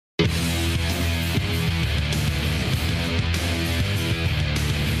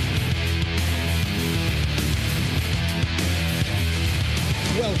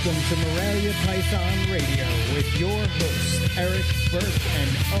Welcome to Morelia Python Radio with your hosts, Eric Burke and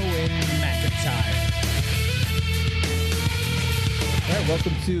Owen McIntyre. All right,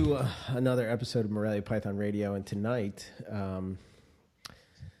 welcome to another episode of Morelia Python Radio, and tonight,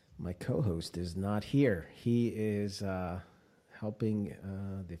 my co-host is not here. He is helping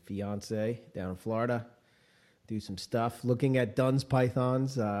the fiance down in Florida do some stuff, looking at Dunn's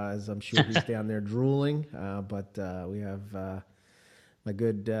pythons, as I'm sure he's down there drooling. But we have my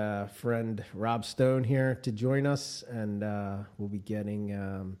good friend Rob Stone here to join us, and we'll be getting,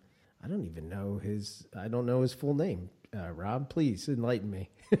 I don't know his full name. Rob, please enlighten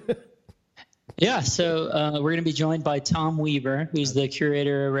me. Yeah, so we're going to be joined by Tom Weaver, who's the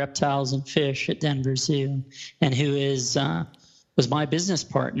curator of reptiles and fish at Denver Zoo, and who was my business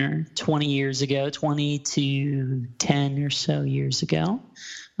partner 20 years ago, 20 to 10 or so years ago.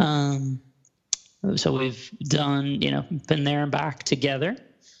 So we've done, been there and back together.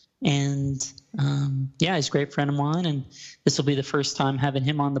 And he's a great friend of mine, and this will be the first time having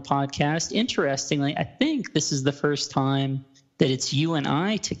him on the podcast. Interestingly, I think this is the first time that it's you and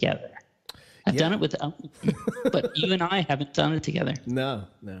I together. I've done it with but you and I haven't done it together. No.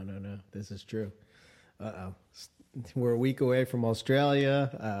 This is true. We're a week away from Australia.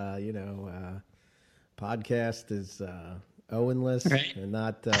 Podcast is Owenless, right? And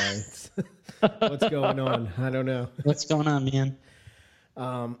not what's going on. I don't know. What's going on, man?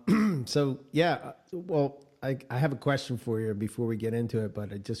 I have a question for you before we get into it,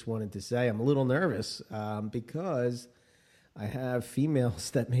 but I just wanted to say I'm a little nervous because I have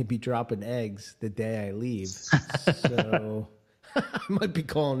females that may be dropping eggs the day I leave. So I might be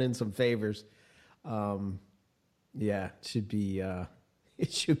calling in some favors. It should be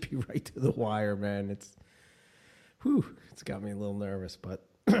right to the wire, man. It's got me a little nervous, but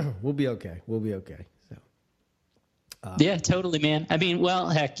we'll be okay. So. Yeah, totally, man. I mean, well,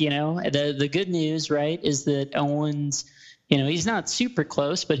 heck, the good news, right, is that Owen's, he's not super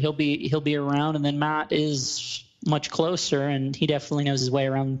close, but he'll be around, and then Matt is much closer, and he definitely knows his way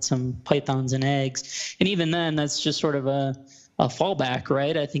around some pythons and eggs. And even then, that's just sort of a fallback,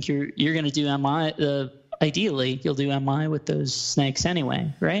 right? I think you're going to do MI. Ideally, you'll do MI with those snakes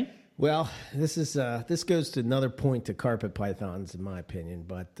anyway, right? Well, this goes to another point to carpet pythons, in my opinion.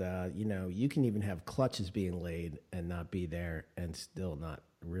 But you can even have clutches being laid and not be there, and still not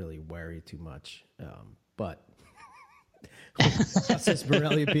really worry too much. But us as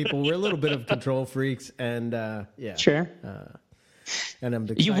Morelia people, we're a little bit of control freaks, and sure. And I'm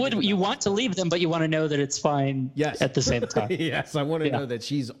you want to leave them, but you want to know that it's fine. Yes. At the same time. Yes, I want to know that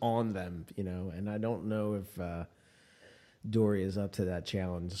she's on them. And I don't know if Dory is up to that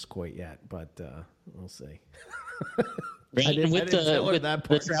challenge quite yet, but we'll see. Right. With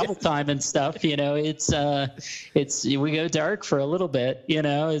the travel time and stuff, it's we go dark for a little bit.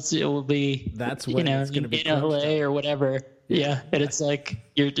 It will be that's when it's going to be in LA or whatever. Yeah, and it's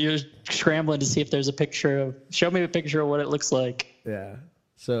like you're scrambling to see if there's show me a picture of what it looks like. Yeah.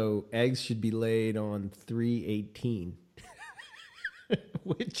 So eggs should be laid on 3/18,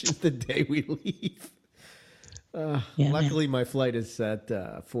 which is the day we leave. Luckily, my flight is at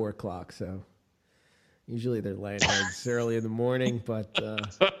 4:00, so usually they're laying eggs early in the morning. But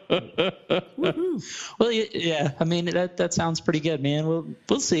woohoo! Well, yeah. I mean, that sounds pretty good, man.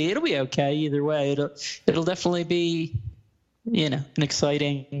 We'll see. It'll be okay either way. It'll definitely be, an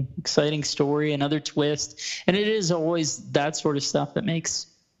exciting story, another twist, and it is always that sort of stuff that makes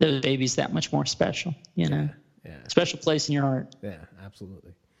those babies that much more special. Yeah. Special place in your heart. Yeah,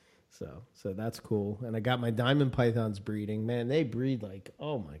 absolutely. So that's cool. And I got my diamond pythons breeding. Man, they breed like,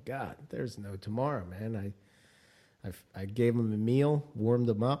 oh my God, there's no tomorrow, man. I gave them a meal, warmed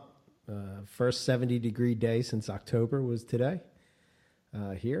them up. First 70-degree day since October was today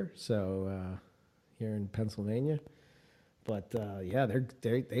here. So here in Pennsylvania. But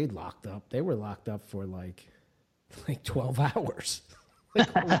they locked up. They were locked up for like 12 hours.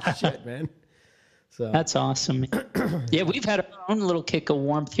 Holy shit, man. So that's awesome. Yeah, we've had our own little kick of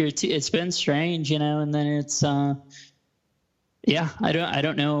warmth here too. It's been strange, and then it's I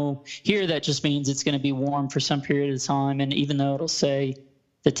don't know. Here that just means it's going to be warm for some period of time, and even though it'll say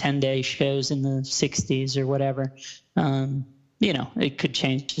the 10-day shows in the 60s or whatever, it could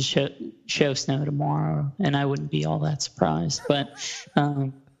change to show snow tomorrow, and I wouldn't be all that surprised. But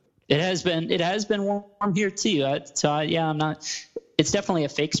it has been warm here too. I'm not. It's definitely a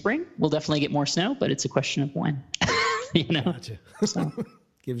fake spring. We'll definitely get more snow, but it's a question of when. Gotcha. So.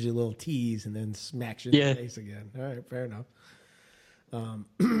 Gives you a little tease and then smacks you in the face again. All right, fair enough.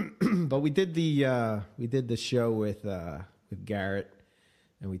 But we did the show with Garrett,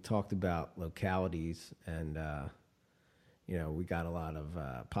 and we talked about localities, and we got a lot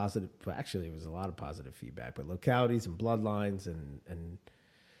of positive. Actually, it was a lot of positive feedback. But localities and bloodlines and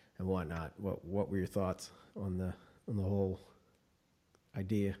whatnot. What were your thoughts on the whole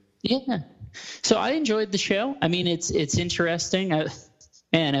idea? Yeah, so I enjoyed the show. I mean, it's interesting.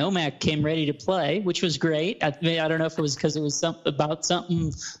 And OMAC came ready to play, which was great. I don't know if it was because it was something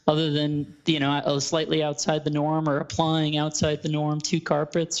other than, slightly outside the norm or applying outside the norm to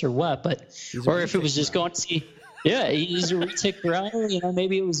carpets or what, or if it was just going to see. Yeah, he's a retic rider.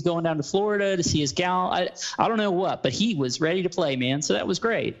 Maybe it was going down to Florida to see his gal. I don't know what, but he was ready to play, man. So that was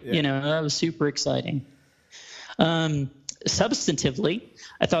great. Yeah. That was super exciting. Substantively,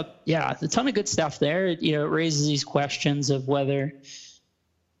 I thought, a ton of good stuff there. It raises these questions of whether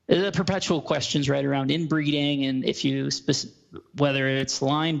the perpetual questions right around inbreeding, and whether it's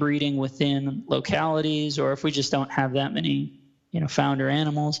line breeding within localities, or if we just don't have that many, founder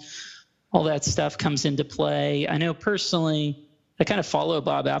animals. All that stuff comes into play. I know personally, I kind of follow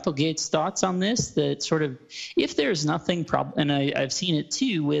Bob Applegate's thoughts on this, that sort of, if there's nothing and I've seen it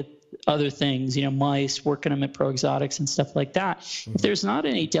too with other things, mice, working them at Pro Exotics and stuff like that. Mm-hmm. If there's not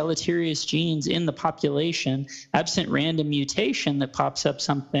any deleterious genes in the population, absent random mutation that pops up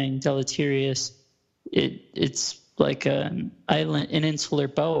something deleterious, it's like an insular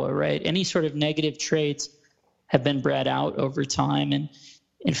boa, right? Any sort of negative traits have been bred out over time. And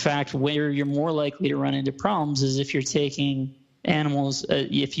in fact, where you're more likely to run into problems is if you're taking animals,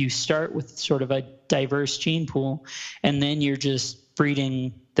 if you start with sort of a diverse gene pool, and then you're just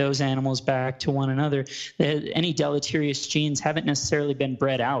breeding those animals back to one another. Any deleterious genes haven't necessarily been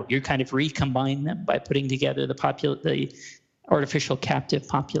bred out. You're kind of recombine them by putting together the artificial captive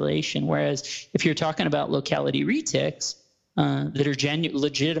population. Whereas if you're talking about locality retics that are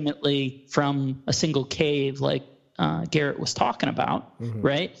legitimately from a single cave, like Garrett was talking about, mm-hmm.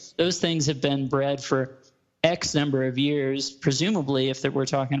 right? Those things have been bred for X number of years, presumably if we're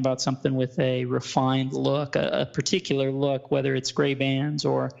talking about something with a refined look, a particular look, whether it's gray bands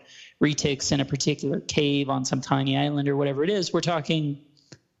or retics in a particular cave on some tiny island or whatever it is, we're talking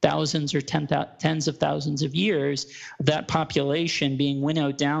thousands or tens of thousands of years of that population being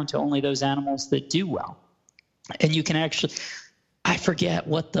winnowed down to only those animals that do well. And you can actually, I forget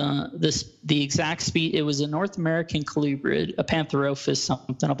what the exact species. It was a North American colubrid, a Pantherophis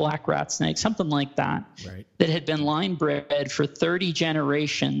something, a black rat snake, something like that, right, that had been line bred for 30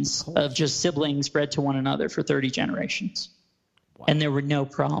 generations of just siblings bred to one another for 30 generations. Wow. And there were no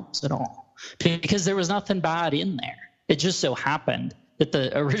problems at all because there was nothing bad in there. It just so happened that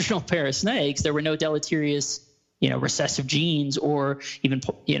the original pair of snakes, there were no deleterious, recessive genes or even,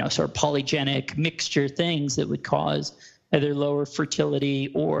 sort of polygenic mixture things that would cause either lower fertility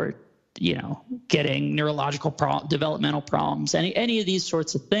or, getting neurological developmental problems, any of these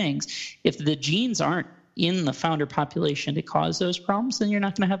sorts of things. If the genes aren't in the founder population to cause those problems, then you're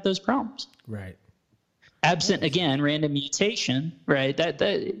not going to have those problems. Right. Absent, again, random mutation, right?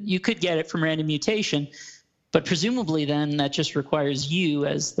 That you could get it from random mutation, but presumably then that just requires you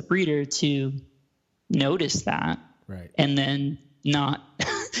as the breeder to notice that, right, and then not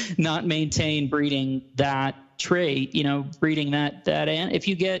maintain breeding that trait, breeding that and if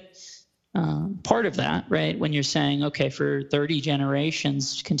you get part of that, right, when you're saying, okay, for 30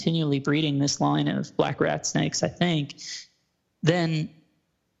 generations continually breeding this line of black rat snakes, I think, then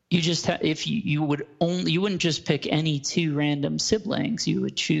you just if you wouldn't just pick any two random siblings. You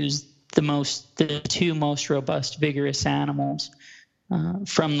would choose the two most robust, vigorous animals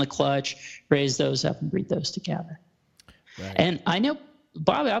from the clutch, raise those up and breed those together. Right. And I know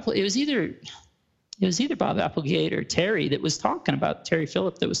Bob Apple, it was either Bob Applegate or Terry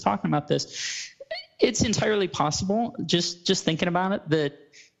Phillip that was talking about this. It's entirely possible, just thinking about it, that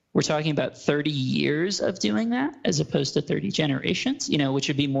we're talking about 30 years of doing that as opposed to 30 generations, which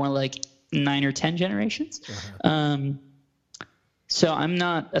would be more like 9 or 10 generations. Uh-huh. So I'm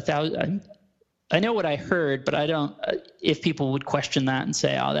not 1,000. I know what I heard, but I don't. If people would question that and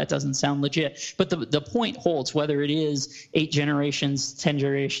say, "Oh, that doesn't sound legit," but the point holds, whether it is 8 generations, 10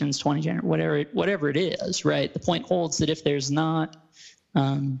 generations, 20 generations, whatever it is, right? The point holds that if there's not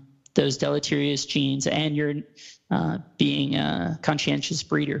those deleterious genes, and you're being a conscientious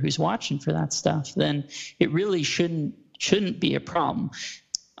breeder who's watching for that stuff, then it really shouldn't be a problem.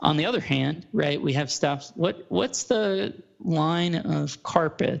 On the other hand, right, we have stuff. What's the line of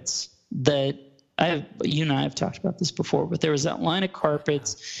carpets that you and I have talked about this before, but there was that line of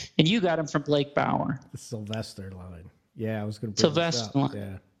carpets, and you got them from Blake Bauer. The Sylvester line. Yeah, I was going to bring Sylvester this up.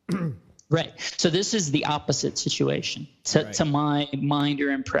 line. Yeah. Right. So this is the opposite situation to my mind or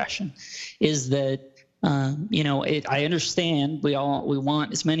impression, is that I understand we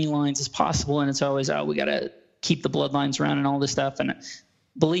want as many lines as possible, and it's always we got to keep the bloodlines around and all this stuff. And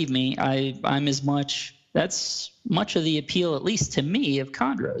believe me, that's much of the appeal, at least to me, of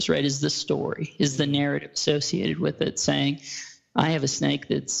chondros, right? Is the story, is the narrative associated with it, saying, I have a snake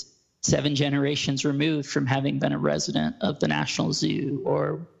that's 7 generations removed from having been a resident of the National Zoo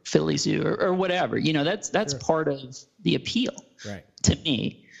or Philly Zoo or whatever. That's part of the appeal, right, to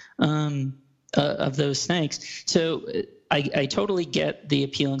me, of those snakes. So I totally get the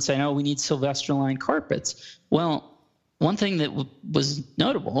appeal and saying, oh, we need Sylvester-line carpets. Well, one thing that was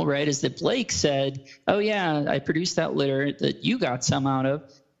notable, right, is that Blake said, oh, yeah, I produced that litter that you got some out of.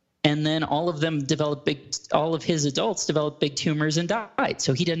 And then all of his adults developed big tumors and died.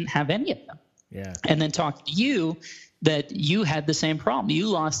 So he didn't have any of them. Yeah. And then talked to you that you had the same problem. You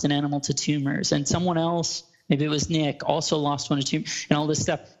lost an animal to tumors, and someone else, maybe it was Nick, also lost one to tumors and all this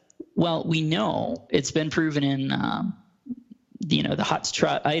stuff. Well, we know it's been proven in, the hot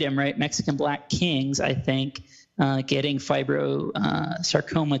trot item, right? Mexican Black Kings, I think, getting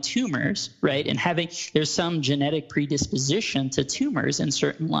fibrosarcoma tumors, right? And there's some genetic predisposition to tumors in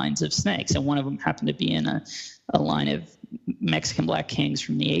certain lines of snakes. And one of them happened to be in a line of Mexican Black Kings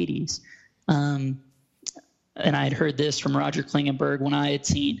from the 80s. And I had heard this from Roger Klingenberg when I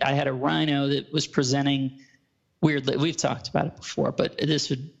had a rhino that was presenting weirdly. We've talked about it before, but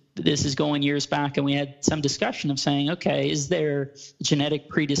this is going years back, and we had some discussion of saying, okay, is there genetic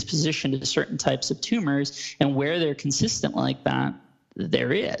predisposition to certain types of tumors? And where they're consistent like that,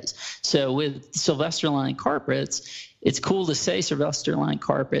 there is. So with Sylvester-line carpets, it's cool to say Sylvester-line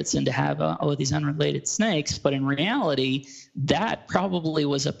carpets and to have these unrelated snakes, but in reality, that probably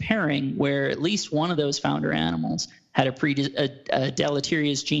was a pairing where at least one of those founder animals had a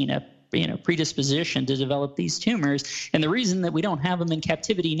deleterious gene, predisposition to develop these tumors. And the reason that we don't have them in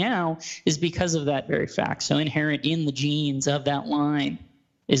captivity now is because of that very fact. So inherent in the genes of that line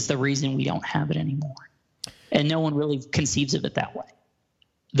is the reason we don't have it anymore. And no one really conceives of it that way.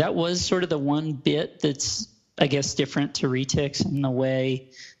 That was sort of the one bit that's, I guess, different to retics in the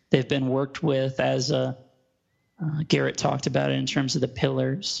way they've been worked with, as Garrett talked about it in terms of the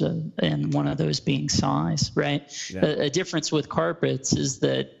pillars, and one of those being size, right? Yeah. A difference with carpets is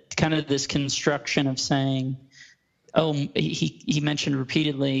that kind of this construction of saying, oh, he mentioned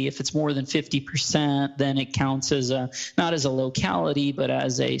repeatedly, if it's more than 50%, then it counts as not as a locality, but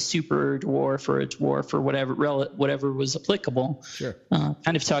as a super dwarf or a dwarf or whatever was applicable. Sure.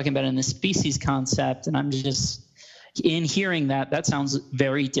 Kind of talking about it in the species concept, and I'm just in hearing that sounds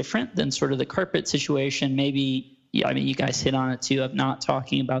very different than sort of the carpet situation. Maybe, you guys hit on it too, of not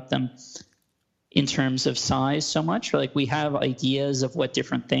talking about them in terms of size so much. Like, we have ideas of what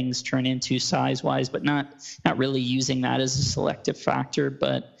different things turn into size-wise, but not really using that as a selective factor.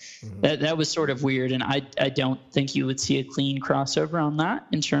 But that was sort of weird, and I don't think you would see a clean crossover on that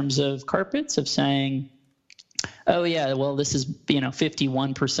in terms of carpets, of saying, oh yeah, well, this is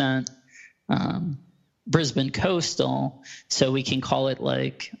 51% Brisbane coastal, so we can call it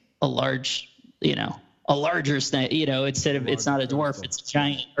like a larger snake, instead of, it's not a dwarf, it's a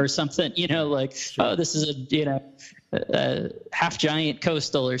giant or something, like, sure. Oh, this is a half giant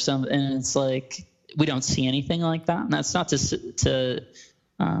coastal or something. And it's like, we don't see anything like that. And that's not to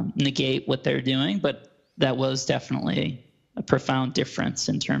negate what they're doing, but that was definitely a profound difference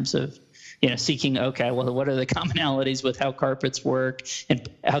in terms of, seeking, okay, well, what are the commonalities with how carpets work and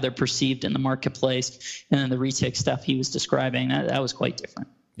how they're perceived in the marketplace? And then the retic stuff he was describing, that was quite different.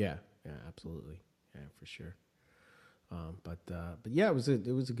 Yeah, absolutely. Yeah, for sure. But yeah, it was a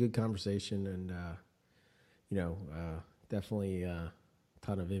good conversation, and definitely a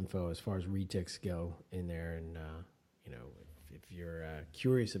ton of info as far as retics go in there. And if you're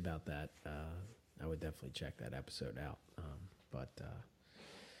curious about that, I would definitely check that episode out. But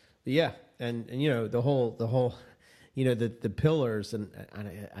yeah, and the whole the pillars, and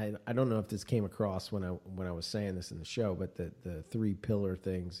I don't know if this came across when I was saying this in the show, but the 3 pillar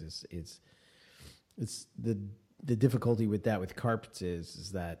things it's the difficulty with that with carpets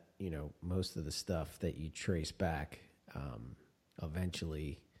is that most of the stuff that you trace back,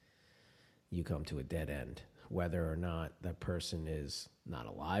 eventually you come to a dead end, whether or not that person is not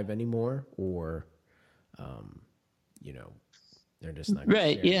alive anymore, or they're just not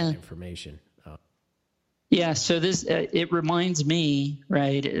right. Share information. Yeah. So this it reminds me,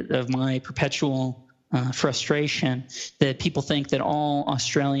 right, of my perpetual frustration that people think that all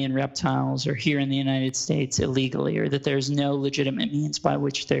Australian reptiles are here in the United States illegally, or that there's no legitimate means by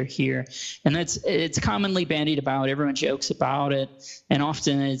which they're here. And it's commonly bandied about. Everyone jokes about it. And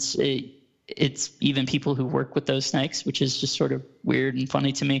often it's even people who work with those snakes, which is just sort of weird and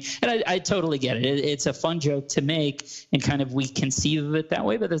funny to me. And I totally get it. It's a fun joke to make, and kind of we conceive of it that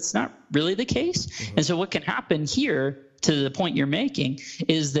way, but that's not really the case. Mm-hmm. And so what can happen here, to the point you're making,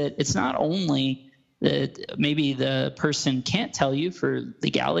 is that it's not only that maybe the person can't tell you for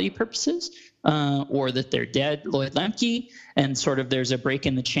legality purposes, or that they're dead, Lloyd Lemke, and sort of there's a break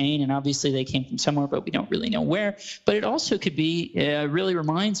in the chain, and obviously they came from somewhere, but we don't really know where. But it also could be, really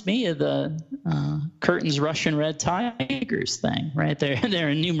reminds me of the Curtin's Russian red tigers thing, right? There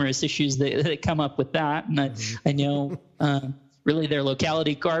are numerous issues that come up with that, and I know really their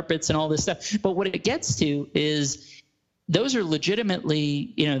locality carpets and all this stuff. But what it gets to is, those are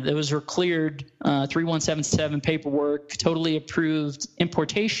legitimately, those were cleared 3177 paperwork, totally approved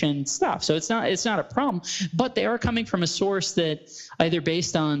importation stuff. So it's not a problem, but they are coming from a source that either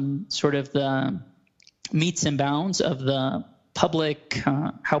based on sort of the metes and bounds of the public,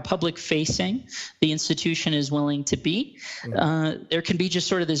 how public facing the institution is willing to be. There can be just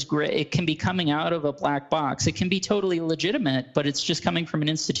sort of this gray, it can be coming out of a black box. It can be totally legitimate, but it's just coming from an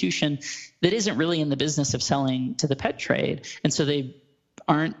institution that isn't really in the business of selling to the pet trade. And so they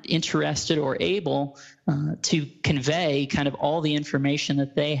aren't interested or able to convey kind of all the information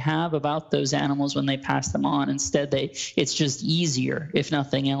that they have about those animals when they pass them on. Instead, it's just easier, if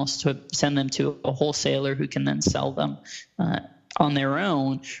nothing else, to send them to a wholesaler who can then sell them on their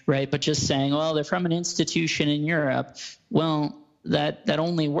own, right? But just saying, well, they're from an institution in Europe. Well, that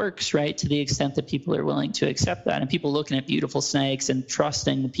only works, right, to the extent that people are willing to accept that. And people looking at beautiful snakes and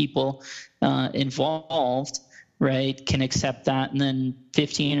trusting the people involved, right, can accept that. And then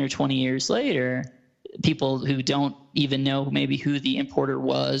 15 or 20 years later, people who don't even know maybe who the importer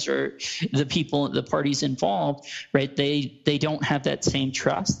was, or the parties involved, right, they don't have that same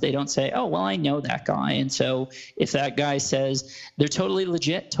trust. They don't say, oh, well, I know that guy. And so if that guy says they're totally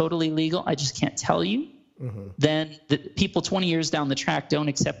legit, totally legal, I just can't tell you, then the people 20 years down the track don't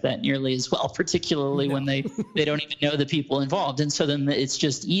accept that nearly as well, particularly when they don't even know the people involved. And so then it's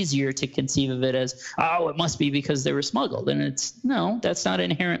just easier to conceive of it as, oh, it must be because they were smuggled. And no, that's not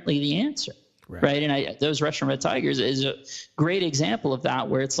inherently the answer. Right. And those Russian red tigers is a great example of that,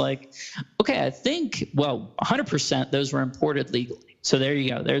 where it's like, okay, I think, 100% those were imported legally. So there you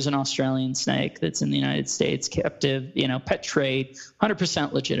go. There's an Australian snake that's in the United States, captive, pet trade,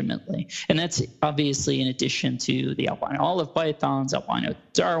 100% legitimately. And that's obviously in addition to the albino olive pythons, albino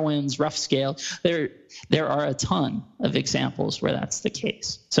Darwins, rough scale. There are a ton of examples where that's the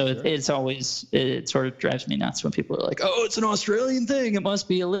case. So it sort of drives me nuts when people are like, oh, it's an Australian thing, it must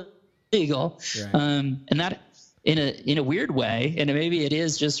be illegal. Right. And that in a weird way, and maybe it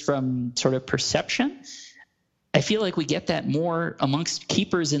is just from sort of perception, I feel like we get that more amongst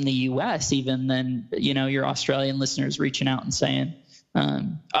keepers in the U.S. even than, your Australian listeners reaching out and saying,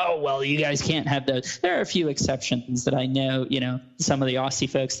 oh, well, you guys can't have those. There are a few exceptions that I know, some of the Aussie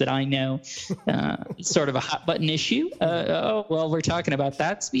folks that I know, sort of a hot button issue. Oh, well, we're talking about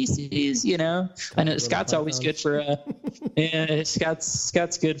that species, I know Scott's always good for,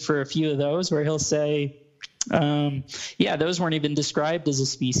 Scott's good for a few of those where he'll say, those weren't even described as a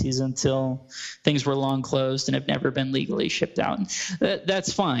species until things were long closed and have never been legally shipped out.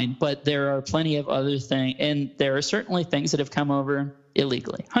 That's fine, but there are plenty of other things, and there are certainly things that have come over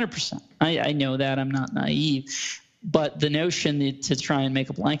illegally, 100%. I know that. I'm not naive. But the notion to try and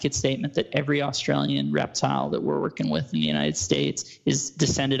make a blanket statement that every Australian reptile that we're working with in the United States is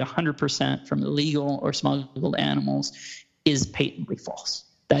descended 100% from illegal or smuggled animals is patently false.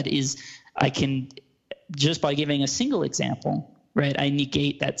 That is, just by giving a single example, right, I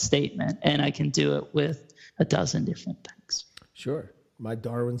negate that statement, and I can do it with a dozen different things. Sure. My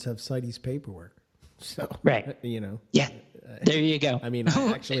Darwins have CITES paperwork. So, right. Yeah. There you go. I mean,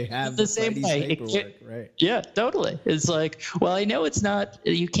 I actually have the same paperwork, right? Yeah, totally. It's like, well, I know it's not,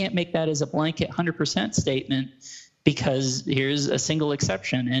 you can't make that as a blanket 100% statement because here's a single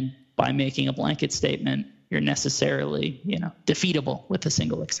exception. And by making a blanket statement, you're necessarily, defeatable with a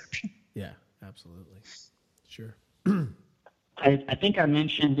single exception. Yeah, absolutely. Sure. I think I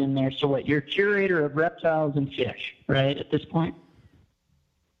mentioned in there, so what, you're curator of reptiles and fish, right, at this point?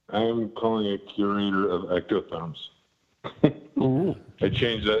 I'm calling it curator of ectotherms. Ooh. I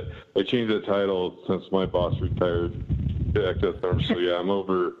changed that title since my boss retired to ectotherms. So yeah, I'm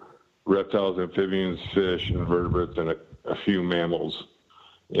over reptiles, amphibians, fish, invertebrates, and a few mammals.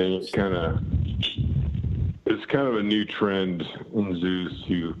 And it's kind of a new trend in zoos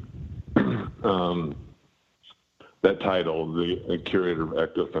to that title, the curator of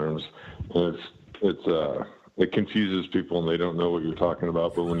ectotherms, and it confuses people and they don't know what you're talking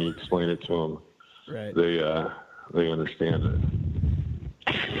about. But when you explain it to them, right, they understand it.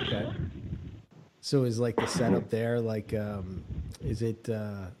 Okay. So is like the setup there, like, is it,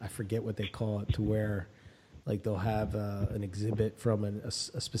 I forget what they call it, to where like they'll have an exhibit from a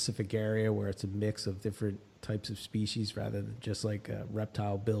specific area where it's a mix of different types of species rather than just like a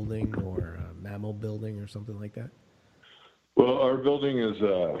reptile building or a mammal building or something like that? Well, our building is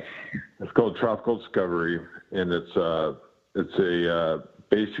it's called Tropical Discovery, and it's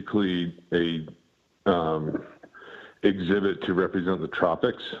basically a exhibit to represent the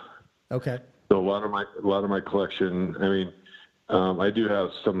tropics. Okay. So a lot of my collection. I mean, I do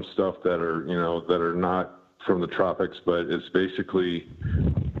have some stuff that are not from the tropics, but it's basically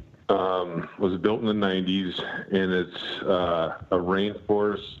was built in the 90s, and it's a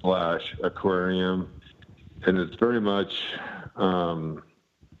rainforest / aquarium, and it's very much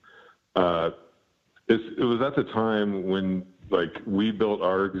it was at the time when like we built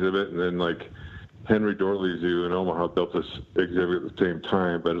our exhibit, and then like Henry Dorley Zoo in Omaha built this exhibit at the same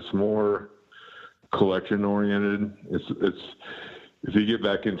time, but it's more collection oriented. It's if you get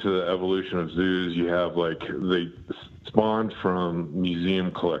back into the evolution of zoos, you have like they spawned from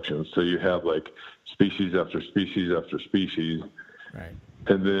museum collections. So you have like species after species after species. Right.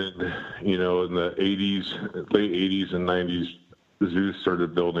 And then, in the late 80s and 90s, zoos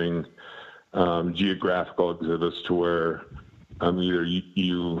started building geographical exhibits to where either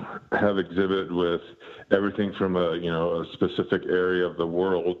you have exhibit with everything from a specific area of the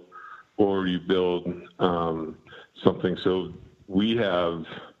world, or you build something. So we have,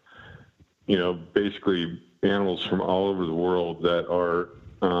 basically animals from all over the world that are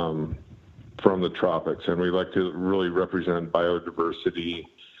from the tropics, and we like to really represent biodiversity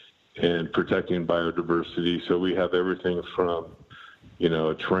and protecting biodiversity. So we have everything from,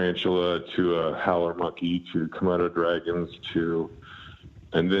 a tarantula to a howler monkey to Komodo dragons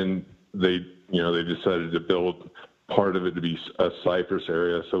and then they decided to build part of it to be a cypress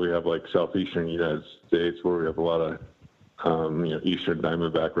area. So we have like southeastern United States where we have a lot of, eastern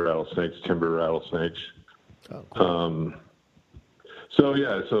diamondback rattlesnakes, timber rattlesnakes. Oh, cool.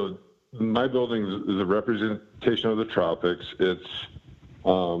 So my building is a representation of the tropics. It's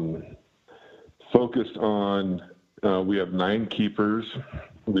focused on, we have 9 keepers.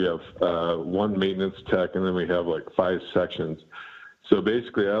 We have 1 maintenance tech, and then we have like 5 sections. So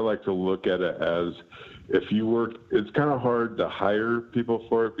basically, I like to look at it as if you work, it's kind of hard to hire people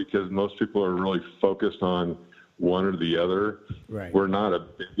for it because most people are really focused on one or the other. Right. We're a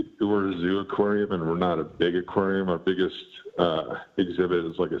zoo aquarium, and we're not a big aquarium. Our biggest exhibit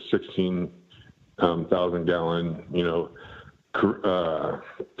is like a 16,000 gallon,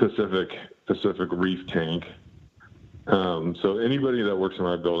 Pacific reef tank. So anybody that works in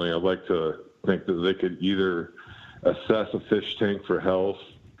my building, I'd like to think that they could either assess a fish tank for health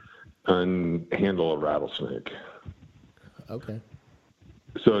and handle a rattlesnake. Okay.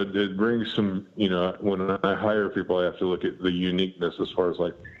 So it brings some, when I hire people, I have to look at the uniqueness as far as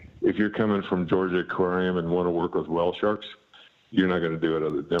like, if you're coming from Georgia Aquarium and want to work with whale sharks, you're not going to do it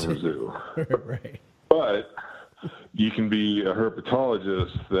at the Denver Zoo. Right. But you can be a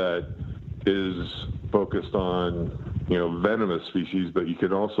herpetologist that is focused on, venomous species, but you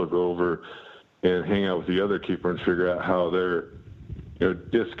can also go over and hang out with the other keeper and figure out how their,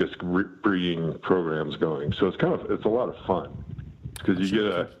 discus breeding program's going. So it's a lot of fun because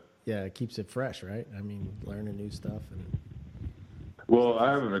it keeps it fresh, right? I mean, learning new stuff. Well,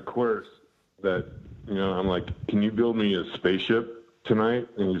 I have an Aquarius that, I'm like, can you build me a spaceship tonight?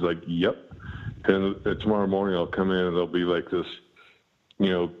 And he's like, yep. And tomorrow morning I'll come in and there'll be like this,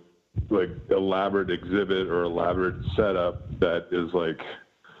 like elaborate exhibit or elaborate setup that is like,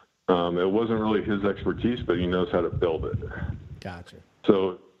 it wasn't really his expertise, but he knows how to build it. Gotcha.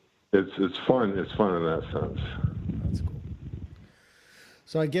 So it's fun. It's fun in that sense. That's cool.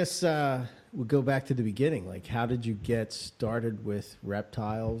 So I guess we'll go back to the beginning. Like, how did you get started with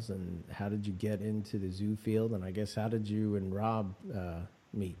reptiles, and how did you get into the zoo field? And I guess how did you and Rob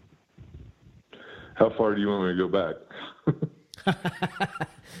meet? How far do you want me to go back?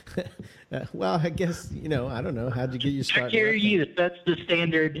 Well, I guess, I don't know. How'd you get your start? Your youth. That's the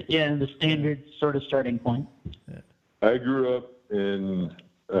standard, sort of starting point. Yeah. I grew up in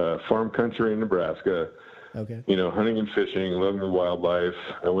farm country in Nebraska. Okay. Hunting and fishing, loving the wildlife.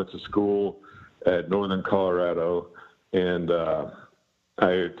 I went to school at Northern Colorado, and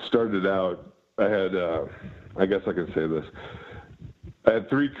I started out, I had, I guess I can say this, I had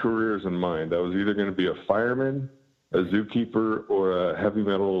 3 careers in mind. I was either going to be a fireman, a zookeeper, or a heavy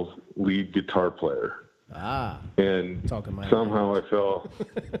metal lead guitar player. And somehow I fell.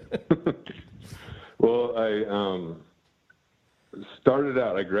 Well, I started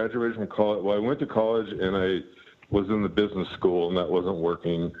out, I graduated from college. Well, I went to college and I was in the business school, and that wasn't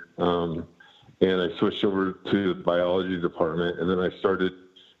working. and I switched over to the biology department, and then I started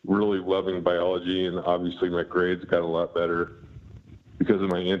really loving biology, and obviously my grades got a lot better because of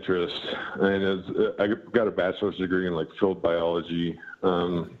my interest. And I got a bachelor's degree in like field biology.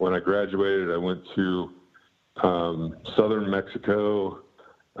 When I graduated, I went to southern Mexico.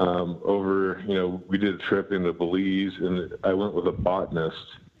 We did a trip into Belize, and I went with a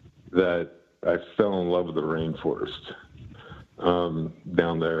botanist that I fell in love with the rainforest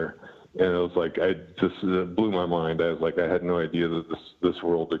down there. And it was like, it blew my mind. I was like, I had no idea that this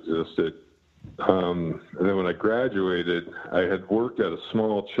world existed. And then when I graduated, I had worked at a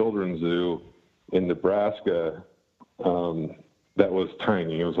small children's zoo in Nebraska that was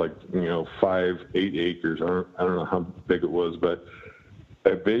tiny. It was like, 5-8 acres. I don't know how big it was, but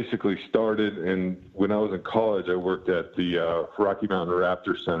I basically started, and when I was in college, I worked at the Rocky Mountain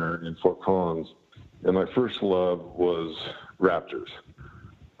Raptor Center in Fort Collins, and my first love was raptors.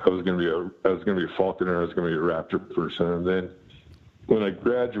 I was going to be a falconer. I was going to be a raptor person. And then when I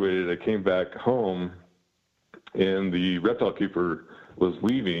graduated, I came back home, and the reptile keeper was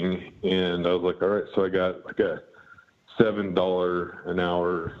leaving, and I was like, all right. So I got like a $7 an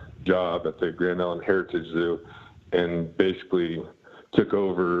hour job at the Grand Island Heritage Zoo, and basically took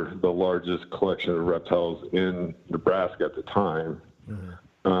over the largest collection of reptiles in Nebraska at the time,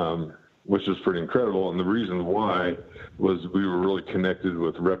 which was pretty incredible. And the reason why was we were really connected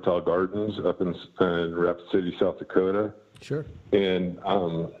with Reptile Gardens up in Rapid City, South Dakota. Sure. And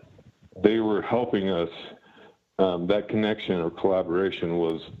they were helping us. That connection or collaboration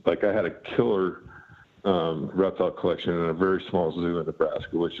was like, I had a killer reptile collection in a very small zoo in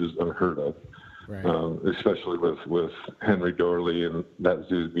Nebraska, which is unheard of. Right. Especially with Henry Dorley and that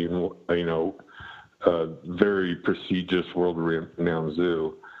zoo being, a very prestigious, world-renowned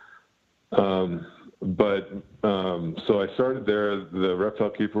zoo. So I started there. The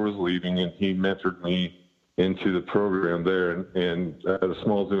reptile keeper was leaving, and he mentored me into the program there. And at a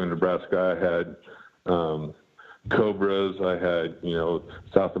small zoo in Nebraska, I had cobras. I had,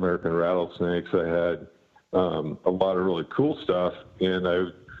 South American rattlesnakes. I had a lot of really cool stuff, and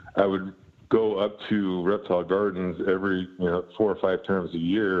I would go up to Reptile Gardens every 4 or 5 times a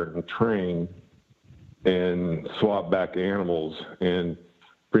year and train and swap back animals and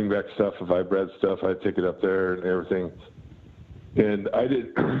bring back stuff. If I bred stuff, I'd take it up there and everything. And I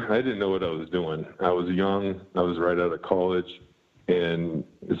didn't know what I was doing. I was young. I was right out of college, and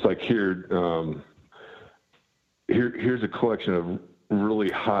it's like here's a collection of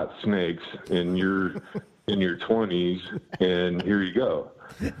really hot snakes, and you're in your 20s, and here you go.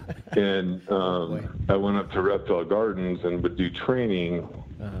 And I went up to Reptile Gardens and would do training,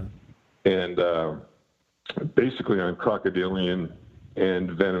 and basically on crocodilian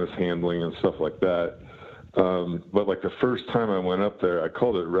and venomous handling and stuff like that. But like the first time I went up there, I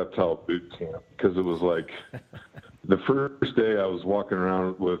called it Reptile Boot Camp, because it was like the first day I was walking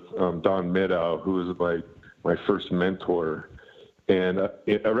around with Don Middow, who was like my first mentor. And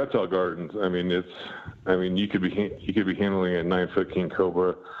at Reptile Gardens, you could be handling a 9-foot king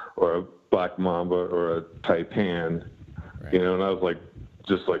cobra or a black mamba or a taipan, right. And I was like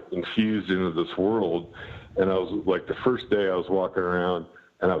just like infused into this world. And I was like, the first day I was walking around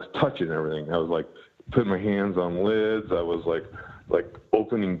and I was touching everything. I was like putting my hands on lids. I was like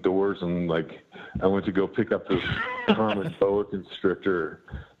opening doors, and like I went to go pick up this common boa constrictor,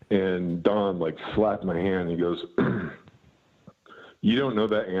 and Don like slapped my hand. He goes, you don't know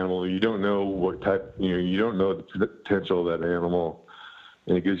that animal. You don't know what type, you don't know the potential of that animal.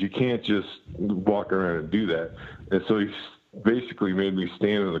 And he goes, you can't just walk around and do that. And so he basically made me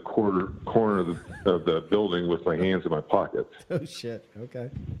stand in the corner of the building with my hands in my pockets. Oh shit.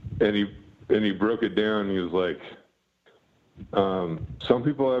 Okay. And he broke it down. He was like, some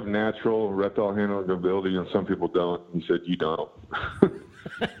people have natural reptile handling ability and some people don't. He said, you don't.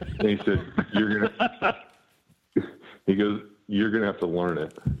 And he said, he goes, you're going to have to learn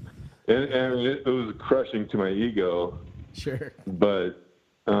it. And it was crushing to my ego. Sure. But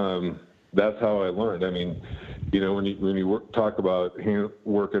that's how I learned. I mean, when you talk about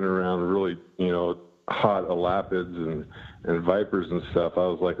working around really, hot elapids and vipers and stuff, I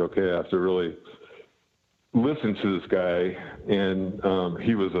was like, okay, I have to really listen to this guy. And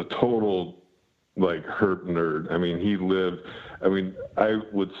he was a total, like, herp nerd. I mean, I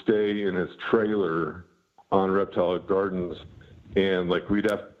would stay in his trailer on Reptile Gardens, and like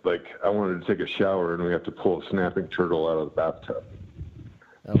I wanted to take a shower, and we have to pull a snapping turtle out of the bathtub.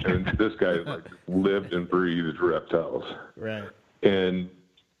 Okay. And this guy like lived and breathed reptiles. Right. And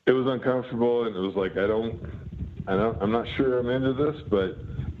it was uncomfortable, and it was like I'm not sure I'm into this, but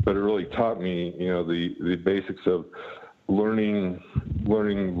it really taught me, the basics of learning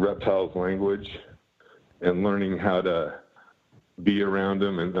learning reptiles' language and learning how to be around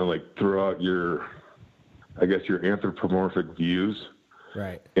them and like throw out your anthropomorphic views.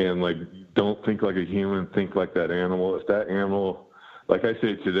 Right. And like, don't think like a human, think like that animal. If that animal, like I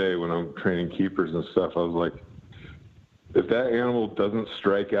say today when I'm training keepers and stuff, I was like, if that animal doesn't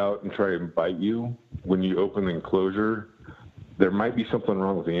strike out and try and bite you when you open the enclosure, there might be something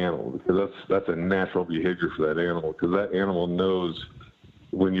wrong with the animal, because that's a natural behavior for that animal, because that animal knows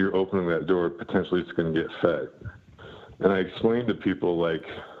when you're opening that door, potentially it's going to get fed. And I explained to people, like,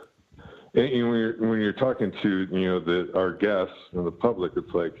 and when you're talking to, our guests and the public,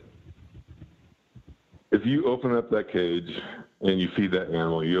 it's like, if you open up that cage and you feed that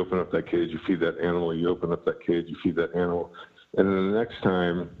animal, you open up that cage, you feed that animal, you open up that cage, you feed that animal, and then the next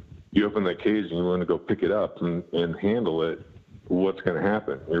time you open that cage and you want to go pick it up and handle it, what's going to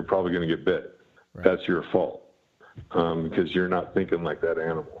happen? You're probably going to get bit. Right. That's your fault, because you're not thinking like that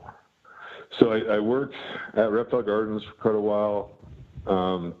animal. So I worked at Reptile Gardens for quite a while,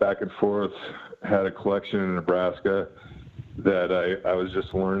 back and forth, had a collection in Nebraska that I was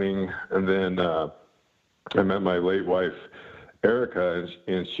just learning. And then I met my late wife, Erica,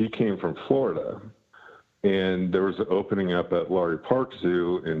 and she came from Florida. And there was an opening up at Lowry Park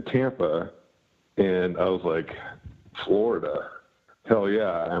Zoo in Tampa. And I was like, Florida? Hell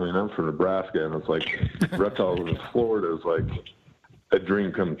yeah. I mean, I'm from Nebraska, and it's like reptiles in Florida is like a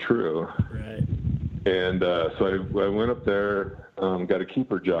dream come true. Right. And so I went up there, got a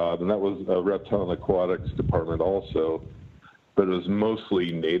keeper job, and that was a reptile and aquatics department also, but it was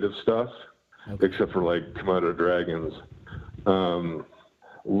mostly native stuff, okay, except for like Komodo dragons.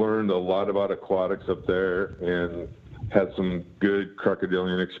 Learned a lot about aquatics up there and had some good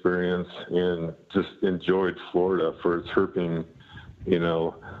crocodilian experience, and just enjoyed Florida for its herping,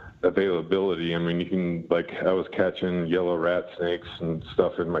 availability. I mean, you can, like, I was catching yellow rat snakes and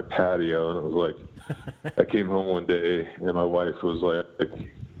stuff in my patio, and it was like, I came home one day and my wife was like,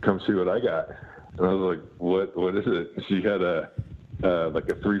 come see what I got. And I was like, what is it? And she had like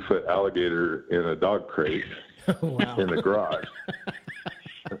a 3-foot alligator in a dog crate in the garage.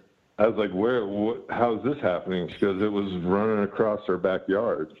 I was like, how is this happening? She goes, it was running across our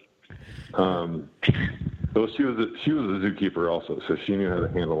backyard. So she was a zookeeper also, so she knew how to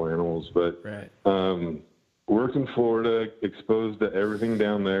handle animals. But right. Worked in Florida, exposed to everything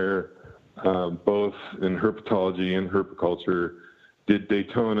down there, both in herpetology and herpiculture. Did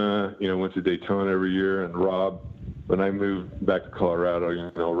Daytona, went to Daytona every year. And Rob, when I moved back to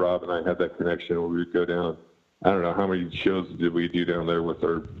Colorado, Rob and I had that connection where we would go down. I don't know how many shows did we do down there with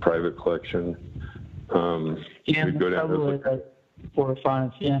our private collection. We'd go down probably there. Like 4 or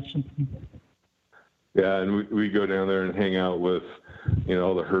 5, yeah, something. Yeah, and we go down there and hang out with,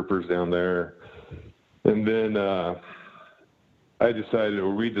 all the herpers down there. And then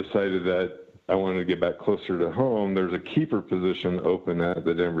we decided that I wanted to get back closer to home. There's a keeper position open at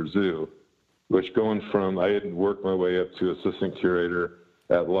the Denver Zoo, which going from, I had worked my way up to assistant curator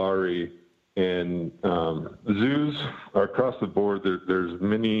at Lowry, and zoos are across the board. There's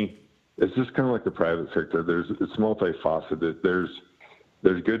many, it's just kind of like the private sector. It's multifaceted.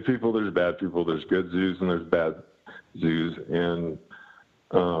 There's good people, there's bad people, there's good zoos, and there's bad zoos. And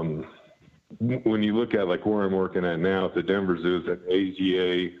when you look at like where I'm working at now at the Denver Zoo, is an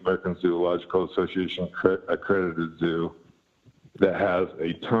AZA, American Zoological Association accredited zoo that has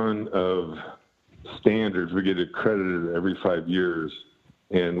a ton of standards. We get accredited every 5 years.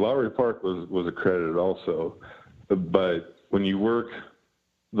 And Lowry Park was accredited also. But when you work,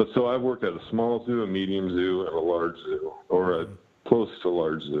 so I've worked at a small zoo, a medium zoo, and a large zoo, or a close to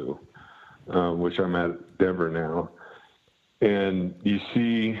large zoo, which I'm at Denver now. And you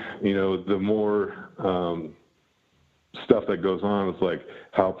see, the more stuff that goes on, it's like,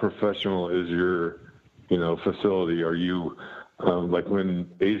 how professional is your, facility? Are you, like when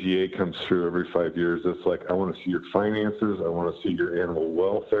AZA comes through every 5 years, it's like, I want to see your finances. I want to see your animal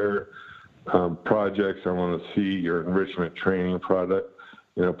welfare projects. I want to see your enrichment training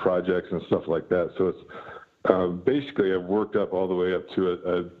projects and stuff like that. So it's, basically, I've worked up all the way up to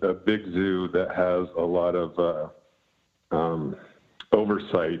a big zoo that has a lot of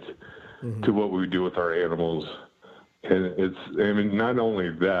oversight to what we do with our animals. And not only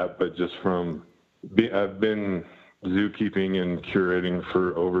that, but just I've been zookeeping and curating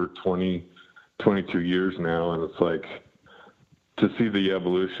for over 22 years now. And it's like, to see the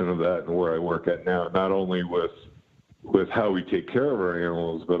evolution of that and where I work at now, not only with how we take care of our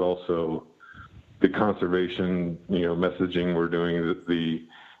animals, but also the conservation, messaging we're doing,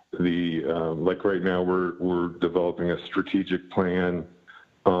 like right now we're developing a strategic plan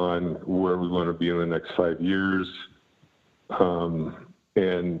on where we want to be in the next 5 years.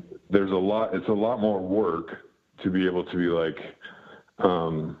 and it's a lot more work to be able to be like,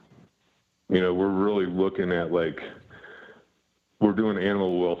 we're really looking at like, we're doing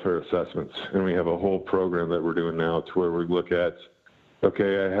animal welfare assessments, and we have a whole program that we're doing now to where we look at,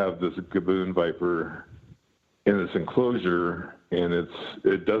 okay, I have this gaboon viper in this enclosure and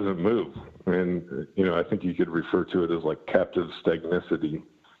it doesn't move. And, I think you could refer to it as like captive stagnicity.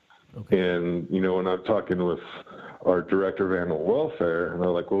 Okay. And, when I'm talking with our director of animal welfare, and they're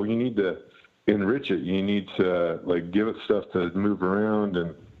like, well, you need to enrich it. You need to like give it stuff to move around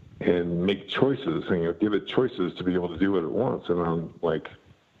and make choices, and give it choices to be able to do what it wants. And I'm like,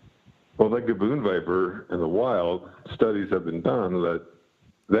 well, that gaboon viper in the wild, studies have been done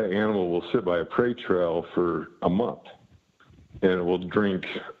that animal will sit by a prey trail for a month, and it will drink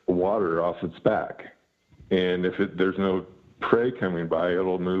water off its back. And if there's no prey coming by,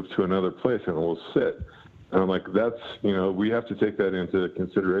 it'll move to another place and it will sit. And I'm like, that's, we have to take that into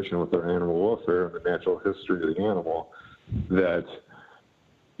consideration with our animal welfare and the natural history of the animal, that,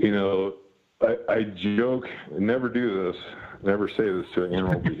 I joke, never do this, never say this to an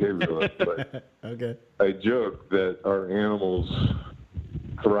animal behavioralist, but okay. I joke that some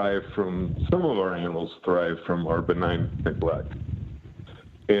of our animals thrive from our benign neglect.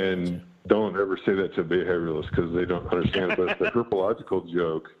 And don't ever say that to a behavioralist because they don't understand it, but it's a herpetological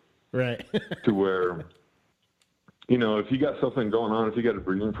joke. Right. To where, if you got something going on, if you got a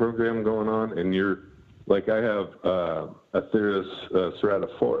breeding program going on, and you're, like I have Atheris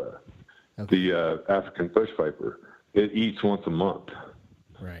ceratophora, okay, the African bush viper. It eats once a month.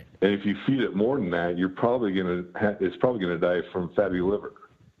 Right. And if you feed it more than that, it's probably gonna die from fatty liver.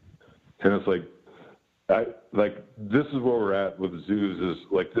 And it's like, this is where we're at with zoos, is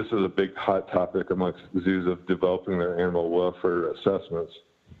like, this is a big hot topic amongst zoos of developing their animal welfare assessments.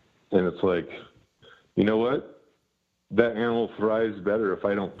 And it's like, you know what? That animal thrives better if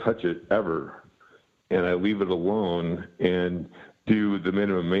I don't touch it ever, and I leave it alone and do the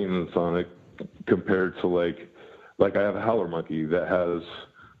minimum maintenance on it, compared to like I have a howler monkey that has,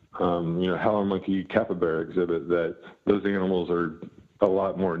 howler monkey capybara exhibit, that those animals are a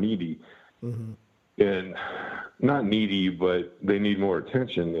lot more needy. Mm-hmm. And not needy, but they need more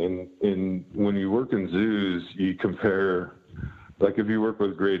attention. And when you work in zoos, you compare, like if you work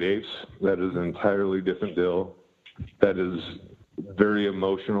with great apes, that is an entirely different deal. That is very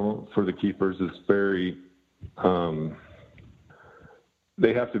emotional for the keepers. It's very,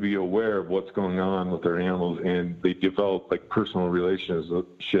 they have to be aware of what's going on with their animals, and they develop like personal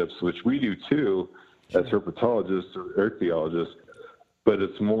relationships, which we do too as herpetologists or archaeologists, but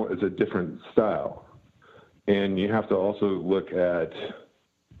it's a different style. And you have to also look at,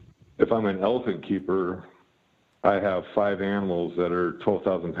 if I'm an elephant keeper, I have 5 animals that are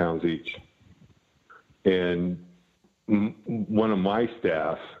 12,000 pounds each. And one of my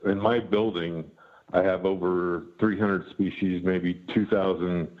staff, in my building, I have over 300 species, maybe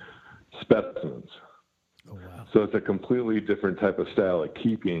 2,000 specimens. Oh, wow. So it's a completely different type of style of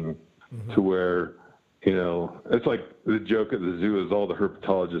keeping, mm-hmm, to where, it's like the joke at the zoo is all the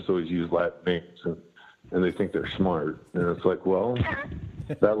herpetologists always use Latin names, and they think they're smart. And it's like, well,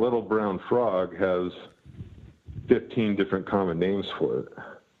 that little brown frog has 15 different common names for it.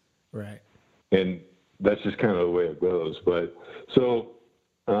 Right. And that's just kind of the way it goes. But so,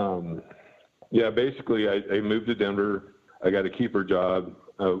 basically I moved to Denver. I got a keeper job.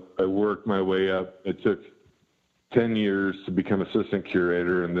 I worked my way up. It took 10 years to become assistant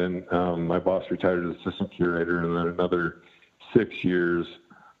curator. And then my boss retired as assistant curator, and then another 6 years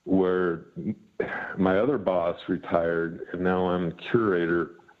where my other boss retired, and now I'm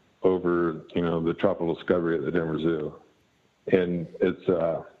curator over, the tropical discovery at the Denver Zoo. And it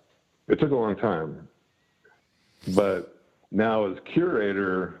took a long time, but now as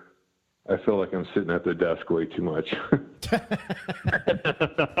curator, I feel like I'm sitting at the desk way too much.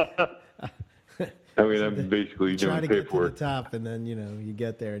 I mean, I'm basically doing paperwork. Try to get to the top, and then, you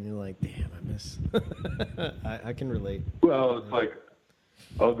get there and you're like, damn, I miss. I can relate. Well, it's like,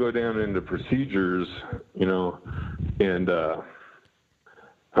 I'll go down into procedures, and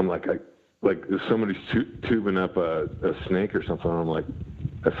I'm like, if somebody's tubing up a snake or something, I'm like,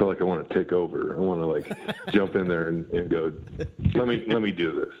 I feel like I want to take over. I want to like jump in there and go, let me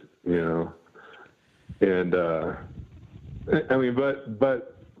do this, And I mean,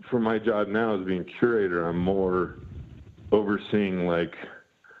 but for my job now as being curator, I'm more overseeing like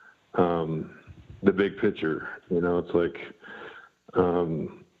the big picture. It's like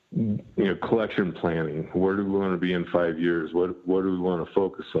collection planning. Where do we want to be in 5 years? What do we want to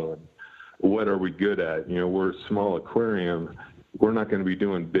focus on? What are we good at? We're a small aquarium. We're not going to be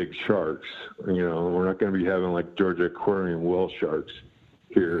doing big sharks. We're not going to be having like Georgia Aquarium whale sharks.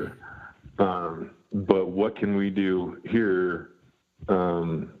 here. But what can we do here?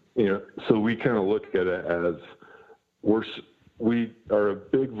 So we kind of look at it as we are a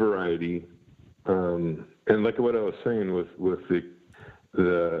big variety. And like what I was saying with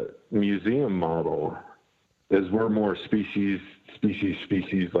the museum model is we're more species.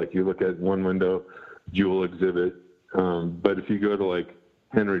 Like you look at one window, jewel exhibit. But if you go to like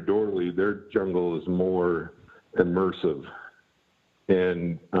Henry Dorley, their jungle is more immersive.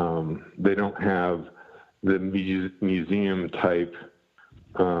 And they don't have the museum type,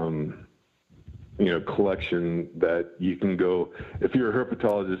 collection that you can go. If you're a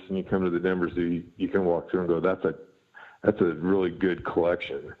herpetologist and you come to the Denver Zoo, you can walk through and go, that's a really good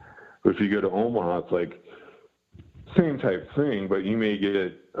collection. But if you go to Omaha, it's like same type thing, but you may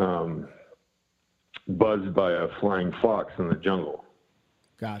get buzzed by a flying fox in the jungle.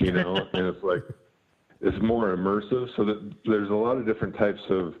 Gotcha. And it's like it's more immersive. So that there's a lot of different types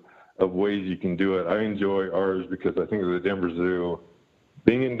of ways you can do it. I enjoy ours because I think of the Denver Zoo.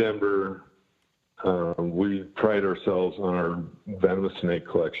 Being in Denver, we pride ourselves on our venomous snake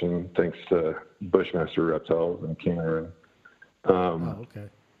collection, thanks to Bushmaster Reptiles and Cameron. Okay.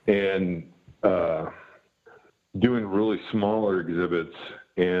 And doing really smaller exhibits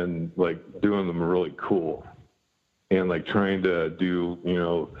and like doing them really cool, and like trying to do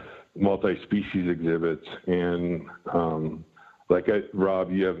multi-species exhibits and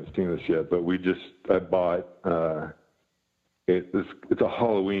Rob, you haven't seen this yet, but I bought it's a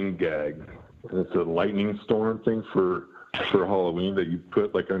Halloween gag. And it's a lightning storm thing for Halloween that you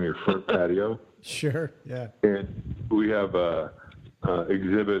put like on your front patio. Sure, yeah. And we have a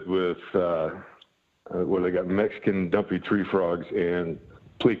exhibit with where they got Mexican dumpy tree frogs and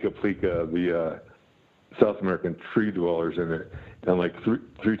plica, the South American tree dwellers in it. And like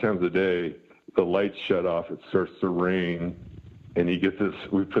three times a day, the lights shut off. It starts to rain, and you get this.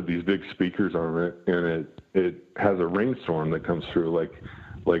 We put these big speakers on it, and it has a rainstorm that comes through, like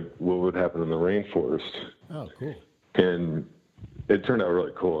what would happen in the rainforest. Oh, cool. And it turned out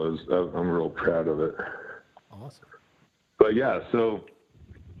really cool. I'm real proud of it. Awesome. But yeah, so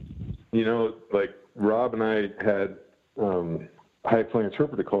like Rob and I had High Plains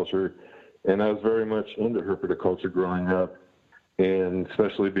herpetoculture, and I was very much into herpetoculture growing up, and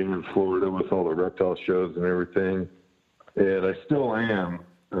especially being in Florida with all the reptile shows and everything. And I still am,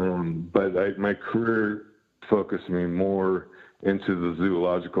 but my career focused me more into the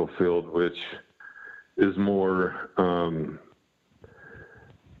zoological field, which is more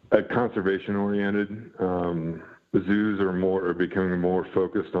conservation oriented. Zoos are becoming more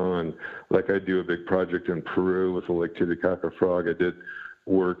focused on, like I do a big project in Peru with the Lake Titicaca frog. I did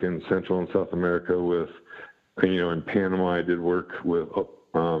work in Central and South America with, in Panama I did work with,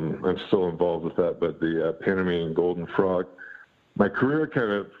 I'm still involved with that, but the Panamanian golden frog. My career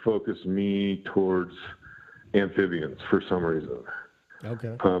kind of focused me towards amphibians for some reason.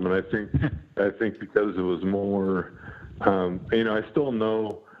 Okay. And I think because it was more, I still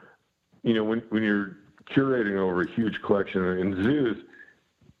know, when you're curating over a huge collection in zoos,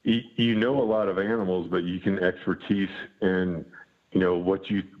 you know a lot of animals, but you can expertise in, what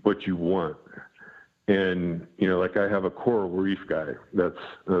you want. And, like I have a coral reef guy that's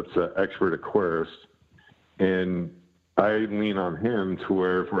an expert aquarist, and I lean on him to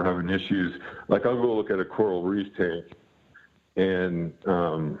where if we're having issues, like I'll go look at a coral reef tank and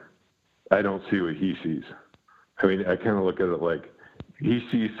I don't see what he sees. I mean, I kind of look at it like he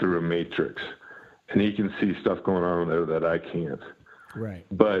sees through a matrix, and he can see stuff going on there that I can't. Right.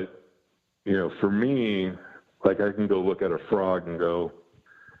 But, for me, like I can go look at a frog and go,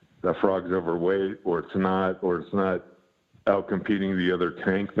 that frog's overweight, or it's not out competing the other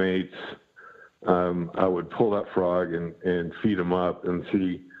tank mates. I would pull that frog and feed him up and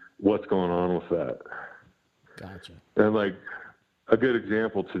see what's going on with that. Gotcha. And like a good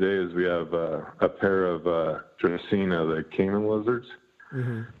example today is we have a pair of Dracena, the caiman lizards,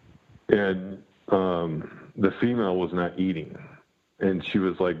 mm-hmm. and the female was not eating, and she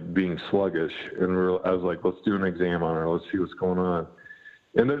was like being sluggish. And I was like, let's do an exam on her. Let's see what's going on.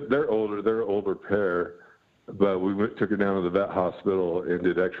 And they're older. They're an older pair. But we took her down to the vet hospital and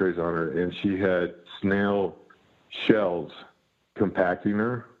did x-rays on her, and she had snail shells compacting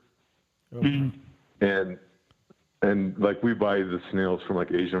her. Okay. And like we buy the snails from like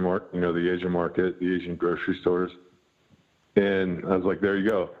the Asian market, the Asian grocery stores. And I was like, there you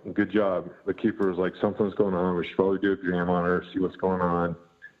go. Good job. The keeper was like, something's going on. We should probably do an exam on her, see what's going on.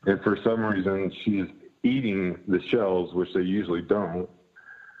 And for some reason, she's eating the shells, which they usually don't.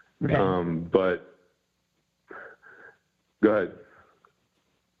 Okay. But go ahead.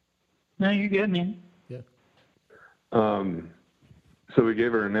 No, you're good, man. Yeah. so we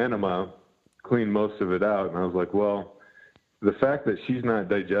gave her an enema, cleaned most of it out, and I was like, well, the fact that she's not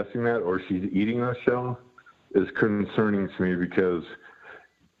digesting that or she's eating those shells is concerning to me because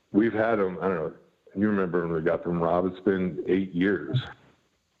we've had them, I don't know, you remember when we got them, Rob, it's been 8 years.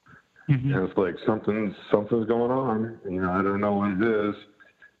 Mm-hmm. And it's like something's going on. You know, I don't know what it is.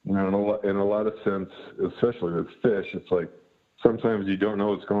 You know, in a lot of sense, especially with fish, it's like sometimes you don't know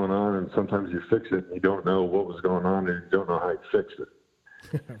what's going on, and sometimes you fix it and you don't know what was going on and you don't know how you fixed it.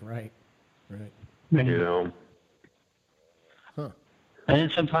 Right. You know? Huh. And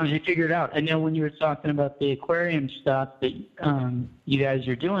then sometimes you figure it out. I know when you were talking about the aquarium stuff that you guys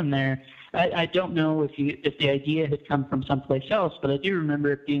are doing there, I don't know if the idea had come from someplace else, but I do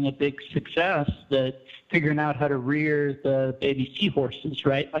remember it being a big success, that figuring out how to rear the baby seahorses,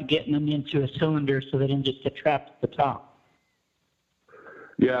 right, by getting them into a cylinder so they didn't just get trapped at the top.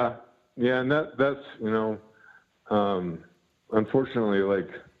 Yeah, and that's you know, unfortunately, like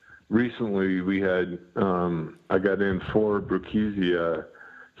recently we had I got in 4 Bruchisia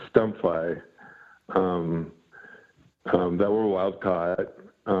stumpfly that were wild caught.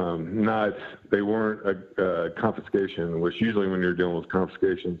 They weren't a confiscation, which usually when you're dealing with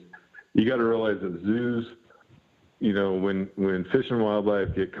confiscations, you got to realize that zoos, you know, when Fish and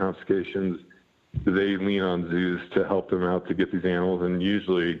Wildlife get confiscations, they lean on zoos to help them out to get these animals, and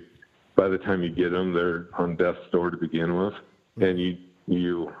usually by the time you get them, they're on death's door to begin with, and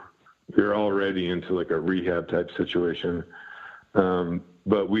you're already into like a rehab type situation.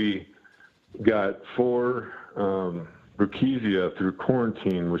 But we got 4 Bruchisia through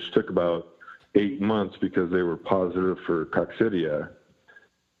quarantine, which took about 8 months because they were positive for coccidia,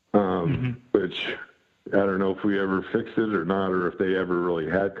 which I don't know if we ever fixed it or not, or if they ever really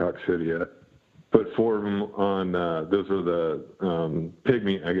had coccidia. Put 4 of them on, those are the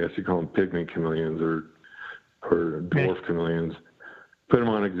pygmy, I guess you call them pygmy chameleons or dwarf chameleons. Put them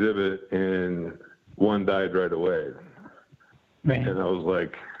on exhibit, and 1 died right away. Right. And I was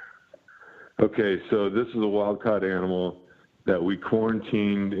like, okay, so this is a wild-caught animal that we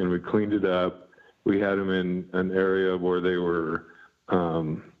quarantined and we cleaned it up. We had them in an area where they were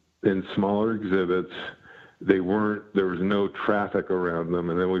in smaller exhibits. There was no traffic around them,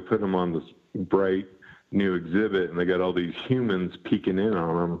 and then we put them on this bright new exhibit, and they got all these humans peeking in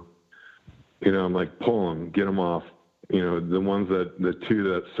on them. You know, I'm like, pull them, get them off. You know, the 2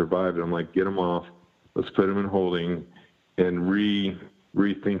 that survived, I'm like, get them off. Let's put them in holding and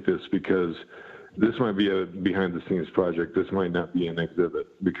rethink this, because this might be a behind-the-scenes project. This might not be an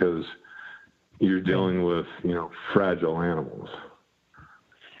exhibit, because you're dealing with, you know, fragile animals.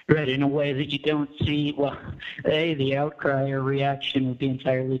 Right, in a way that you don't see. Well, the outcry or reaction would be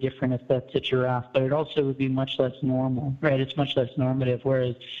entirely different if that's a giraffe, but it also would be much less normal, right? It's much less normative,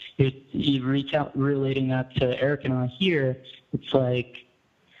 whereas you relating that to Eric and I here, it's like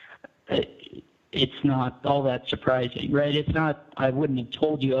it's not all that surprising, right? It's not, I wouldn't have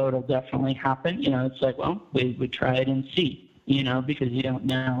told you, it'll definitely happen. You know, it's like, well, we would try it and see, you know, because you don't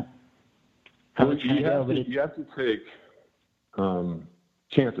know how it's going to go. You have to take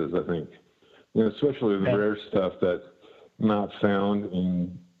chances, I think, you know, especially the rare stuff that's not found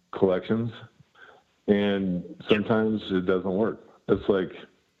in collections, and sometimes it doesn't work. It's like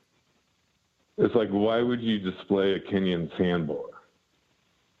why would you display a Kenyan sandboa?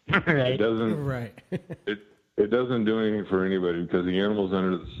 Right. It doesn't. Right. it doesn't do anything for anybody, because the animal's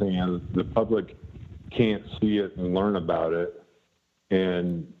under the sand. The public can't see it and learn about it,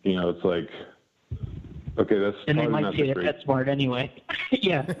 and you know, it's like, okay, that's and they probably might not see the it great. at PetSmart anyway.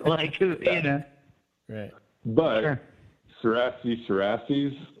 Yeah, like you know. Right. But sure. Cerastes,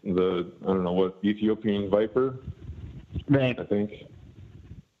 the, I don't know what, Ethiopian viper. Right. I think.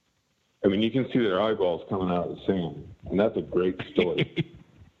 I mean, you can see their eyeballs coming out of the sand, and that's a great story.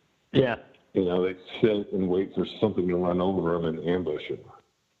 Yeah. You know, they sit and wait for something to run over them and ambush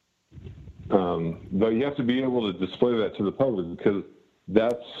them. But you have to be able to display that to the public, because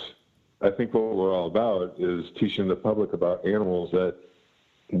that's, I think, what we're all about, is teaching the public about animals that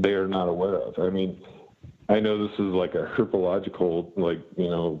they are not aware of. I mean, I know this is like a herpetological, like, you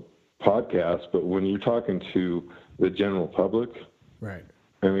know, podcast, but when you're talking to the general public, right.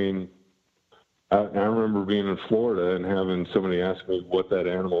 I mean, I remember being in Florida and having somebody ask me what that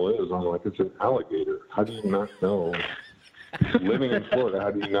animal is. I'm like, it's an alligator. How do you not know? Living in Florida,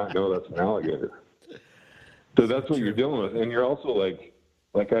 how do you not know that's an alligator? So that's what you're dealing with. And you're also like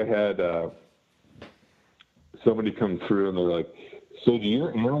I had somebody come through and they're like, so do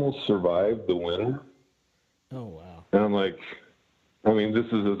your animals survive the winter? Oh, wow. And I'm like, I mean, this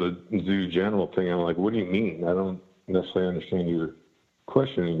is a zoo general thing. I'm like, what do you mean? I don't necessarily understand your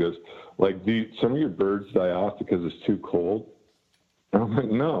question. He goes, like, do some of your birds die off because it's too cold? I'm like,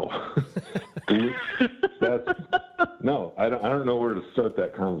 no. No, I don't know where to start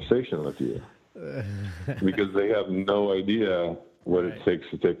that conversation with you because they have no idea what it takes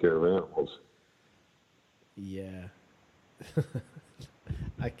to take care of animals. Yeah.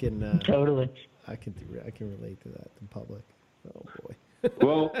 I can Totally. I can relate to that in public. Oh boy.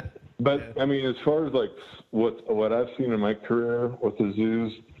 Well, but I mean, as far as like what I've seen in my career with the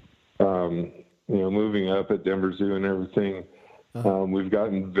zoos, moving up at Denver Zoo and everything, we've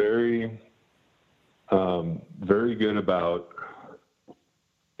gotten very, very good about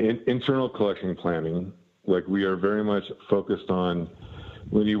internal collection planning. Like we are very much focused on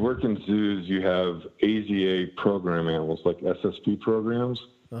when you work in zoos, you have AZA program animals like SSP programs,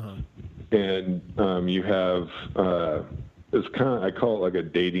 and you have it's I call it like a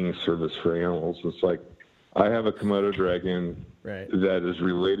dating service for animals. It's like I have a Komodo dragon that is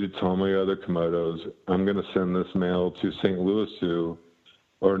related to all my other Komodos. I'm going to send this male to St. Louis Zoo,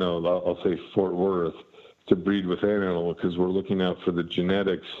 or no, I'll say Fort Worth, to breed with that animal because we're looking out for the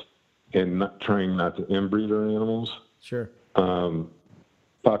genetics and trying not to inbreed our animals. Sure.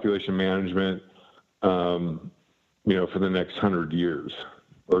 Population management, for the next 100 years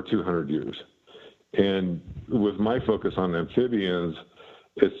or 200 years. And with my focus on amphibians,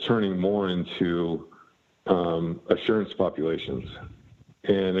 it's turning more into assurance populations.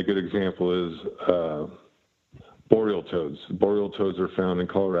 And a good example is boreal toads. Boreal toads are found in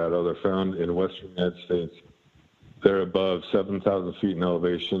Colorado. They're found in western United States. They're above 7,000 feet in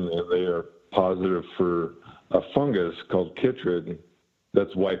elevation, and they are positive for a fungus called chytrid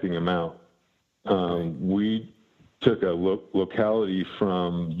that's wiping them out. We took a locality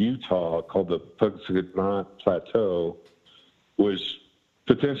from Utah called the Pugsonat Plateau, which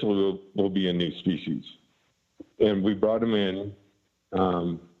potentially will be a new species. And we brought them in,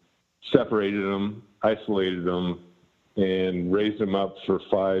 separated them, isolated them, and raised them up for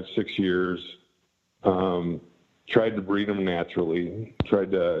 5-6 years. Tried to breed them naturally,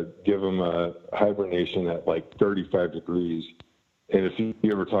 tried to give them a hibernation at like 35 degrees. And if you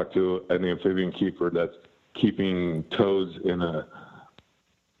ever talk to an amphibian keeper that's keeping toads in a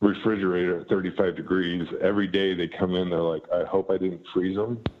refrigerator at 35 degrees, every day they come in, they're like, I hope I didn't freeze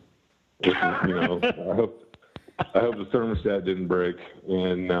them. I hope the thermostat didn't break,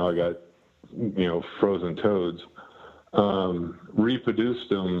 and now I got, frozen toads. Reproduced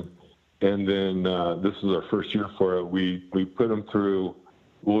them, and then this is our first year for it. We put them through.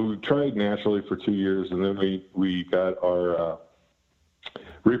 Well, we tried naturally for 2 years, and then we got our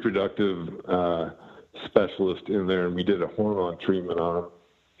reproductive specialist in there, and we did a hormone treatment on them,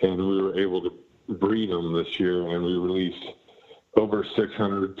 and we were able to breed them this year, and we released over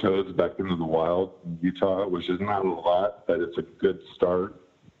 600 toads back into the wild in Utah, which is not a lot, but it's a good start.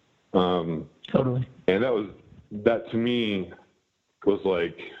 Totally. And that to me was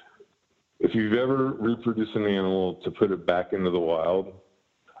like, if you've ever reproduced an animal to put it back into the wild,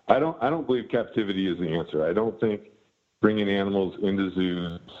 I don't believe captivity is the answer. I don't think bringing animals into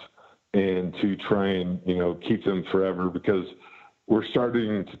zoos and to try and, keep them forever, because we're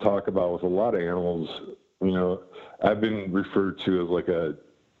starting to talk about with a lot of animals, I've been referred to as like a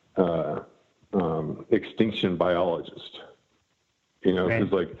extinction biologist,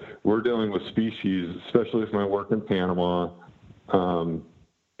 because like we're dealing with species, especially with my work in Panama, and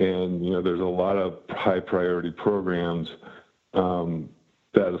there's a lot of high priority programs that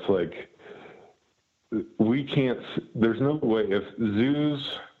it's like we can't. There's no way if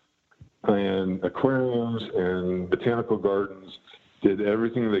zoos and aquariums and botanical gardens did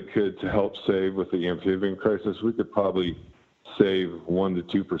everything they could to help save with the amphibian crisis, we could probably save 1%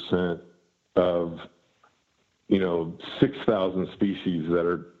 to 2% of 6,000 species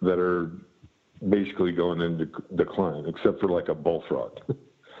that are basically going into decline, except for like a bullfrog.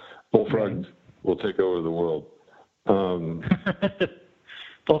 Bullfrogs will take over the world.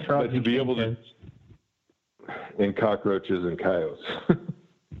 Bullfrogs to be able to, and cockroaches and coyotes.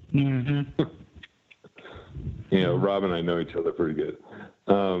 Mm-hmm. Rob and I know each other pretty good.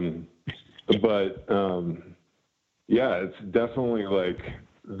 It's definitely like,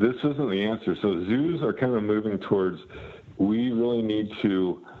 this isn't the answer. So zoos are kind of moving towards, we really need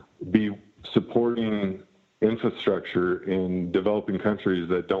to be supporting infrastructure in developing countries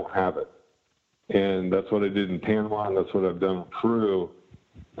that don't have it. And that's what I did in Panama, and that's what I've done in Peru,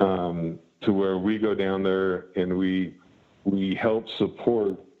 to where we go down there and we help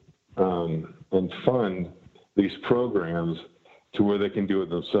support and fund these programs to where they can do it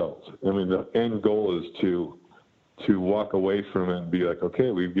themselves. I mean, the end goal is to walk away from it and be like,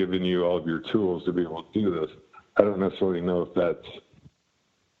 okay, we've given you all of your tools to be able to do this. I don't necessarily know if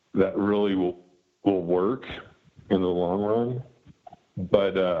that really will work in the long run,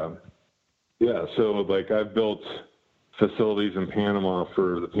 But yeah, so like I've built facilities in Panama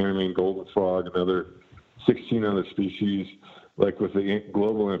for the Panamanian golden frog and other 16 other species. Like with the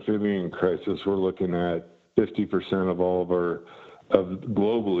global amphibian crisis, we're looking at 50% of all of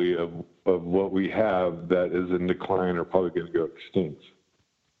globally of what we have that is in decline or probably going to go extinct.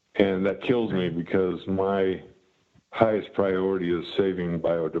 And that kills me because my highest priority is saving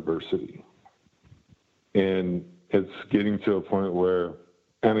biodiversity. And it's getting to a point where,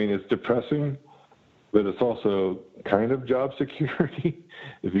 I mean, it's depressing, but it's also kind of job security,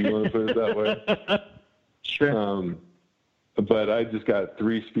 if you want to put it that way. Sure. But I just got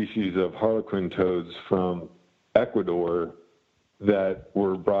 3 species of harlequin toads from Ecuador that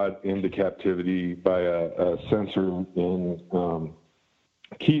were brought into captivity by a censor in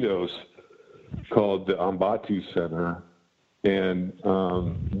Quitos called the Ambatu Center. And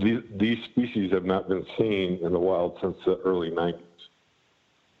these species have not been seen in the wild since the early 90s.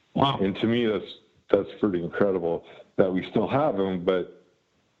 Wow. And to me, that's pretty incredible that we still have them, but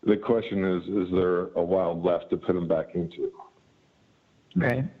the question is there a wild left to put them back into?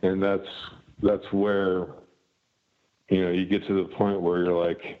 Right. And that's where, you know, you get to the point where you're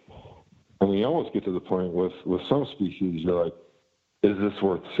like, I mean, you almost get to the point with some species, you're like, is this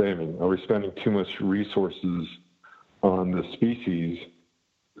worth saving? Are we spending too much resources on the species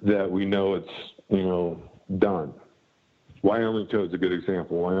that we know it's, you know, done? Wyoming toad's a good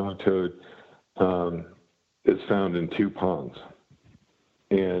example. Wyoming toad is found in 2 ponds,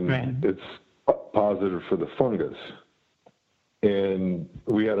 and it's positive for the fungus. And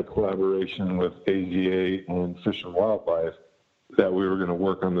we had a collaboration with AZA and Fish and Wildlife that we were going to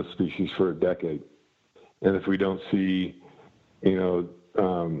work on the species for a decade. And if we don't see, you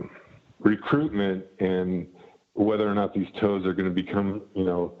know, recruitment and whether or not these toads are going to become, you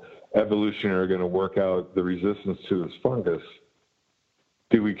know, evolutionary, going to work out the resistance to this fungus,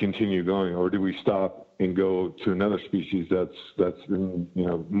 do we continue going, or do we stop and go to another species that's you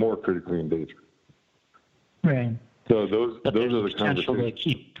know, more critically endangered? Right. So those are the potential to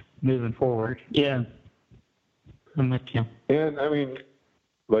keep moving forward. Yeah, I'm with you. And I mean,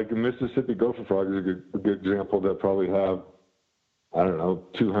 like the Mississippi gopher frog is a good example that probably have, I don't know,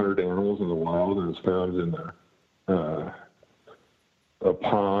 200 animals in the wild, and it's found in a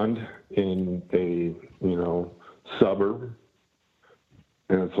pond in a, you know, suburb.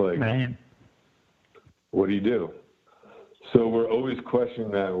 And it's like, right. What do you do? So we're always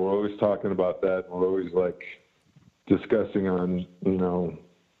questioning that. We're always talking about that. We're always like discussing on, you know,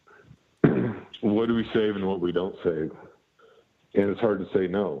 what do we save and what we don't save. And it's hard to say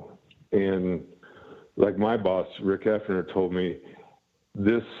no. And like my boss, Rick Effner, told me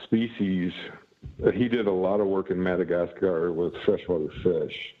this species, he did a lot of work in Madagascar with freshwater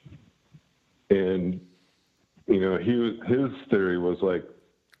fish. And, you know, his theory was like,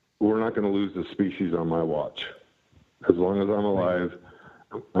 we're not going to lose the species on my watch. As long as I'm alive,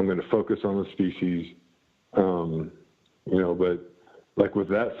 I'm going to focus on the species. You know, but like with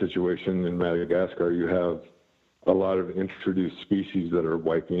that situation in Madagascar, you have a lot of introduced species that are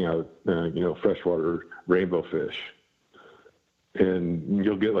wiping out, you know, freshwater rainbow fish. And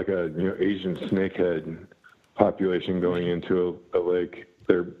you'll get like a, you know, Asian snakehead population going into a lake.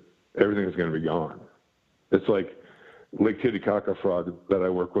 Everything is going to be gone. It's like Lake Titicaca frog that I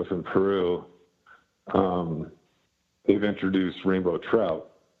work with in Peru. They've introduced rainbow trout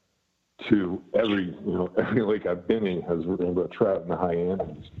to every lake I've been in has rainbow trout in the high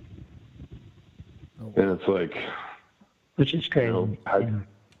Andes. Oh. And it's like, which is crazy. You know,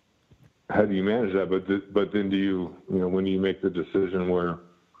 how do you manage that? But then do you when do you make the decision where,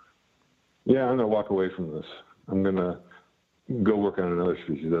 yeah, I'm going to walk away from this. I'm going to go work on another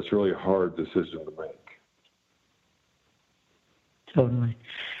species. That's really a hard decision to make. Totally.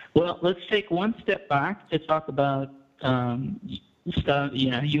 Well, let's take one step back to talk about stuff,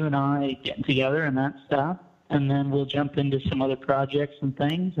 you and I getting together and that stuff, and then we'll jump into some other projects and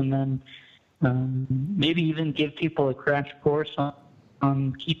things, and then maybe even give people a crash course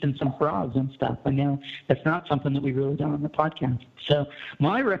on keeping some frogs and stuff. I know that's not something that we really done on the podcast. So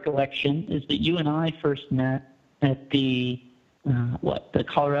my recollection is that you and I first met at the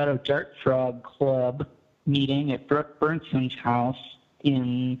Colorado Dart Frog Club meeting at Brooke Bernson's house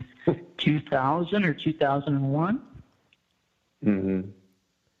in 2000 or 2001. Mm-hmm.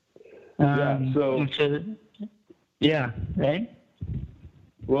 Yeah, right?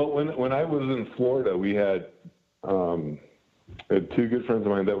 Well, when I was in Florida, we had two good friends of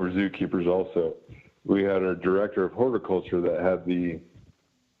mine that were zookeepers also. We had our director of horticulture that had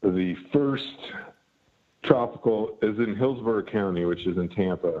the first tropical, is in Hillsborough County, which is in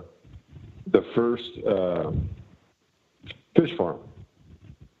Tampa, the first fish farm.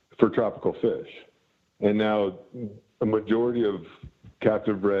 for tropical fish. And now a majority of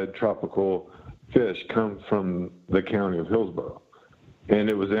captive bred tropical fish come from the county of Hillsborough. And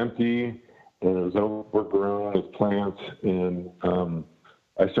it was empty and it was overgrown with plants. And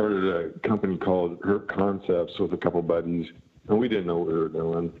I started a company called Herp Concepts with a couple buddies, and we didn't know what we were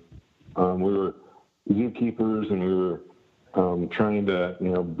doing. We were zookeepers, and we were trying to,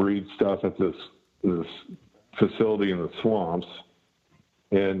 breed stuff at this facility in the swamps,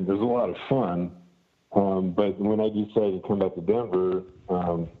 and it was a lot of fun. But when I decided to come back to Denver,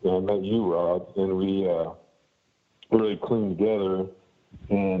 I met you, Rob, and we really cleaned together.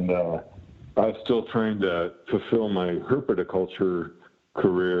 And I was still trying to fulfill my herpetoculture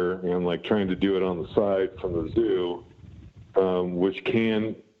career and like trying to do it on the side from the zoo, which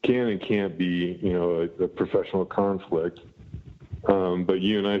can and can't be, a professional conflict. But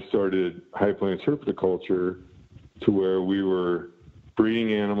you and I started High Plains Herpetoculture to where we were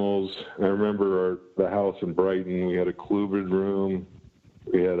breeding animals. I remember the house in Brighton, we had a colubrid room,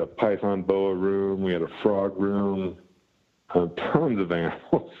 we had a python boa room, we had a frog room, tons of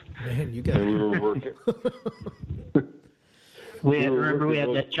animals. Man, you got. And we were working. we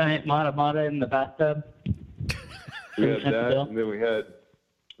had that giant mata in the bathtub. We had that, and then we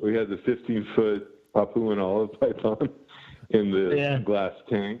had the 15-foot Papuan olive python in the glass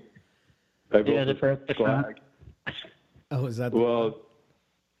tank. The first flag. Oh, is that? Well,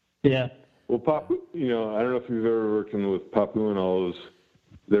 yeah. Well, I don't know if you've ever worked with Papuan olives.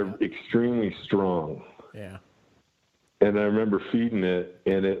 They're extremely strong. Yeah. And I remember feeding it,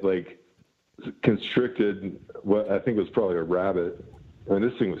 and it like constricted what I think was probably a rabbit. And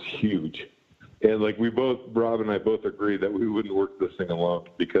this thing was huge. And like Rob and I both agreed that we wouldn't work this thing alone,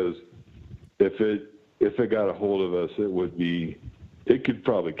 because if it got a hold of us, it could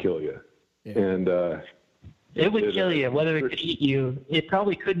probably kill you. Yeah. And it would kill you. Whether it could eat you, it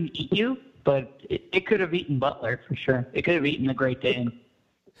probably couldn't eat you, but it could have eaten Butler for sure. It could have eaten the Great Dane.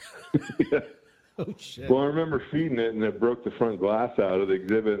 Yeah. Oh shit. Well, I remember feeding it, and it broke the front glass out of the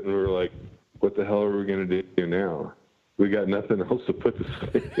exhibit, and we were like, "What the hell are we going to do now? We got nothing else to put this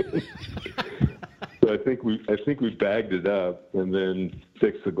thing in." So I think we bagged it up and then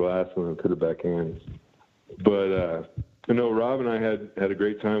fixed the glass and then put it back in. But Rob and I had a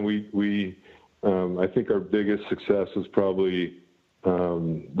great time. We I think our biggest success was probably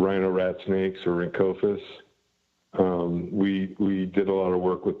rhino rat snakes, or Rhynchophis. We did a lot of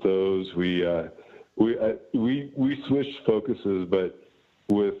work with those. We switched focuses, but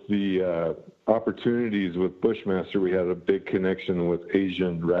with the opportunities with Bushmaster, we had a big connection with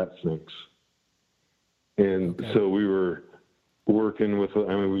Asian rat snakes. And so we were working with,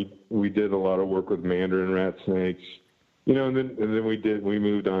 we did a lot of work with Mandarin rat snakes, and then we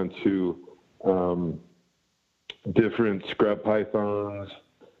moved on to different scrub pythons.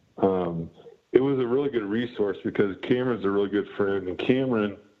 It was a really good resource because Cameron's a really good friend, and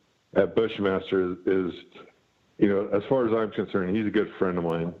Cameron at Bushmaster is, as far as I'm concerned, he's a good friend of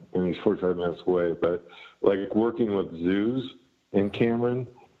mine, and he's 45 minutes away. But like working with zoos and Cameron,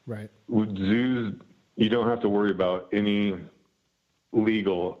 right? With zoos, you don't have to worry about any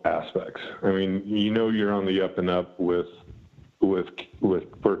legal aspects. I mean, you're on the up and up with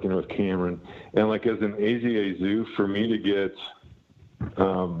working with Cameron, and like as an AZA zoo, for me to get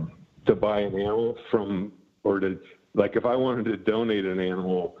to buy an animal if I wanted to donate an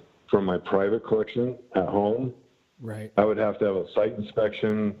animal from my private collection at home, right? I would have to have a site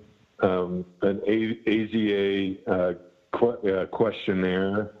inspection, an AZA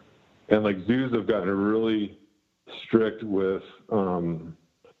questionnaire, and like zoos have gotten really strict with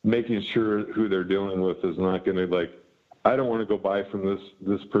making sure who they're dealing with is not going to I don't want to go buy from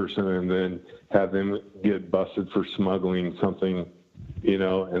this person and then have them get busted for smuggling something,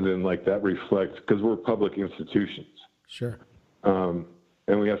 and then that reflects, because we're public institutions. Sure.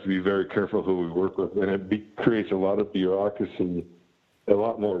 And we have to be very careful who we work with, and it creates a lot of bureaucracy, a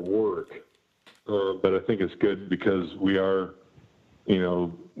lot more work. But I think it's good because we are,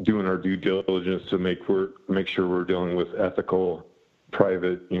 doing our due diligence to make sure we're dealing with ethical,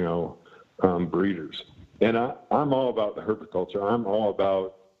 private, breeders. And I'm all about the herpetoculture. I'm all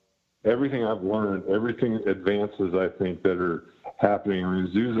about everything I've learned, everything advances I think that are happening. I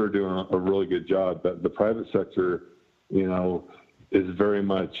mean, zoos are doing a really good job, but the private sector, is very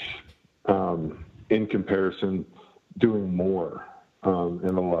much, in comparison, doing more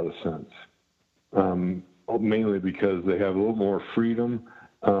in a lot of sense. Mainly because they have a little more freedom,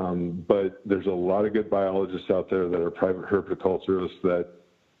 but there's a lot of good biologists out there that are private herpetoculturists that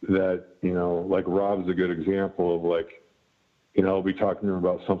like Rob's a good example of I'll be talking to him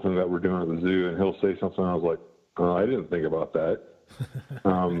about something that we're doing at the zoo, and he'll say something, and I was like, oh, I didn't think about that.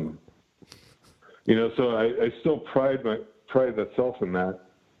 So I still pride myself in that.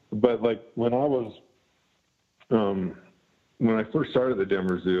 But like when I first started the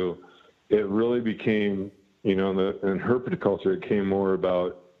Denver Zoo, it really became, in herpetoculture, it came more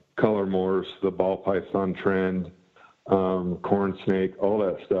about color morphs, the ball python trend, corn snake, all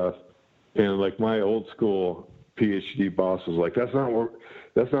that stuff. And like my old school PhD boss was like, that's not what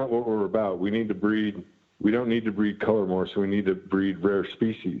we're about. We don't need to breed color morphs. We need to breed rare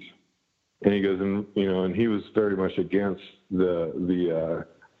species. And he goes, and he was very much against the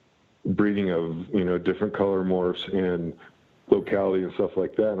breeding of, different color morphs and locality and stuff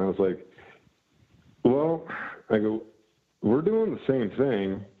like that. And I was like, well, we're doing the same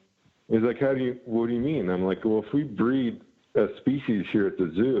thing. He's like, what do you mean? I'm like, well, if we breed a species here at the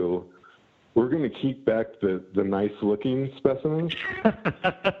zoo, we're going to keep back the nice looking specimens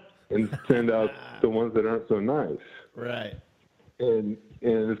and send out the ones that aren't so nice. Right. And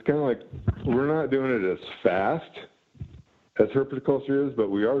it's kind of like, we're not doing it as fast as herpetoculture is,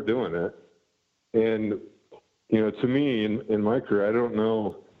 but we are doing it. And, to me, in my career, I don't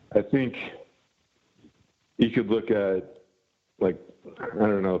know, I think you could look at,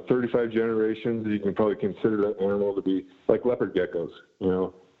 35 generations. You can probably consider that animal to be like leopard geckos,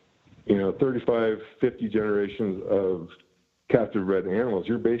 35, 50 generations of captive bred animals.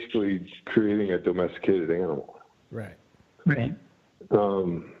 You're basically creating a domesticated animal. Right. Right.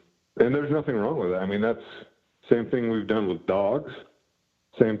 And there's nothing wrong with that. I mean, that's same thing we've done with dogs.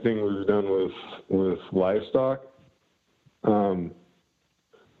 Same thing we've done with livestock. But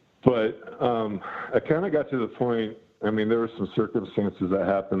I kind of got to the point, there were some circumstances that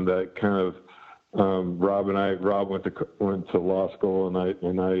happened that kind of, Rob went to law school, and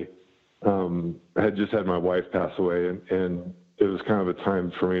I had just had my wife pass away, and it was kind of a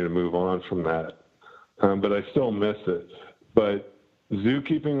time for me to move on from that. But I still miss it. But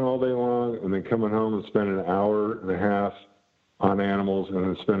zookeeping all day long and then coming home and spending an hour and a half on animals and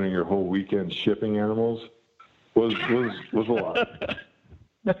then spending your whole weekend shipping animals was a lot.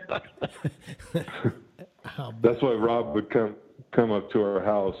 That's why Rob would come up to our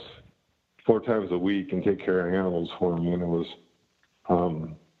house 4 times a week and take care of animals for me, and it was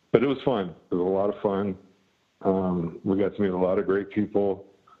but it was fun. It was a lot of fun. We got to meet a lot of great people.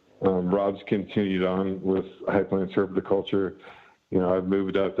 Rob's continued on with High Plains herpetoculture. I've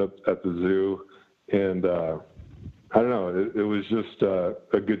moved up at the zoo, and I don't know. It was just a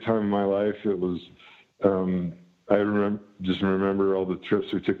good time in my life. It was. I remember all the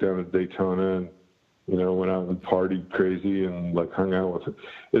trips we took down to Daytona, and went out and partied crazy and hung out with it.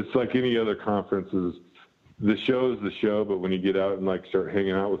 It's like any other conferences. The show is the show, but when you get out and start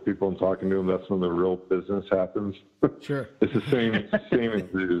hanging out with people and talking to them, that's when the real business happens. Sure. It's the same in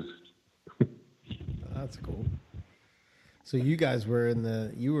zoos. That's cool. So you guys were in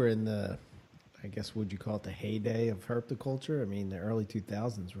the, I guess, would you call it the heyday of herpetoculture? The early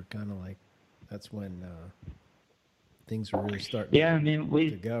 2000s were kind of that's when things were really starting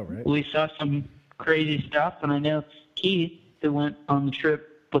to go, right? We saw some crazy stuff, and I know Keith, who went on the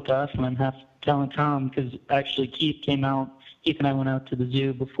trip with us, and I'm half telling Tom, because actually Keith and I went out to the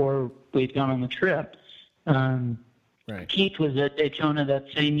zoo before we'd gone on the trip. Right. Keith was at Daytona that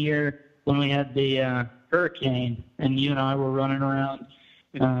same year when we had the hurricane, and you and I were running around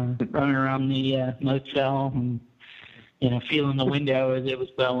the motel and feeling the window as it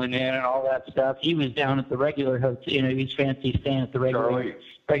was blowing in and all that stuff. He was down at the regular hotel. He's fancy staying at the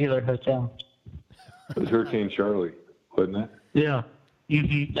regular hotel. It was Hurricane Charlie, wasn't it? Yeah.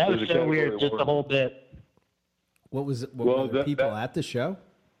 Mm-hmm. That was so weird, just the whole bit. What were the people at the show?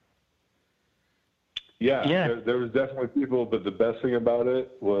 Yeah. There was definitely people, but the best thing about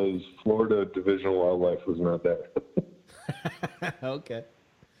it was Florida Division of Wildlife was not there. Okay.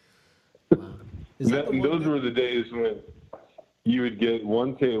 Wow. Those were the days when you would get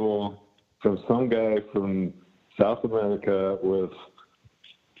one table from some guy from South America with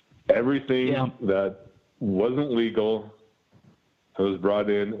everything that wasn't legal. That was brought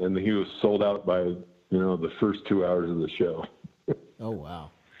in, and he was sold out by the first 2 hours of the show. Oh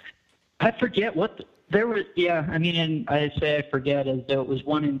wow! I forget what there was. Yeah, and I say I forget as though it was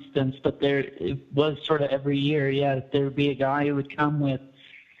one instance, but it was sort of every year. Yeah, there would be a guy who would come with,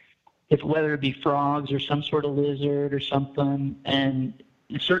 whether it be frogs or some sort of lizard or something, and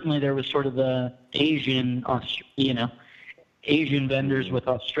certainly there was sort of the Asian vendors with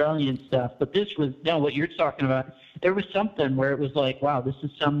Australian stuff. But this was what you're talking about. There was something where it was like, wow, this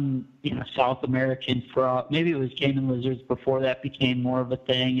is some South American frog. Maybe it was caiman lizards before that became more of a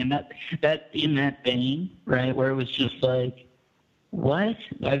thing, and that in that vein, right, where it was just like, what?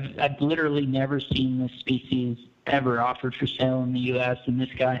 I've literally never seen this species ever offered for sale in the U.S., and this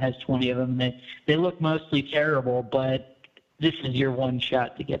guy has 20 of them. They look mostly terrible, but this is your one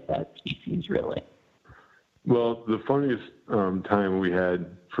shot to get that species, really. Well, the funniest time we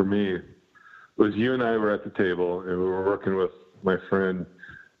had for me was you and I were at the table, and we were working with my friend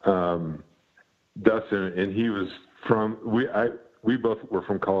Dustin, and he was from we both were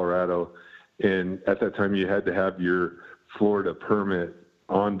from Colorado, and at that time you had to have your Florida permit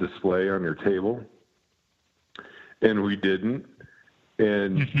on display on your table, and we didn't.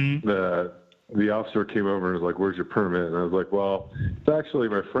 And the officer came over and was like, "Where's your permit?" And I was like, "Well, it's actually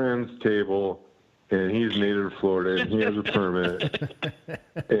my friend's table, and he's native to Florida, and he has a permit,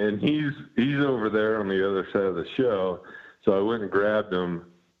 and he's over there on the other side of the show." So I went and grabbed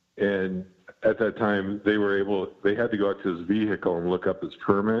him, and at that time they had to go out to his vehicle and look up his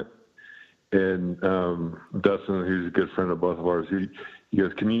permit. And Dustin, who's a good friend of both of ours, he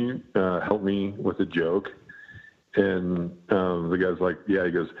goes, "Can you help me with a joke?" And the guy's like, "Yeah."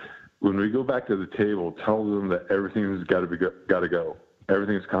 He goes, "When we go back to the table, tell them that everything's got to go.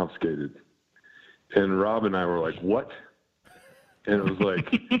 Everything's confiscated." And Rob and I were like, "What?" And it was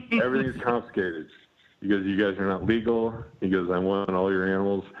like, "Everything's confiscated." He goes, "You guys are not legal." He goes, "I want all your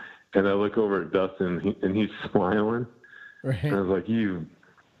animals." And I look over at Dustin, and he's smiling. Right. And I was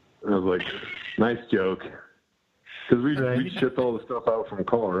like, "Nice joke." Because we shipped all the stuff out from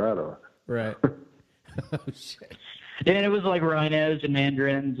Colorado. Right. Oh, shit. And it was like rhinos and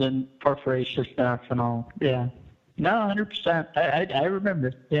mandarins and porphyria stuff and all. Yeah. No, 100%. I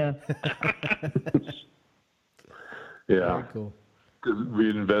remember. Yeah. Yeah. Very cool. Because we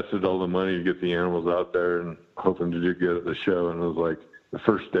had invested all the money to get the animals out there and hoping to do good at the show. And it was like the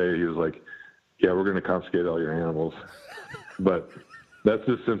first day he was like, "Yeah, we're going to confiscate all your animals." But that's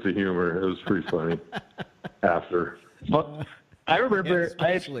his sense of humor. It was pretty funny after. Well, I remember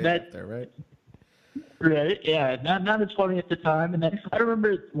especially after, right? Right, yeah, not as funny at the time. And then I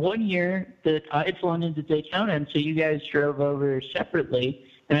remember one year that I had flown into Daytona, and so you guys drove over separately,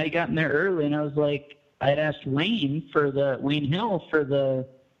 and I had gotten there early, and I was like, I had asked Wayne Hill for the,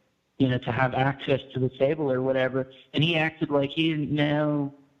 to have access to the table or whatever, and he acted like he didn't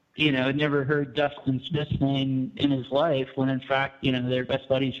know, had never heard Dustin Smith's name in his life, when in fact, they're best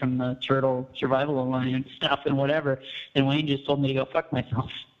buddies from the Turtle Survival Alliance stuff and whatever, and Wayne just told me to go fuck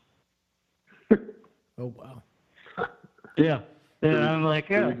myself. Oh, wow. Yeah. And I'm like,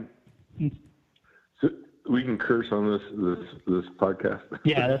 yeah. So we can curse on this podcast.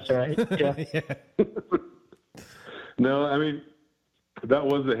 Yeah, that's right. Yeah. No, I mean, that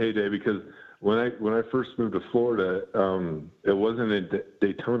was a heyday because when I first moved to Florida, it wasn't in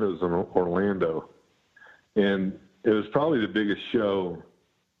Daytona, it was in Orlando. And it was probably the biggest show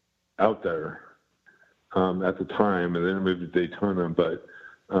out there at the time, and then it moved to Daytona. But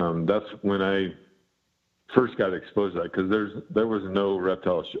that's when I first got exposed to that, because there was no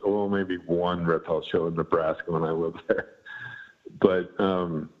reptile show. Well, maybe one reptile show in Nebraska when I lived there. But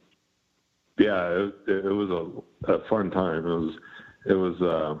yeah, it was a fun time. It was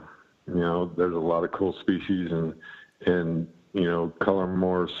there's a lot of cool species and color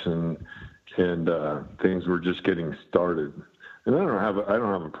morphs and things were just getting started. And I don't have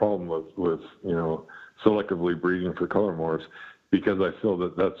a problem with selectively breeding for color morphs, because I feel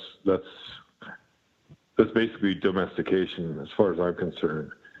that that's basically domestication as far as I'm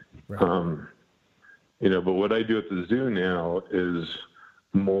concerned. Right. But what I do at the zoo now is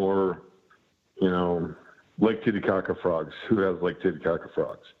more, Lake Titicaca frogs. Who has Lake Titicaca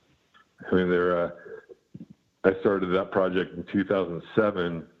frogs? I mean, I started that project in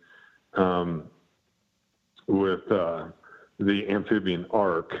 2007 with the amphibian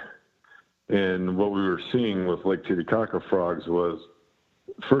ark. And what we were seeing with Lake Titicaca frogs was,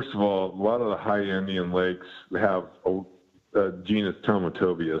 first of all, a lot of the high Andean lakes have a genus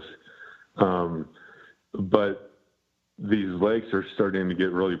Tomotobius, but these lakes are starting to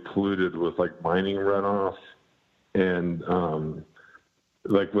get really polluted with mining runoff, and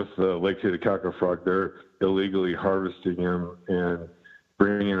like with the Lake Titicaca frog, they're illegally harvesting them and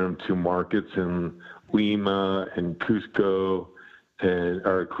bringing them to markets in Lima and Cusco and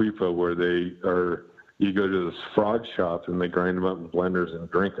Arequipa, where you go to this frog shop and they grind them up in blenders and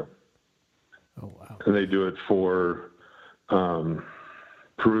drink them. Oh, wow. And they do it for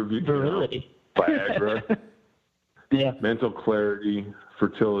Peruvian, Viagra, yeah, mental clarity,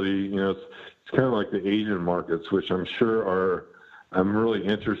 fertility. It's kind of like the Asian markets, which I'm sure I'm really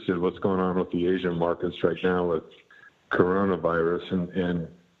interested in what's going on with the Asian markets right now with coronavirus and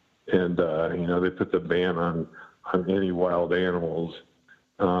they put the ban on any wild animals.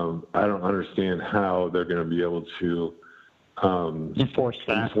 I don't understand how they're going to be able to enforce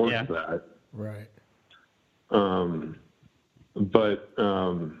that. Right. But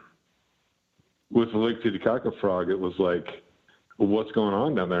with the Lake Titicaca frog, it was like, well, what's going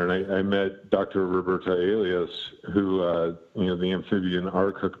on down there? And I met Dr. Roberta Alias, who, the amphibian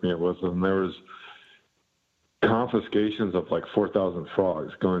ARC hooked me up with, and there was confiscations of like 4,000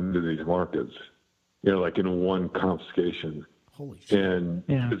 frogs going into these markets, like in one confiscation. Holy shit. And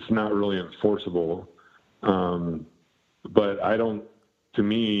it's not really enforceable. But to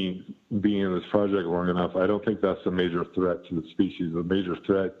me, being in this project long enough, I don't think that's a major threat to the species. The major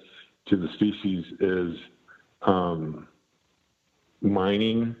threat to the species is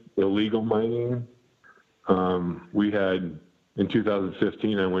mining, illegal mining. We had, in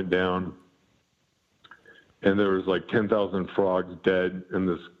 2015, I went down, and there was like 10,000 frogs dead in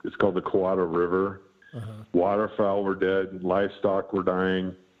this, it's called the Coata River. Waterfowl were dead, livestock were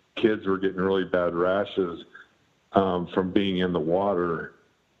dying, kids were getting really bad rashes from being in the water.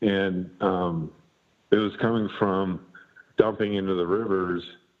 And it was coming from dumping into the rivers.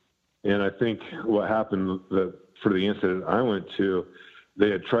 And I think what happened that for the incident I went to, they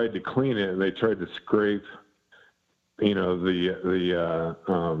had tried to clean it, and they tried to scrape, the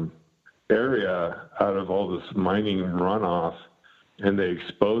area out of all this mining runoff, and they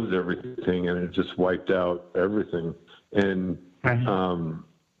exposed everything, and it just wiped out everything. And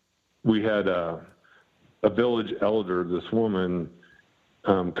we had a village elder, this woman,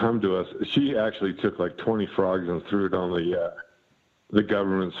 come to us. She actually took like 20 frogs and threw it on the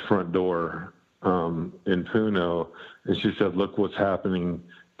government's front door in Puno, and she said, "Look what's happening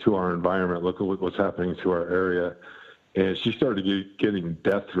to our environment. Look at what's happening to our area." And she started getting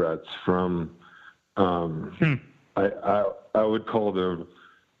death threats from, I would call them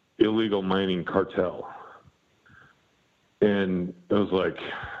illegal mining cartel. And it was like,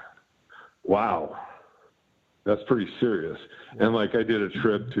 wow, that's pretty serious. And like I did a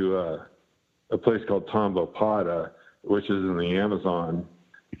trip to a place called Tambopata, which is in the Amazon,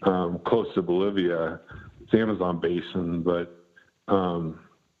 close to Bolivia. It's the Amazon basin, but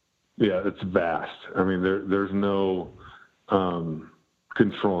it's vast. I mean, there's no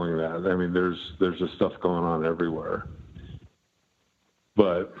controlling that. I mean, there's just stuff going on everywhere.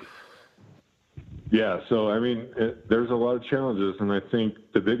 But so I mean, there's a lot of challenges, and I think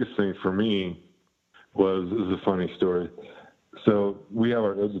the biggest thing for me is a funny story. So we have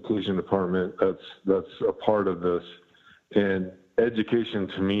our education department that's a part of this, and education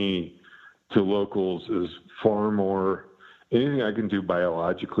to me, to locals, is far more anything I can do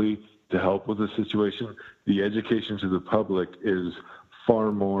biologically to help with the situation. The education to the public is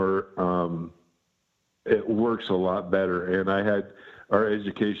far more. It works a lot better, and I had. Our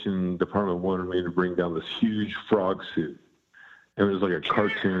education department wanted me to bring down this huge frog suit. And it was like a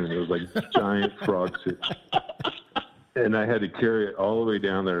cartoon. It was like a giant frog suit. And I had to carry it all the way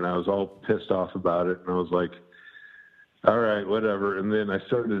down there, and I was all pissed off about it. And I was like, all right, whatever. And then I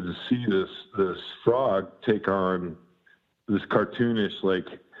started to see this frog take on this cartoonish,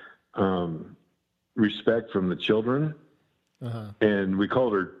 respect from the children. And we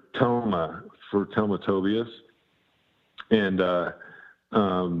called her Toma, for Tomatobius. And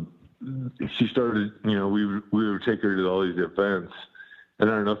she started, we would take her to all these events.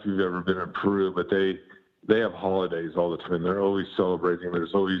 And I don't know if you've ever been in Peru, but they have holidays all the time. They're always celebrating.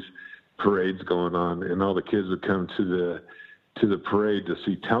 There's always parades going on, and all the kids would come to the parade to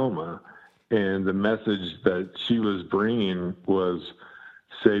see Thelma. And the message that she was bringing was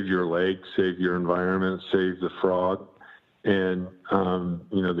save your lake, save your environment, save the frog. And,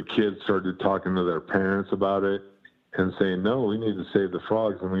 the kids started talking to their parents about it and saying, no, we need to save the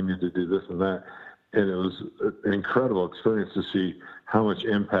frogs, and we need to do this and that. And it was an incredible experience to see how much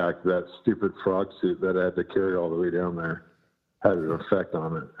impact that stupid frog suit that I had to carry all the way down there had an effect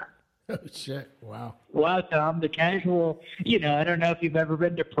on it. Oh, shit. Wow. Wow, Tom, the casual, I don't know if you've ever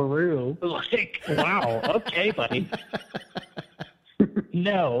been to Peru. Like, wow, okay, buddy.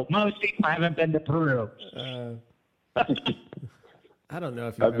 No, most people haven't been to Peru. I don't know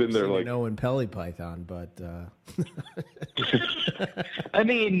if you've ever seen an Owen Pelly python, but... I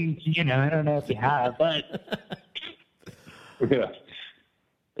mean, I don't know if you have, but... Yeah.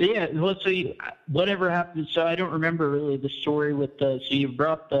 Yeah, well, so whatever happened, so I don't remember really the story with so you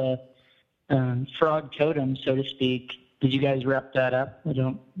brought the frog totem, so to speak. Did you guys wrap that up? Or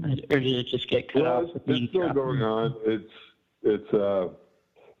did it just get cut off? It's still going on. It's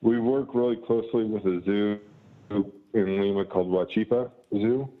we work really closely with a zoo in Lima called Huachipa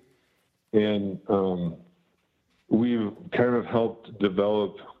Zoo, and we've kind of helped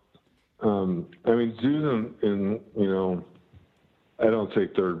develop. Zoos in I don't say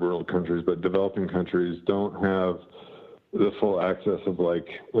third world countries, but developing countries don't have the full access of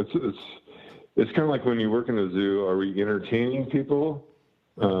it's kind of like when you work in a zoo, are we entertaining people?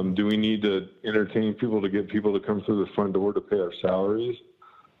 Do we need to entertain people to get people to come through the front door to pay our salaries?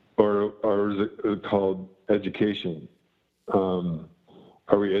 Or is it called education?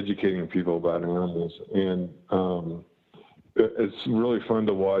 Are we educating people about animals? And it's really fun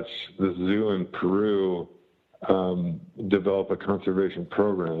to watch the zoo in Peru develop a conservation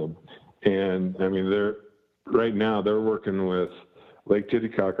program. And I mean, right now they're working with Lake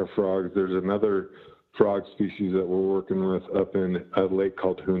Titicaca frogs. There's another frog species that we're working with up in a lake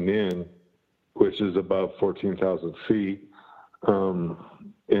called Junin, which is above 14,000 feet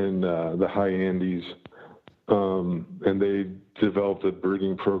in the high Andes. And they developed a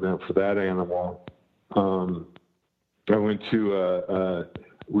breeding program for that animal. I went to,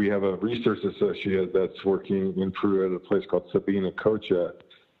 we have a research associate that's working in Peru at a place called Sabina Cocha,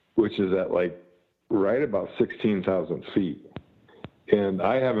 which is at like right about 16,000 feet. And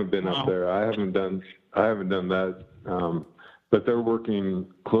I haven't been up there. I haven't done that. But they're working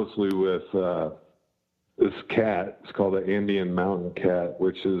closely with this cat. It's called the Andean mountain cat,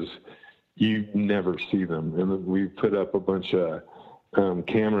 which is, you never see them. And we put up a bunch of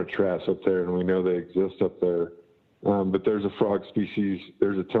camera traps up there, and we know they exist up there. But there's a frog species,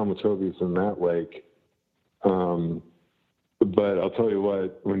 there's a Telmatobius in that lake. But I'll tell you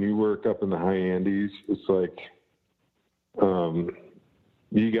what, when you work up in the high Andes, it's like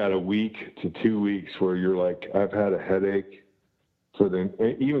you got a week to 2 weeks where you're like, I've had a headache. So then,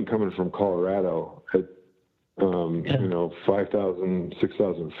 even coming from Colorado at, 5,000,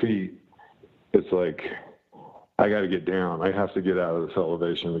 6,000 feet, it's like, I got to get down. I have to get out of this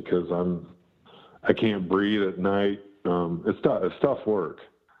elevation because I can't breathe at night. It's tough work.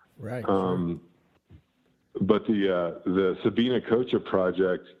 Right. But the Sabina Cocha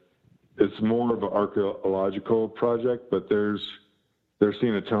project, it's more of an archaeological project, but they're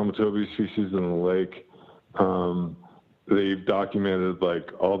seeing a Telmatobius species in the lake. They've documented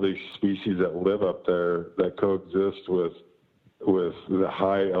like all these species that live up there that coexist with the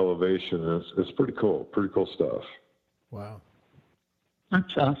high elevation. It's pretty cool stuff. Wow.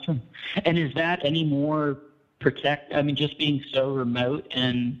 That's awesome. And is that any more just being so remote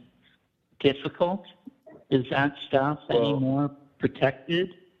and difficult, is that stuff any more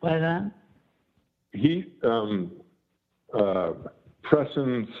protected by that?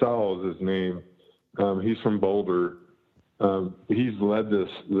 Preston Sowell is his name. He's from Boulder. He's led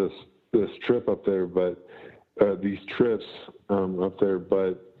this trip up there, but these trips up there,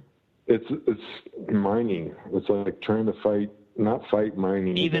 but it's mining. It's like trying to not fight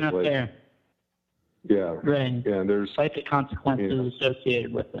mining. Even up there. Yeah. Right. Yeah. And there's fight the consequences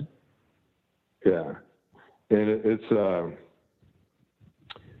associated with it. Yeah. And it's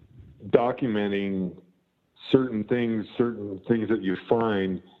documenting certain things that you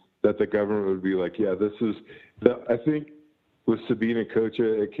find that the government would be like, yeah, I think with Sabina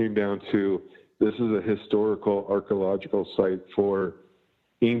Cocha, it came down to, this is a historical archaeological site for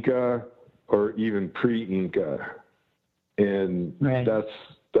Inca or even pre-Inca. And right.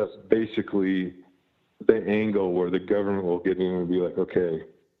 that's basically the angle where the government will get in and be like, okay,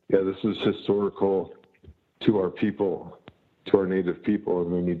 yeah, this is historical to our people, to our native people,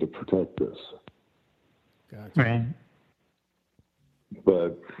 and we need to protect this. Gotcha. Right.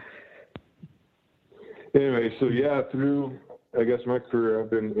 But anyway, so yeah, through, I guess, my career, I've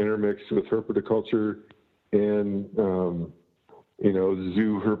been intermixed with herpetoculture and,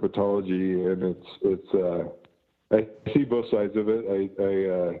 zoo herpetology, and it's I see both sides of it.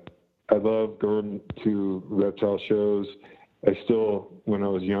 I love going to reptile shows. I still, when I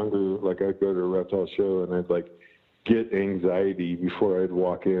was younger, like I'd go to a reptile show and I'd like get anxiety before I'd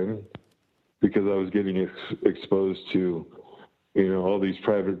walk in because I was getting exposed to, all these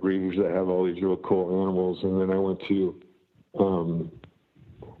private breeders that have all these real cool animals. And then I went to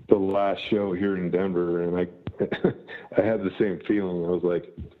the last show here in Denver, and I had the same feeling. I was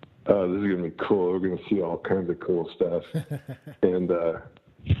like, oh, this is going to be cool. We're going to see all kinds of cool stuff. And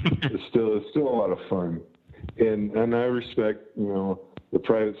it's still a lot of fun. And I respect, the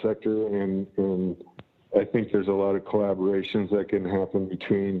private sector, and I think there's a lot of collaborations that can happen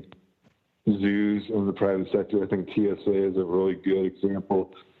between zoos and the private sector. I think TSA is a really good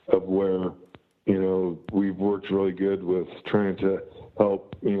example of where, we've worked really good with trying to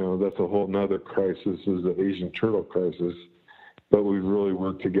help, that's a whole nother crisis, is the Asian turtle crisis. But we've really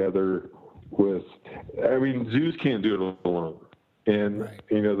worked together with, zoos can't do it alone. And, right.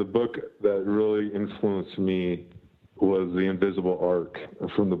 The book that really influenced me was The Invisible Ark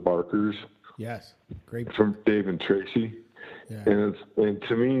from the Barkers. Yes. Great. From Dave and Tracy. Yeah. And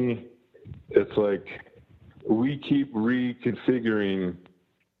to me, it's like we keep reconfiguring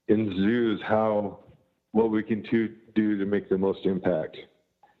in zoos what we can do to make the most impact.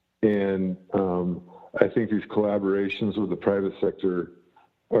 And I think these collaborations with the private sector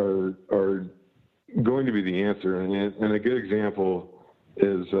are going to be the answer. And a good example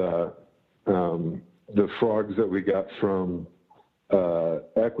is the frogs that we got from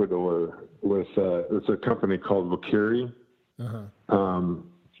Ecuador with it's a company called Wakiri.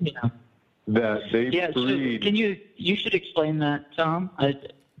 Yeah. That they breed. So can you should explain that, Tom?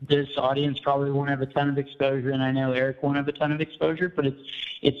 This audience probably won't have a ton of exposure, and I know Eric won't have a ton of exposure, but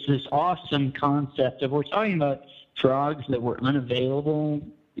it's this awesome concept of, we're talking about frogs that were unavailable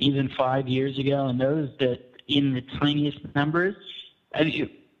even 5 years ago, and those that in the tiniest numbers. I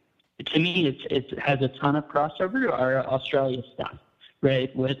mean, to me, it has a ton of crossover to our Australia stuff,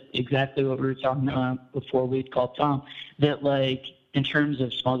 right? With exactly what we were talking about before we called Tom, that like in terms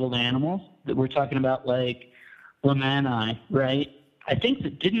of smuggled animals, that we're talking about like Lamani, right? I think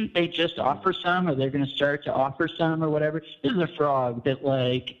that didn't they just offer some, or they're going to start to offer some or whatever? This is a frog that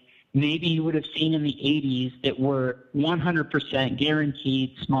like maybe you would have seen in the 80s that were 100%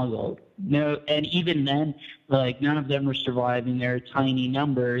 guaranteed smuggled. No, and even then, like none of them were surviving their tiny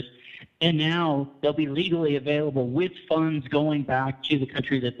numbers. And now they'll be legally available with funds going back to the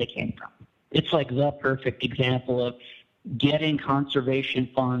country that they came from. It's like the perfect example of getting conservation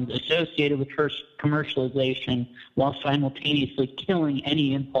funds associated with commercialization while simultaneously killing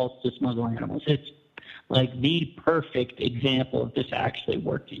any impulse to smuggle animals. It's like the perfect example of this actually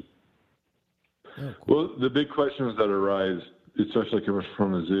working. Oh, cool. Well, the big questions that arise, especially coming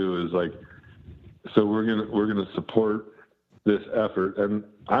from the zoo, is like, so we're gonna support this effort, and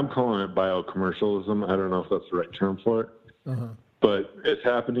I'm calling it biocommercialism. I don't know if that's the right term for it, but it's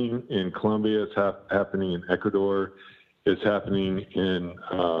happening in Colombia. It's happening in Ecuador. It's happening in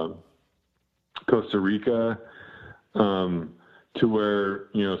Costa Rica, to where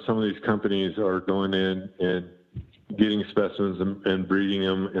some of these companies are going in and getting specimens and breeding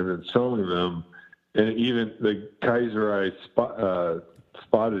them and then selling them, and even the Kaiser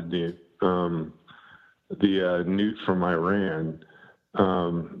spotted newt, the newt from Iran,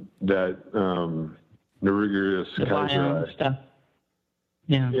 that Nereurus Kaiseri stuff.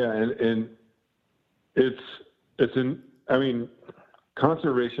 Yeah. Yeah, and I mean,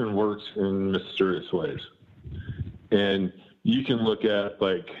 conservation works in mysterious ways, and you can look at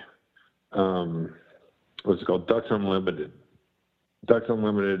like what's it called, Ducks Unlimited. Ducks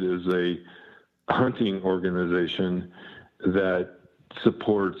Unlimited is a hunting organization that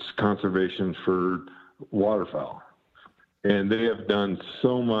supports conservation for waterfowl, and they have done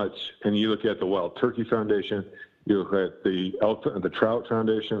so much. And you look at the Wild Turkey Foundation, you look at the Trout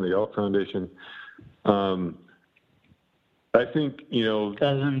Foundation, the Elk Foundation. I think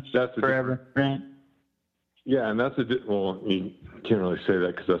that's forever, right? Yeah, and that's well, you can't really say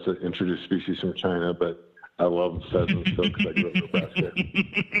that because that's an introduced species from China, but I love pheasants so because I grew up in Nebraska.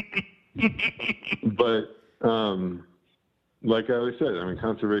 But like I always said, I mean,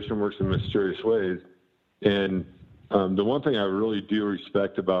 conservation works in mysterious ways, and the one thing I really do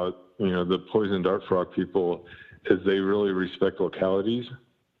respect about the poison dart frog people is they really respect localities,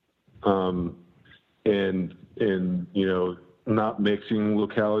 and not mixing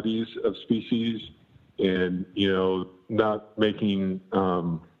localities of species, and not making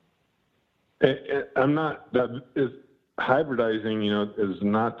I'm not that is hybridizing is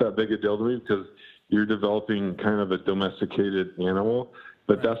not that big a deal to me, because you're developing kind of a domesticated animal,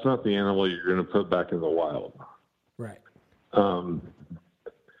 but right. That's not the animal you're going to put back in the wild. Right.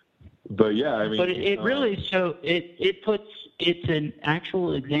 But yeah, I mean, but it really it's an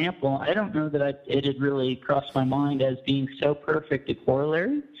actual example. I don't know that it had really crossed my mind as being so perfect a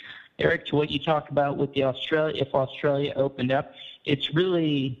corollary, Eric, to what you talk about with if Australia opened up. It's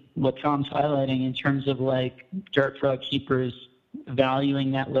really what Tom's highlighting in terms of like dart frog keepers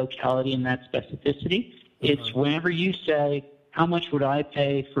valuing that locality and that specificity. It's whenever you say, how much would I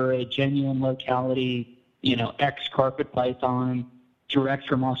pay for a genuine locality, X carpet python, direct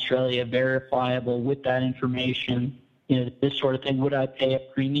from Australia, verifiable with that information, this sort of thing, would I pay a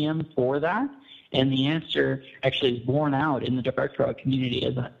premium for that? And the answer actually is borne out in the dart frog community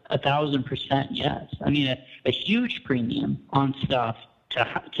as 1,000% yes. I mean, a huge premium on stuff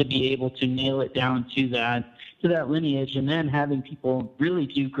to be able to nail it down to that lineage, and then having people really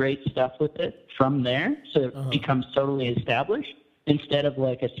do great stuff with it from there, so it becomes totally established, instead of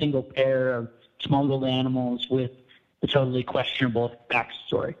like a single pair of smuggled animals with a totally questionable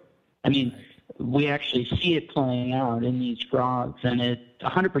backstory. I mean, we actually see it playing out in these frogs, and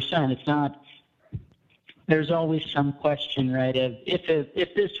 100%, it's not. There's always some question, right, of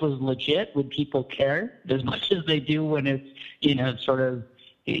if this was legit, would people care as much as they do when it's, sort of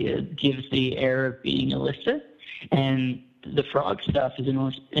it gives the air of being illicit. And the frog stuff is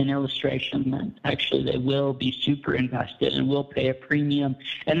an illustration that actually they will be super invested and will pay a premium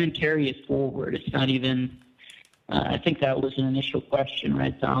and then carry it forward. It's not even, I think that was an initial question,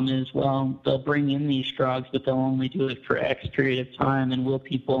 right, Tom, is, well, they'll bring in these frogs, but they'll only do it for X period of time, and will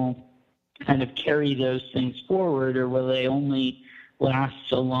people kind of carry those things forward, or will they only last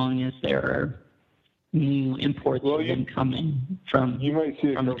so long as there are new imports of them coming from You might see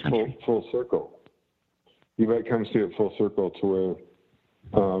it come full circle. You might come see it full circle to where,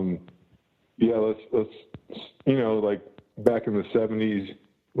 let's like back in the 70s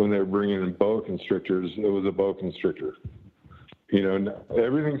when they were bringing in boa constrictors, it was a boa constrictor.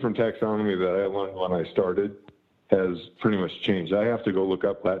 Everything from taxonomy that I learned when I started has pretty much changed. I have to go look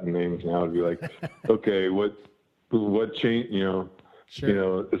up Latin names now to be like, okay, what changed?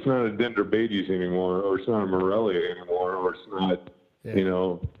 Sure. It's not a Dendrobates anymore, or it's not a Morelia anymore, or it's not,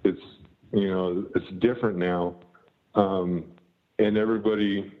 it's different now. And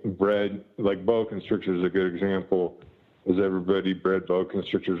everybody bred, like boa constrictors is a good example, is everybody bred boa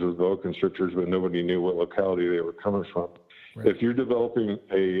constrictors with boa constrictors, but nobody knew what locality they were coming from. Right. If you're developing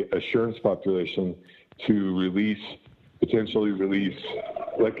a assurance population to potentially release,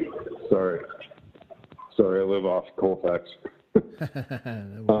 sorry, I live off Colfax. I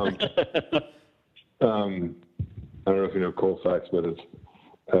don't know if you know Colfax, but it's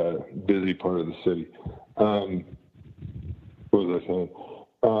a busy part of the city. What was I saying?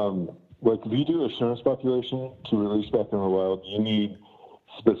 If you do assurance population to release back in the wild, you need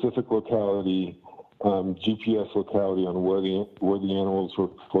specific locality, GPS locality on where the animals were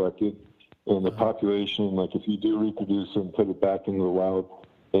collected, and the population. Like if you do reproduce and put it back into the wild,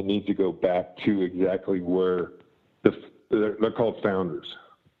 it needs to go back to exactly where they're called founders,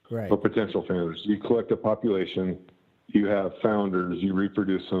 right, or potential founders. You collect a population, you have founders, you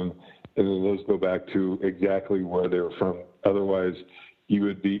reproduce them, and then those go back to exactly where they were from. Otherwise,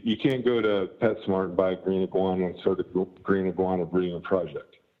 you can't go to PetSmart and buy green iguana and start a green iguana breeding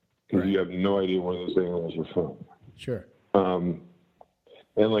project because you have no idea where those animals are from. Sure. And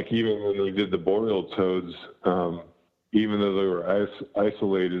like even when we did the boreal toads, even though they were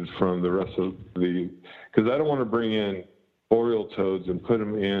isolated from the rest of because I don't want to bring in boreal toads and put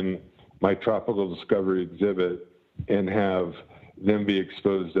them in my tropical discovery exhibit and have them be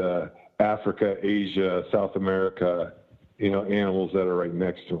exposed to Africa, Asia, South America, animals that are right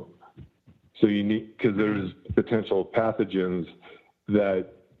next to them. So you need, because there's potential pathogens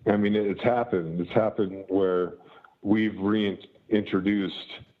that, it's happened. It's happened where we've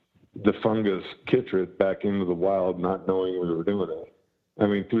reintroduced the fungus chytrid back into the wild, not knowing we were doing it.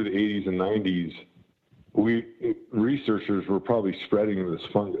 Through the 80s and 90s, researchers were probably spreading this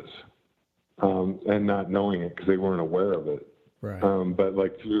fungus and not knowing it because they weren't aware of it. Right.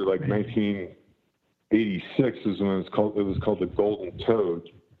 But through 1986 is when it was called the golden toad.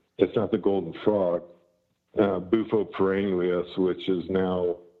 It's not the golden frog. Bufo perennialis, which is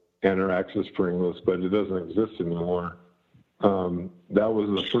now Anaraxis perennialis, but it doesn't exist anymore. That was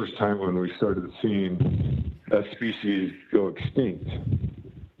the first time when we started seeing a species go extinct.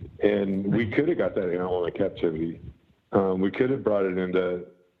 And we could have got that animal in captivity. We could have brought it into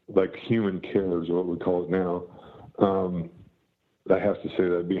human care is what we call it now. I have to say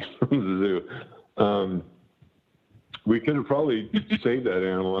that being from the zoo. We could have probably saved that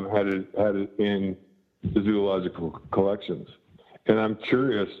animal and had it in the zoological collections. And I'm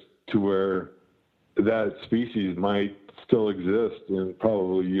curious to where that species might still exist in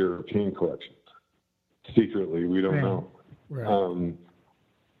probably European collections. Secretly, we don't know. Right.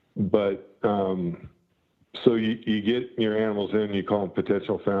 So you get your animals in, you call them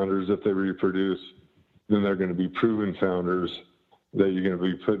potential founders. If they reproduce, then they're going to be proven founders that you're going to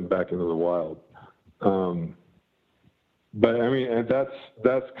be putting back into the wild. And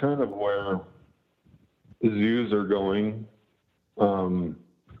that's kind of where zoos are going,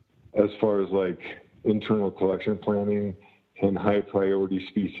 as far as internal collection planning and high priority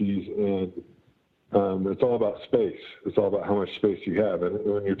species. And it's all about space. It's all about how much space you have. And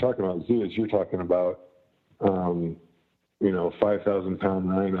when you're talking about zoos, you're talking about, 5,000 pound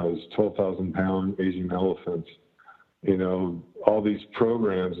rhinos, 12,000 pound Asian elephants, all these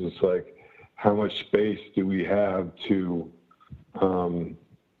programs. It's how much space do we have to,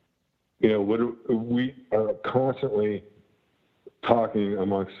 we are constantly talking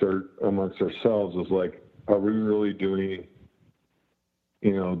amongst ourselves is are we really doing,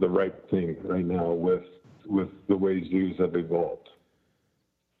 the right thing right now with the way zoos have evolved?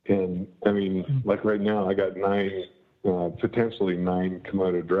 And right now I got potentially 9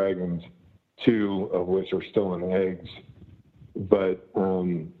 Komodo dragons, 2 of which are still in eggs. but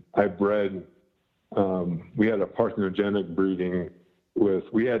I bred. We had a parthenogenic breeding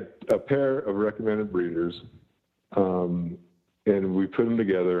we had a pair of recommended breeders, and we put them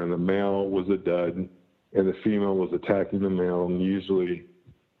together, and the male was a dud, and the female was attacking the male, and usually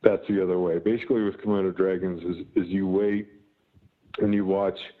that's the other way. Basically, with Komodo dragons is you wait and you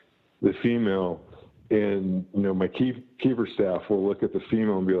watch the female, and my keeper staff will look at the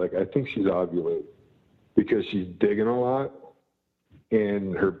female and be like, I think she's ovulating because she's digging a lot,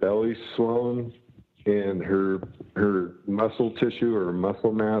 and her belly's swollen, and her muscle tissue or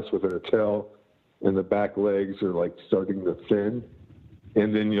muscle mass within her tail and the back legs are like starting to thin,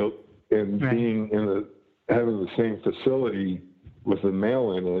 and then being having the same facility with the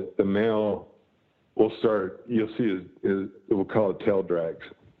male in it, the male will start. You'll see we'll call it tail drags,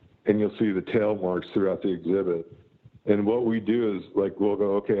 and you'll see the tail marks throughout the exhibit. And what we do is like we'll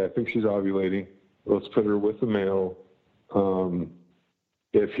go, okay, I think she's ovulating. Let's put her with the male.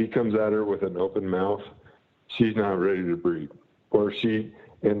 If he comes at her with an open mouth, she's not ready to breed. Or in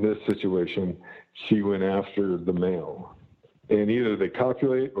this situation, she went after the male. And either they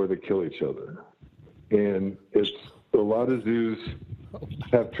copulate or they kill each other. And it's a lot of zoos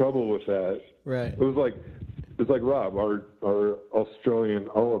have trouble with that. Right. It's like Rob, our Australian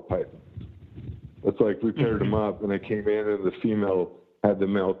olive python. It's like we paired them up, and they came in, and the female had the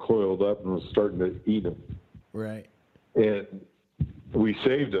male coiled up and was starting to eat him. Right. And we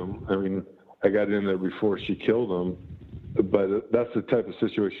saved him. I mean, I got in there before she killed him, but that's the type of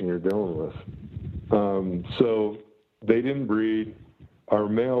situation you're dealing with. So they didn't breed. Our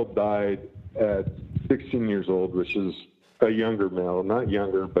male died at 16 years old, which is a younger male, not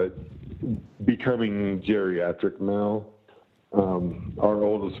younger, but becoming geriatric male. Our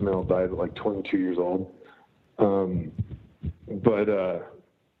oldest male died at like 22 years old.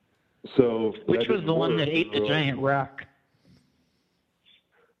 So which was the one that ate the giant rock?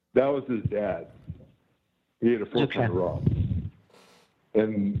 That was his dad. He ate a 4-pound rock.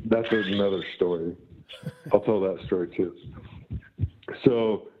 And that's another story. I'll tell that story too.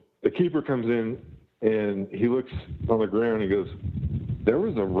 So the keeper comes in and he looks on the ground and he goes, there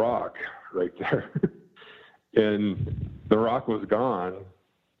was a rock right there. And the rock was gone.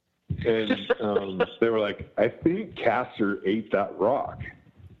 And they were like, I think Castor ate that rock.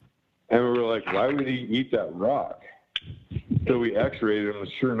 And we were like, why would he eat that rock? So we x-rayed him, and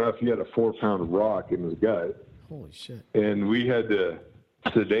sure enough, he had a 4-pound rock in his gut. Holy shit. And we had to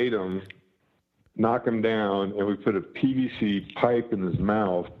sedate him, knock him down, and we put a PVC pipe in his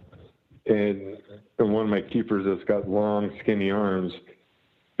mouth. And one of my keepers that's got long, skinny arms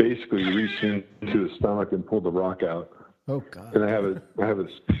basically reached into his stomach and pulled the rock out. Oh, God. And I have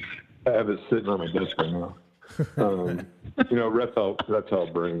it sitting on my desk right now. Reptile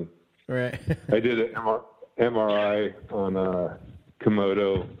brain. Right. I did an MRI on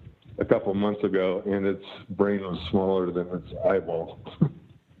Komodo a couple months ago, and its brain was smaller than its eyeball.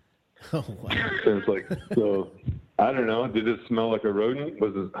 Oh, wow. And it's like, so I don't know. Did it smell like a rodent?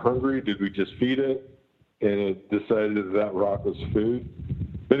 Was it hungry? Did we just feed it? And it decided that rock was food.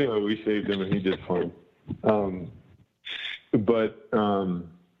 But anyway, we saved him, and he did fine.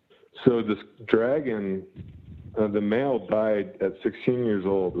 So this dragon, the male died at 16 years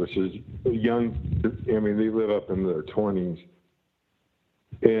old, which is young. I mean, they live up in their 20s.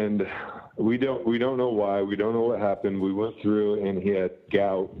 And we don't know why. We don't know what happened. We went through, and he had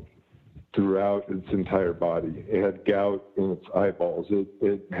gout throughout its entire body. It had gout in its eyeballs.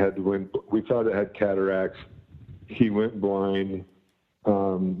 We thought it had cataracts. He went blind.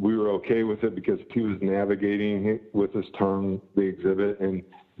 We were okay with it because he was navigating with his tongue, the exhibit. And,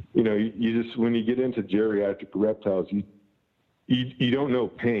 you just, when you get into geriatric reptiles, you don't know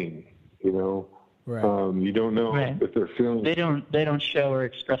pain, Right. You don't know if they're feeling. They don't show or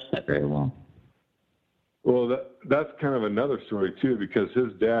express that very well. Well, that's kind of another story too, because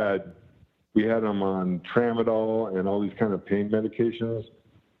his dad, we had him on tramadol and all these kind of pain medications,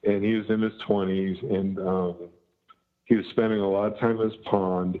 and he was in his 20s, and he was spending a lot of time in his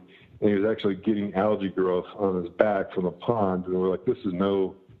pond, and he was actually getting algae growth on his back from the pond, and we're like, this is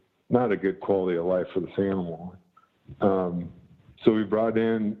not a good quality of life for this animal. So we brought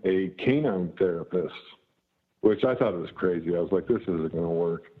in a canine therapist, which I thought was crazy. I was like, this isn't going to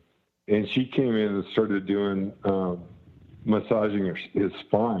work. And she came in and started doing massaging his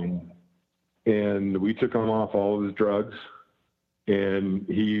spine, and we took him off all of his drugs, and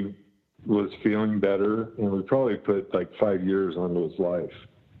he was feeling better, and we probably put like 5 years onto his life.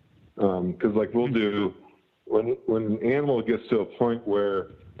 Because we'll do, when an animal gets to a point where,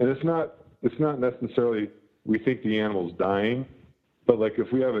 and it's not necessarily we think the animal's dying, But like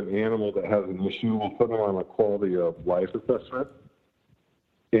if we have an animal that has an issue, we'll put them on a quality of life assessment,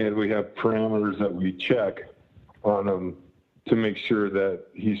 and we have parameters that we check on him to make sure that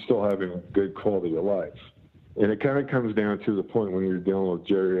he's still having a good quality of life. And it kind of comes down to the point when you're dealing with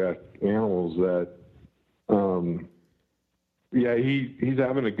geriatric animals that, he's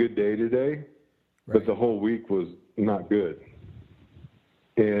having a good day today, but the whole week was not good.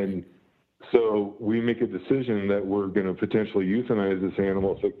 And so we make a decision that we're going to potentially euthanize this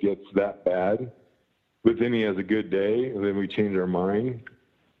animal if it gets that bad, but then he has a good day, and then we change our mind.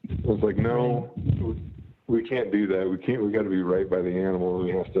 I was like, no, we can't do that. We got to be right by the animal, and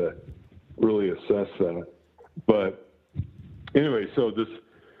we have to really assess that. But anyway, so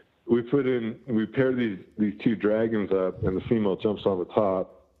we pair these two dragons up, and the female jumps on the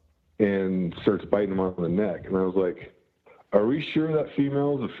top and starts biting him on the neck. And I was like, are we sure that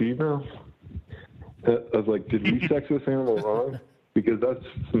female is a female? I was like, did we sex this animal wrong? Because that's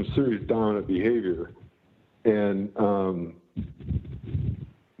some serious dominant behavior. And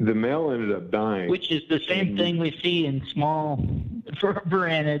the male ended up dying. Which is the same thing we see in small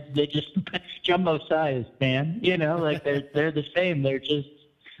varanids. They just jumbo sized, man. You know, like they're the same. They're just,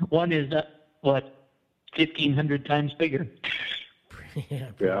 one is 1,500 times bigger.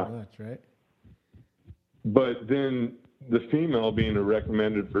 Yeah, pretty much, right? But then the female, being a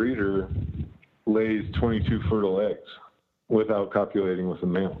recommended breeder, lays 22 fertile eggs without copulating with the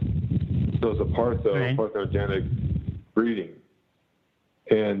male. So it's a parthenogenic breeding.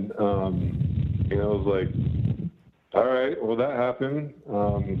 And, I was like, all right, well, that happened.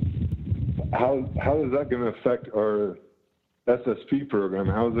 How is that going to affect our SSP program?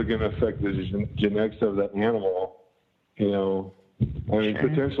 How is it going to affect the genetics of that animal? You know, I mean,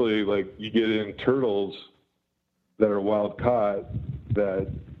 potentially, like, you get in turtles that are wild caught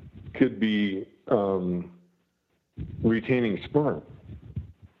that could be retaining sperm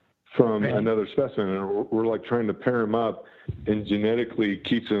from another specimen, and we're like trying to pair them up and genetically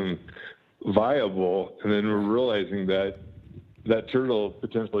keep them viable, and then we're realizing that turtle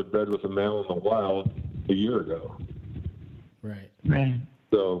potentially bred with a male in the wild a year ago. Right.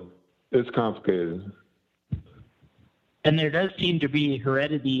 So it's complicated. And there does seem to be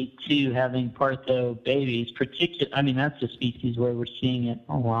heredity to having Partho babies. I mean, that's a species where we're seeing it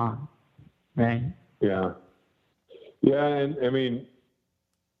a lot, right? Yeah, and I mean,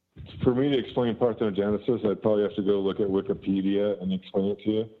 for me to explain parthenogenesis, I'd probably have to go look at Wikipedia and explain it to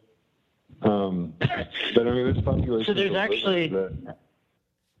you. But I mean, this population. So there's actually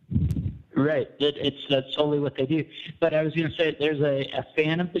that's totally what they do. But I was going to say, there's a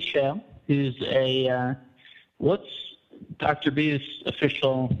fan of the show who's what's Dr. B's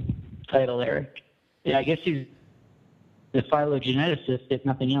official title, Eric? Yeah, I guess he's the phylogeneticist, if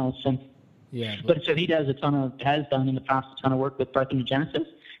nothing else. And but so he has done in the past a ton of work with parthenogenesis.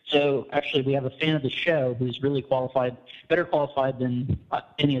 So actually, we have a fan of the show who's really qualified, better qualified than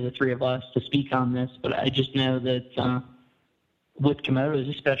any of the three of us to speak on this. But I just know that with Komodos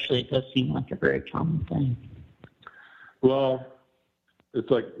especially, it does seem like a very common thing. Well, it's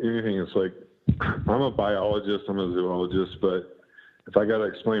like anything. It's like, I'm a biologist, I'm a zoologist, but if I got to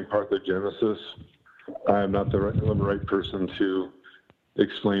explain parthenogenesis, I'm not the right person to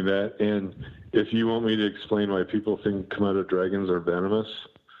explain that. And if you want me to explain why people think Komodo dragons are venomous,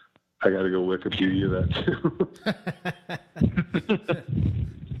 I got to go Wikipedia that too.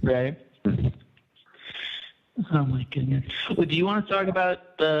 Right. Oh my goodness. Well, do you want to talk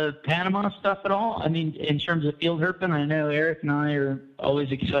about the Panama stuff at all? I mean, in terms of field herping, I know Eric and I are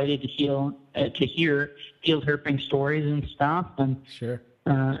always excited to hear field herping stories and stuff. And sure.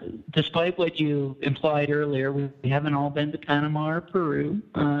 Despite what you implied earlier, we haven't all been to Panama or Peru.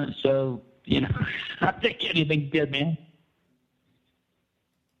 So, you know, I think anything's good, man.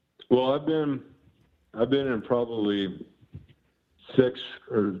 Well, I've been in probably 6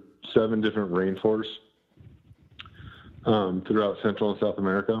 or 7 different rainforests throughout Central and South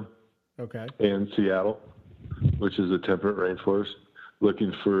America. Okay. And Seattle, which is a temperate rainforest,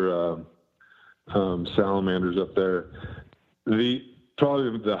 looking for salamanders up there.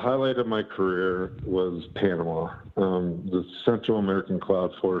 Probably the highlight of my career was Panama, the Central American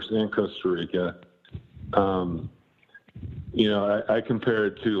cloud forest, and Costa Rica. You know, I compare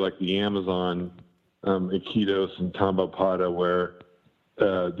it to like the Amazon, Iquitos and Tambopata, where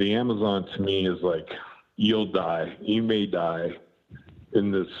the Amazon to me is like, you'll die. You may die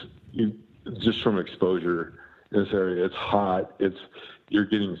in this, just from exposure in this area. It's hot. You're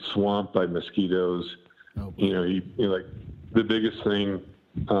getting swamped by mosquitoes. Oh, you know, like the biggest thing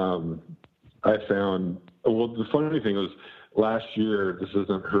I found. Well, the funny thing was last year. This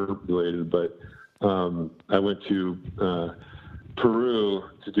isn't herp related, but I went to Peru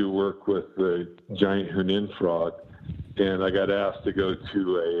to do work with the giant Hunin frog, and I got asked to go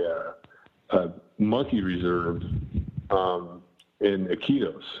to a monkey reserve in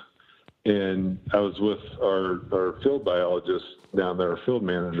Iquitos. And I was with our field biologist down there, our field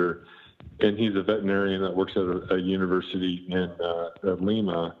manager, and he's a veterinarian that works at a university in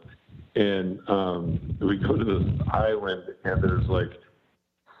Lima. And we go to this island, and there's like,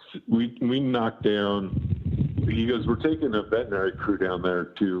 we knocked down, he goes, we're taking a veterinary crew down there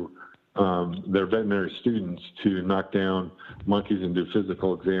to, their veterinary students to knock down monkeys and do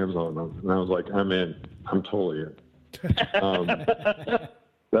physical exams on them. And I was like, I'm in. I'm totally in.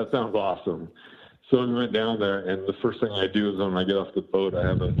 That sounds awesome. So we went down there, and the first thing I do is when I get off the boat, I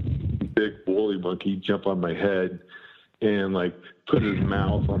have a big woolly monkey jump on my head and like put his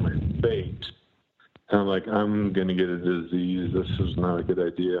mouth on my face. And I'm like, I'm going to get a disease. This is not a good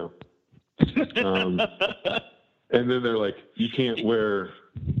idea. And then they're like, you can't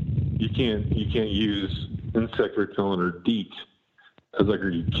use insect repellent or DEET. I was like, are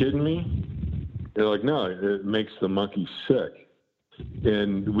you kidding me? They're like, no, it makes the monkey sick.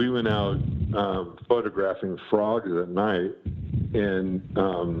 And we went out photographing frogs at night, and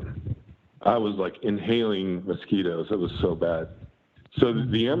I was like inhaling mosquitoes. It was so bad. So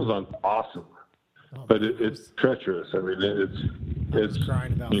the Amazon's awesome, but it's treacherous. I mean, it's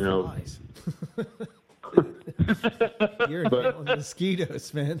crying about flies. You're inhaling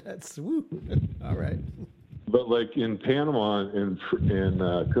mosquitoes, man. That's woo. All right. But like in Panama and in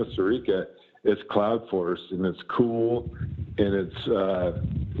Costa Rica, it's cloud forest, and it's cool, and it's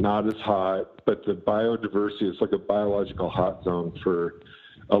not as hot, but the biodiversity, it's like a biological hot zone for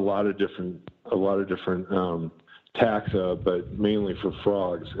a lot of different taxa, but mainly for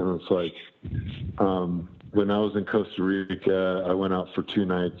frogs. And it's like, when I was in Costa Rica, I went out for 2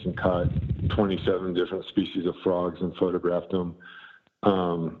 nights and caught 27 different species of frogs and photographed them.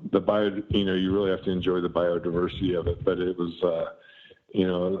 You really have to enjoy the biodiversity of it, but it was,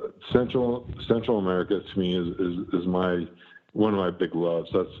 Central America to me is one of my big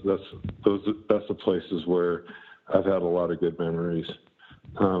loves. That's the places where I've had a lot of good memories.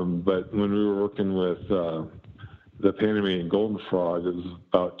 But when we were working with the Panamanian golden frog, it was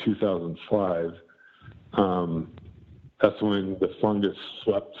about 2005. That's when the fungus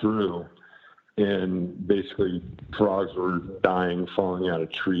swept through, and basically frogs were dying, falling out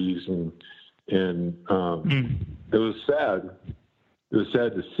of trees, and it was sad. It was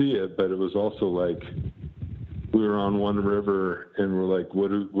sad to see it, but it was also like we were on one river and we're like,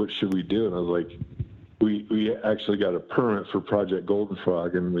 what should we do? And I was like, we actually got a permit for Project Golden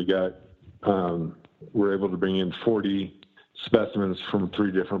Frog, and we're able to bring in 40 specimens from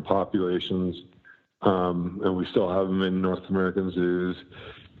 3 different populations, and we still have them in North American zoos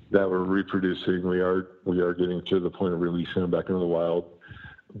that we're reproducing. We are getting to the point of releasing them back into the wild,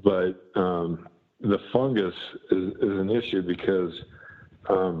 but the fungus is an issue because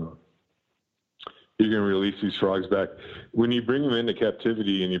you're going to release these frogs back. When you bring them into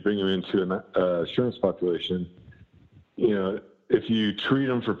captivity and you bring them into an assurance population, if you treat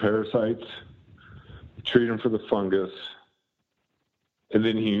them for parasites, treat them for the fungus, and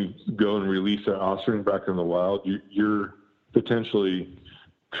then you go and release their offspring back in the wild, you're potentially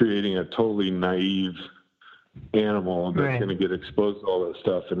creating a totally naive animal that's going to get exposed to all that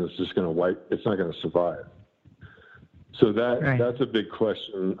stuff, and it's just going to it's not going to survive. So that's a big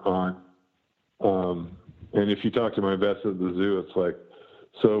question on, and if you talk to my vets at the zoo, it's like,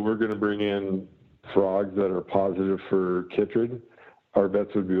 so we're going to bring in frogs that are positive for chytrid. Our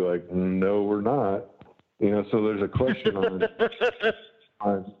vets would be like, no, we're not. So there's a question on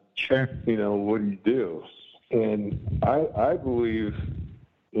sure. What do you do? And I believe,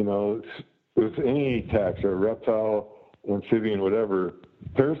 with any taxa, reptile, amphibian, whatever,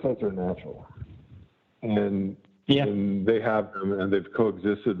 parasites are natural. And they have them, and they've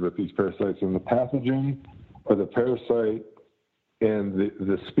coexisted with these parasites. And the pathogen or the parasite and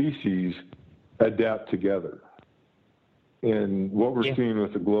the species adapt together. And what we're seeing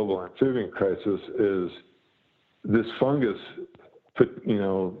with the global amphibian crisis is this fungus,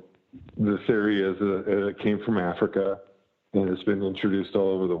 the theory is that it came from Africa and it's been introduced all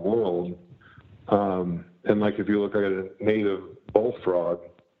over the world. And like if you look at a native bullfrog,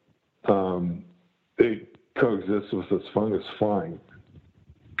 they coexist with this fungus fine.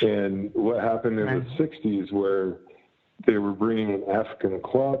 And what happened in the 60s where they were bringing in African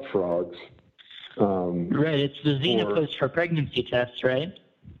clawed frogs. Right, it's the xenopost for pregnancy tests, right?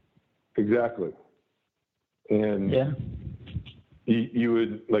 Exactly. And you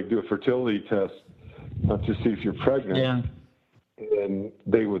would do a fertility test to see if you're pregnant, and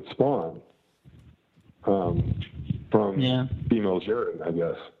they would spawn. from females' urine, I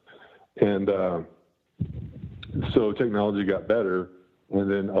guess. And so technology got better, and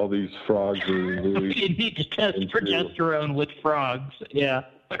then all these frogs were released. You need to test progesterone with frogs. Yeah.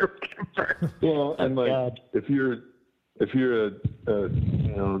 Well, and if you're a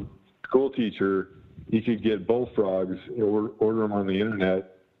school teacher, you could get bullfrogs, order them on the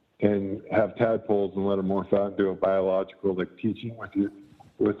internet, and have tadpoles and let them morph out and do a biological teaching with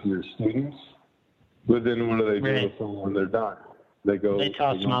your students. But then what do they do with them when they're done? They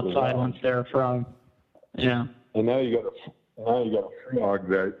toss them outside once they're a frog. Yeah. And now you got a frog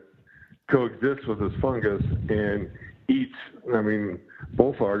that coexists with this fungus and eats. I mean,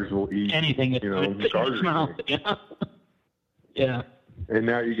 bullfrogs will eat anything. Garbage. Yeah. Yeah. And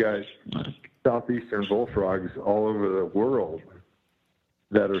now you got southeastern bullfrogs all over the world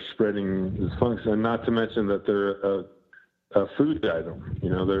that are spreading this fungus, and not to mention that they're a food item.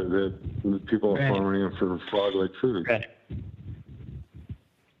 The people are farming them for frog-like food. Right.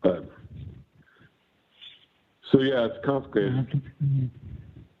 But so yeah, it's complicated.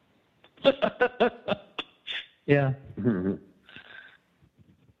 Yeah. Mm-hmm.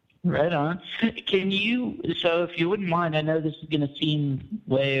 Right on. So if you wouldn't mind, I know this is going to seem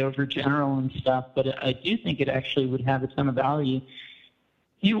way overgeneral and stuff, but I do think it actually would have a ton of value.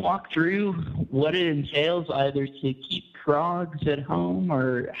 You walk through what it entails either to keep frogs at home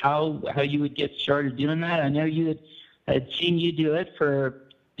or how you would get started doing that. I know you had seen you do it for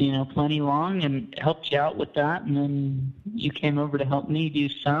plenty long and helped you out with that, and then you came over to help me do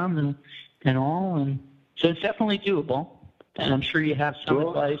some and all, and so it's definitely doable. And I'm sure you have some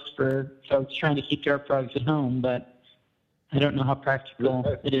advice for folks trying to keep dart frogs at home, but I don't know how practical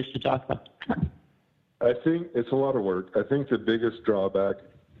it is to talk about. I think it's a lot of work. I think the biggest drawback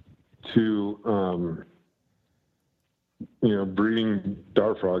to breeding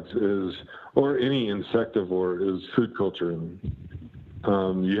dart frogs or any insectivore is food culturing.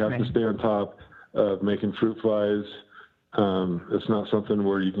 You have to stay on top of making fruit flies. It's not something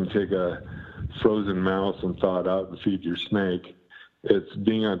where you can take a frozen mouse and thaw it out and feed your snake. It's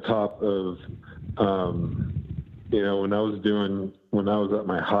being on top of, when I was at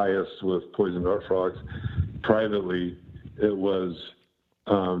my highest with poison dart frogs, privately, it was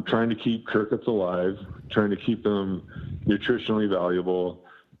trying to keep crickets alive, trying to keep them nutritionally valuable,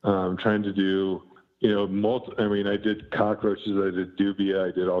 trying to do, I did cockroaches, I did dubia,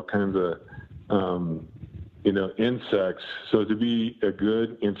 I did all kinds of, insects. So to be a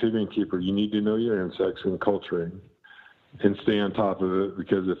good amphibian keeper, you need to know your insects and culturing and stay on top of it,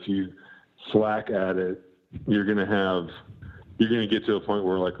 because if you slack at it, you're going to get to a point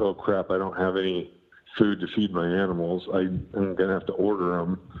where oh crap, I don't have any food to feed my animals. I'm going to have to order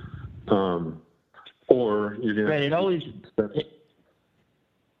them. Or you're going to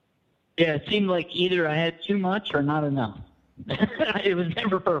it seemed like either I had too much or not enough. It was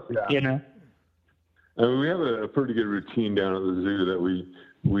never perfect, I mean, we have a pretty good routine down at the zoo that we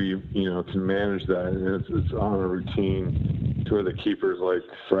can manage that, and it's on a routine to where the keepers,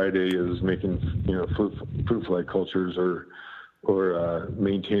 Friday is making fruit fly cultures or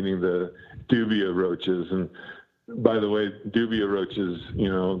maintaining the dubia roaches. And by the way, dubia roaches,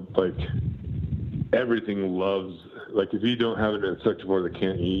 everything loves. If you don't have an insectivore that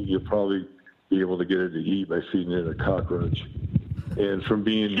can't eat, you'll probably be able to get it to eat by feeding it a cockroach. And from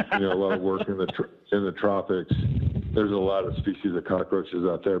being, a lot of work in the tropics, there's a lot of species of cockroaches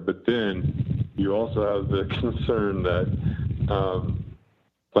out there. But then you also have the concern that,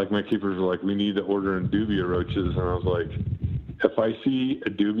 my keepers were we need to order in dubia roaches. And I was like, if I see a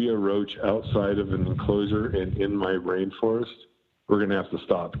dubia roach outside of an enclosure and in my rainforest, we're going to have to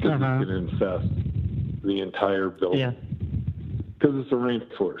stop because it's going to infest the entire building. Yeah. Because it's a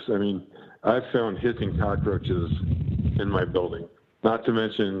rainforest. I mean, I've found hissing cockroaches in my building. Not to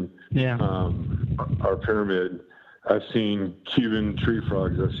mention our pyramid. I've seen Cuban tree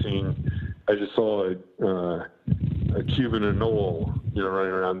frogs. I just saw a Cuban anole,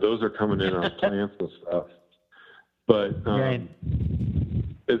 running around. Those are coming in on plants and stuff. But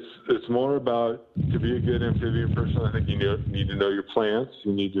it's more about, to be a good amphibian person, I think you need to know your plants.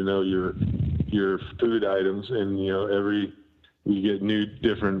 You need to know your food items, and you get new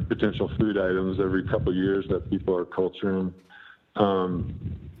different potential food items every couple of years that people are culturing.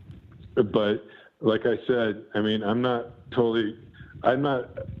 But like I said, I mean, I'm not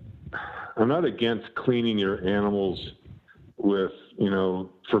against cleaning your animals with,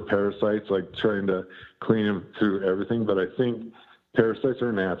 for parasites, trying to clean them through everything. But I think parasites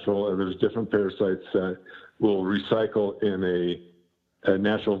are natural, and there's different parasites that will recycle in a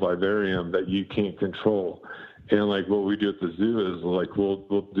natural vivarium that you can't control. And what we do at the zoo is we'll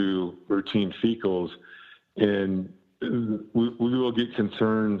do routine fecals, and we will get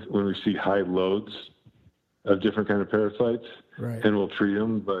concerned when we see high loads of different kind of parasites, Right. and we'll treat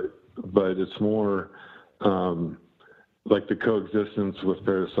them. But it's more like the coexistence with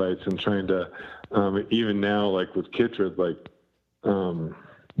parasites and trying to even now, like with chytrid, like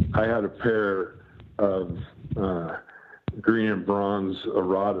I had a pair of green and bronze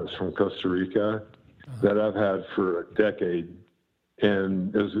Aradas from Costa Rica that I've had for a decade.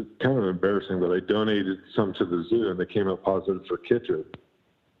 And it was kind of embarrassing, but I donated some to the zoo and they came up positive for chytrid.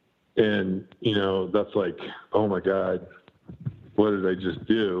 And, that's like, oh my God, what did I just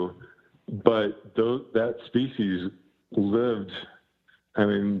do? But that species lived, they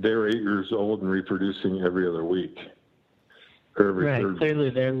were 8 years old and reproducing every other week. Or every third. Clearly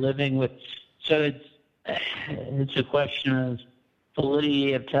they're living with, so it's a question of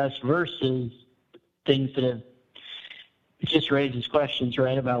validity of tests versus things that have, it just raises questions,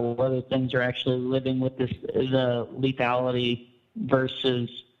 right, about whether things are actually living with the lethality versus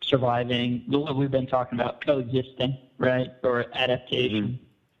surviving. What we've been talking about, coexisting, right, or adaptation,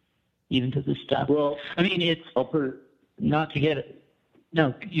 even to this stuff. Well, it's not to get it.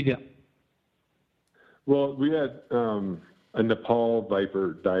 No, you go. Well, we had a Nepal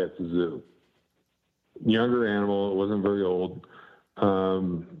viper die at the zoo. Younger animal, it wasn't very old.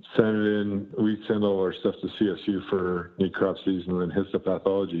 Sent it in. We send all our stuff to CSU for necropsies and then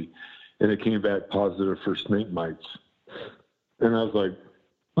histopathology, and it came back positive for snake mites. And I was like,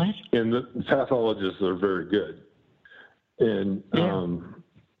 what? And the pathologists are very good. And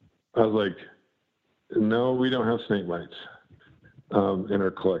I was like, no, we don't have snake mites in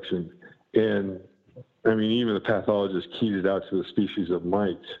our collection. And even the pathologist keyed it out to the species of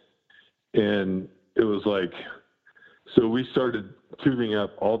mites. And it was like, so we started tubing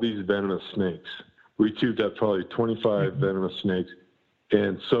up all these venomous snakes. We tubed up probably 25 venomous snakes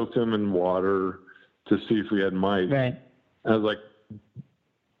and soaked them in water to see if we had mites. Right. I was like,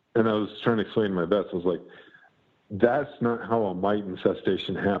 and I was trying to explain to my vets, I was like, that's not how a mite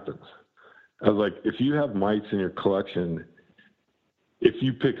infestation happens. I was like, if you have mites in your collection, if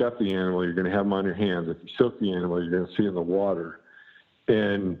you pick up the animal, you're going to have them on your hands. If you soak the animal, you're going to see it in the water.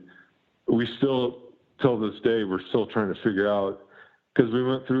 And we still, till this day, we're still trying to figure out, because we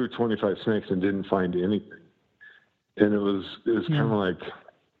went through 25 snakes and didn't find anything. And it was kind of like,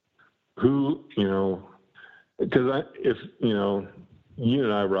 who, because if, you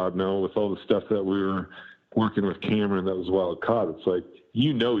and I, Rob, know with all the stuff that we were working with Cameron that was wild caught, it's like,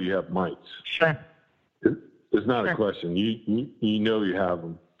 you have mites. Sure. It's not a question. You know you have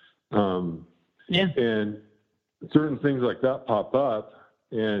them. And certain things like that pop up,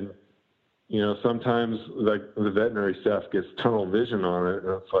 and sometimes like the veterinary staff gets tunnel vision on it,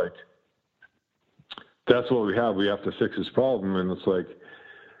 and it's like, that's what we have. We have to fix this problem, and it's like,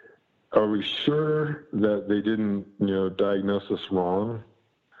 are we sure that they didn't diagnose us wrong?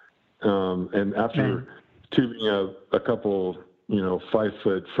 And after tubing a couple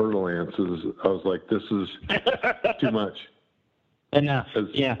 5-foot fertile ants, I was like, this is too much. Enough.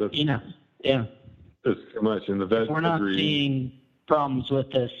 Enough. Yeah. It's too much. And the vet we're not agreed. Seeing problems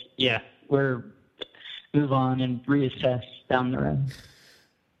with this. Yeah. We're move on and reassess down the road.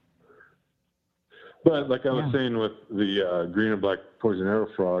 But like I was saying with the green and black poison arrow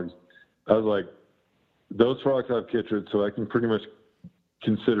frogs, I was like, those frogs have chytrid, so I can pretty much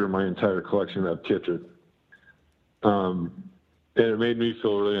consider my entire collection of chytrid. And it made me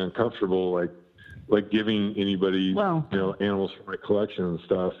feel really uncomfortable, like giving anybody, animals from my collection and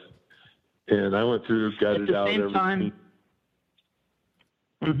stuff. And I went through, gutted out everything.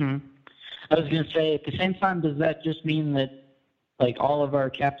 I was going to say, at the same time, does that just mean that, like, all of our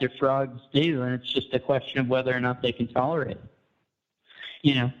captive frogs do, and it's just a question of whether or not they can tolerate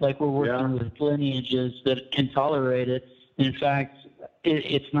it? Like we're working with lineages that can tolerate it. In fact,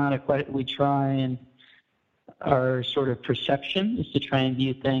 it's not a question. We try and our sort of perception is to try and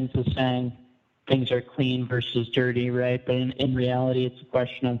view things as saying things are clean versus dirty, right? But in reality, it's a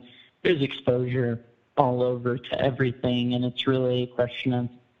question of there's exposure all over to everything, and it's really a question of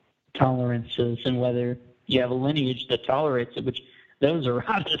tolerances and whether you have a lineage that tolerates it, which those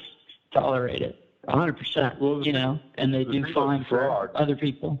Aradas tolerate it 100%, well, and they do fine for other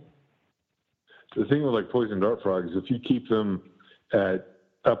people. The thing with like poison dart frogs, if you keep them at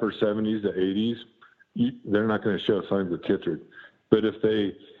upper 70s to 80s, they're not going to show signs of chytrid. But if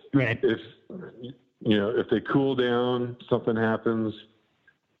they, if they cool down, something happens,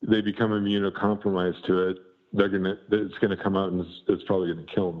 they become immunocompromised to it. It's going to come out and it's probably going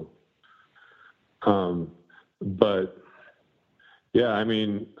to kill them. But yeah,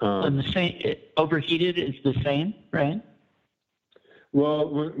 and the same overheated is the same, right? Well,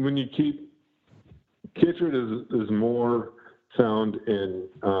 when you keep chytrid is more found in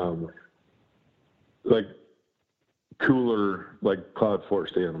like cooler, like cloud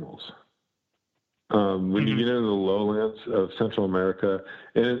forest animals. When you get into the lowlands of Central America,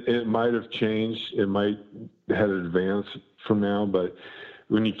 and it might have changed, it might have advanced from now, but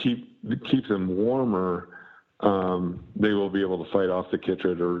when you keep them warmer, they will be able to fight off the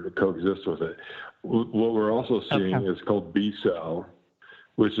chytrid or coexist with it. What we're also seeing is called B-cell,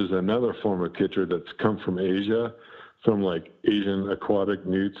 which is another form of chytrid that's come from Asia, from like Asian aquatic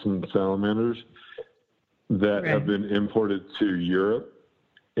newts and salamanders that have been imported to Europe.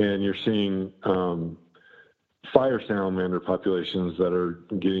 And you're seeing fire salamander populations that are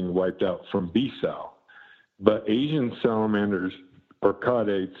getting wiped out from B-cell. But Asian salamanders or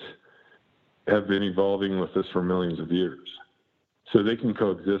chaudates have been evolving with this for millions of years. So they can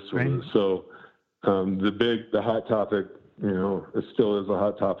coexist with it. So the hot topic, it still is a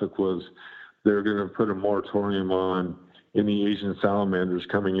hot topic, was they're going to put a moratorium on any Asian salamanders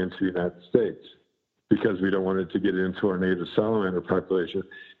coming into the United States, because we don't want it to get into our native salamander population,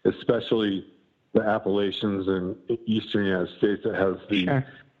 especially the Appalachians and eastern United States that has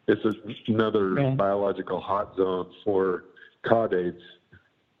it's another biological hot zone for chaudates.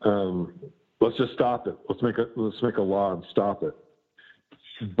 Let's just stop it. Let's make a law and stop it.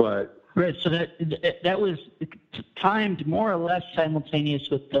 But so that was timed more or less simultaneous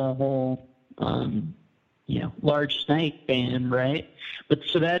with the whole large snake ban, right? But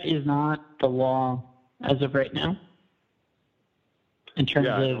so that is not the law as of right now, in terms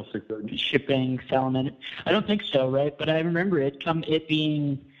of shipping salamander. I don't think so, right? But I remember it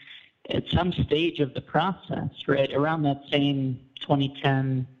being at some stage of the process, right, around that same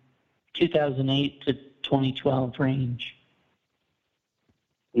 2010, 2008 to 2012 range.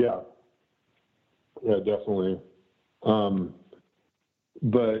 Yeah, definitely.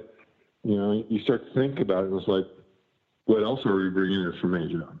 But you start to think about it. It's like, what else are we bringing in from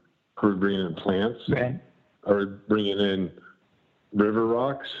Asia? Are we bringing in plants? Right. Are we bringing in river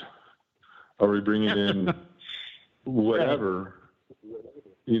rocks? Are we bringing in whatever?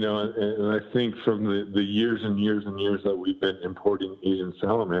 And I think from the years and years and years that we've been importing Asian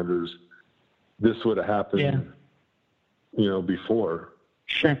salamanders, this would have happened, before.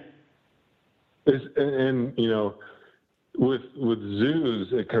 Sure. And with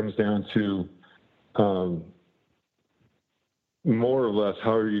zoos, it comes down to more or less,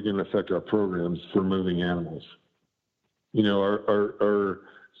 how are you going to affect our programs for moving animals? Are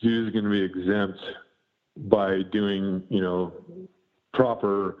zoos going to be exempt by doing,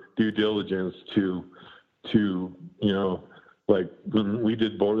 proper due diligence to like when we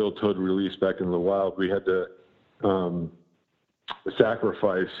did boreal toad release back in the wild, we had to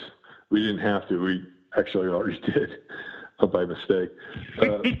sacrifice. We didn't have to. We actually already did by mistake,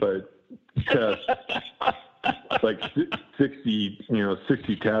 but test like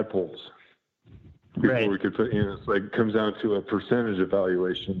 60 tadpoles before we could put in. It's like it comes down to a percentage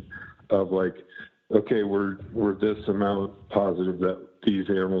evaluation of like, okay, we're this amount positive that these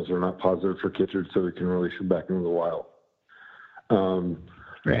animals are not positive for chytrid, so we can release them back into the wild.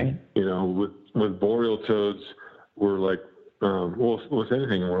 With boreal toads, we're like, with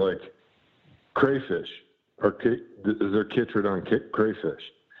anything, we're like crayfish. Is there chytrid on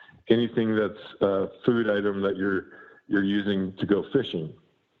crayfish? Anything that's a food item that you're using to go fishing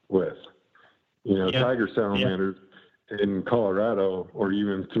with. Tiger salamanders in Colorado or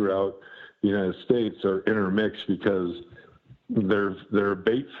even throughout the United States are intermixed because they're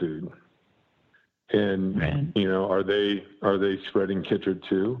bait food. And are they spreading chytrid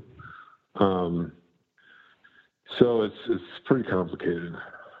too? So it's pretty complicated.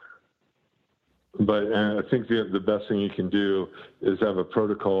 But I think the best thing you can do is have a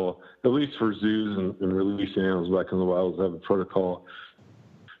protocol, at least for zoos and releasing animals back in the wild, have a protocol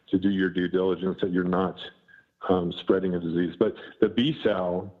to do your due diligence that you're not spreading a disease. But the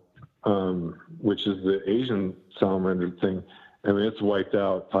B-sal, which is the Asian salamander thing, I mean, it's wiped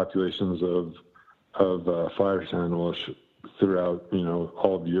out populations of fire sandwich throughout,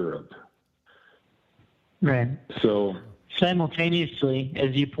 all of Europe. Right. So simultaneously,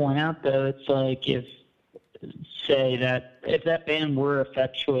 as you point out, though, it's like if that ban were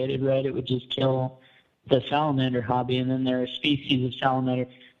effectuated, right, it would just kill the salamander hobby, and then there are species of salamander,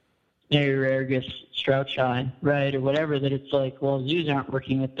 Nereurgus strauchi, right, or whatever, that it's like, well, zoos aren't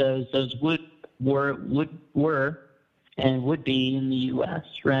working with those. Those were and would be in the U.S.,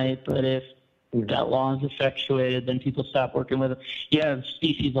 right? But if that law is effectuated, then people stop working with them. You have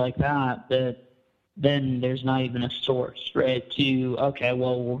species like that then there's not even a source, right,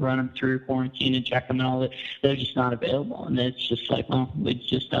 we'll run them through quarantine and check them and all that. They're just not available. And it's just like, well, we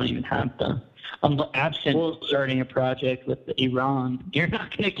just don't even have Absent starting a project with Iran, you're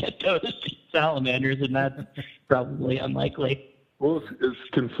not going to get those salamanders, and that's probably unlikely. Well, it's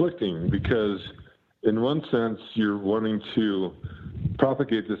conflicting because in one sense you're wanting to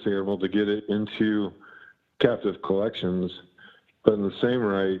propagate this animal to get it into captive collections, but in the same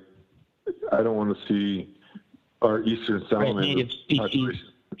right, I don't want to see our eastern salamander native species.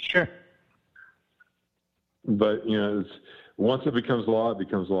 Sure. But once it becomes law, it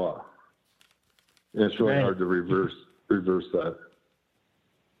becomes law, and it's really hard to reverse that.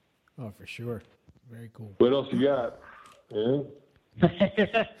 Oh, for sure. Very cool. What else you got? Yeah.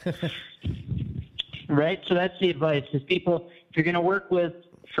 Right. So that's the advice: is people, if you're going to work with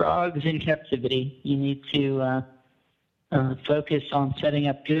frogs in captivity, you need to focus on setting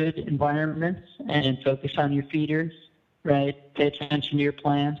up good environments and focus on your feeders. Right. Pay attention to your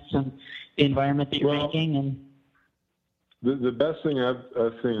plants and the environment that you're making. And the best thing I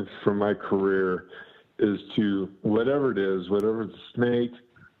think from my career is to, whatever it is, whatever it's snake,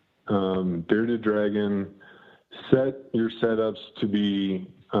 bearded dragon, set your setups to be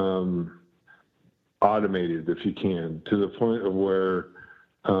automated if you can, to the point of where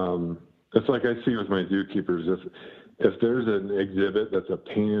it's like I see with my zookeepers. If there's an exhibit that's a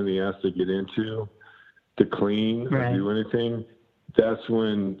pain in the ass to get into, to clean or do anything, that's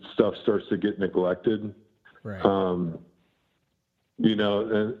when stuff starts to get neglected. Right.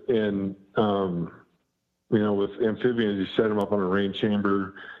 With amphibians, you set them up on a rain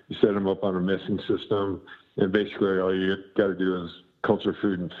chamber, you set them up on a missing system, and basically all you got to do is culture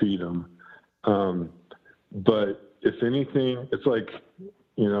food and feed them. But if anything, it's like,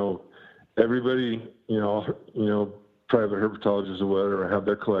 everybody, private herpetologists or whatever have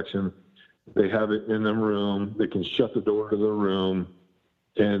their collection. They have it in their room. They can shut the door to the room,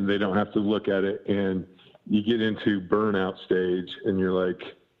 and they don't have to look at it. And you get into burnout stage, and you're like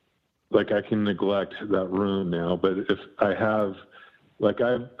I can neglect that room now. But if I have,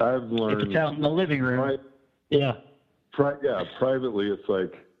 I've learned. If it's out in the living room. Privately, it's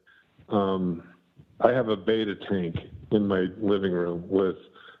like I have a beta tank in my living room with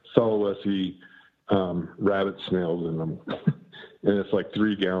Sulawesi rabbit snails in them, and it's like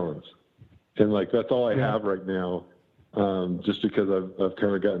 3 gallons. And that's all I have right now, just because I've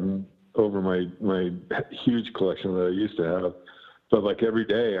kind of gotten over my huge collection that I used to have. But every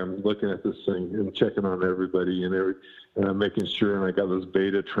day I'm looking at this thing and checking on everybody and I'm making sure, and I got this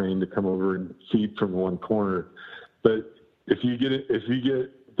beta trained to come over and feed from one corner. But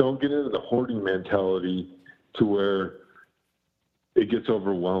don't get into the hoarding mentality to where it gets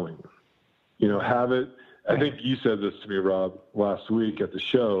overwhelming. Have it. I think you said this to me, Rob, last week at the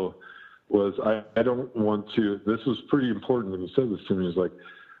show. Was I don't want to. This was pretty important when you said this to me. Is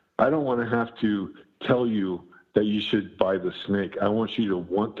I don't want to have to tell you that you should buy the snake. I want you to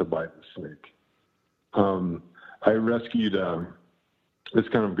want to buy the snake. I rescued. It's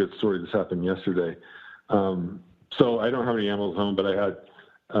kind of a good story. This happened yesterday. So I don't have any animals home, but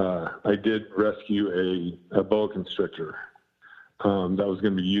I did rescue a boa constrictor that was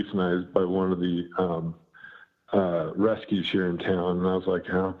going to be euthanized by one of the rescues here in town. And I was like,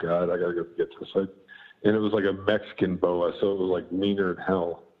 oh God, I got to go get this. And it was like a Mexican boa, so it was meaner than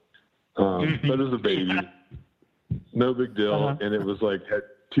hell. But it was a baby, no big deal. And it was had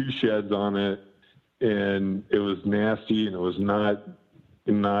 2 sheds on it, and it was nasty, and it was not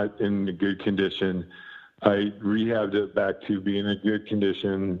in a good condition. I rehabbed it back to being in good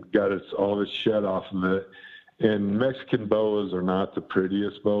condition, got all of its shed off of it. And Mexican boas are not the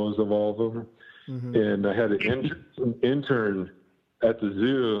prettiest boas of all of them. Mm-hmm. And I had an intern at the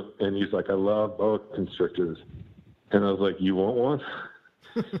zoo, and he's like, I love boa constrictors. And I was like, you want one?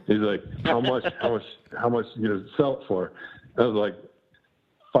 He's like, how much you gonna sell it for? I was like,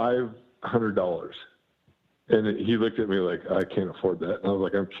 $500. And he looked at me like, I can't afford that. And I was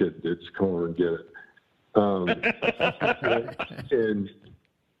like, I'm kidding, dude. Just come over and get it. And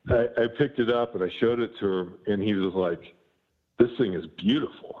I picked it up and I showed it to him, and he was like, this thing is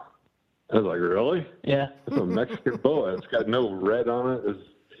beautiful. I was like, really? Yeah. It's a Mexican boa. It's got no red on it.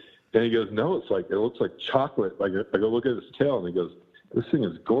 And he goes, no, it looks like chocolate. I go look at his tail, and he goes, this thing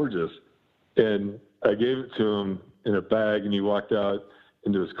is gorgeous. And I gave it to him in a bag, and he walked out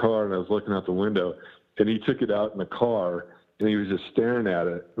into his car, and I was looking out the window, and he took it out in the car, and he was just staring at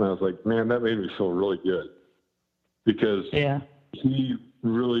it. And I was like, man, that made me feel really good, because he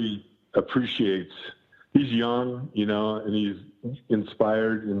really appreciates, he's young, and he's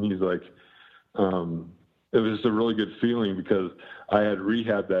inspired, and he's like, it was just a really good feeling, because I had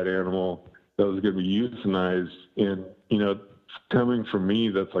rehabbed that animal that was going to be euthanized. And, coming from me,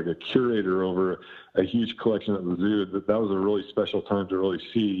 that's like a curator over a huge collection at the zoo, that was a really special time to really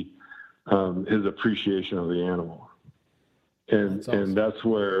see his appreciation of the animal. And That's awesome. and that's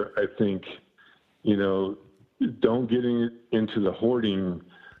where I think, don't get into the hoarding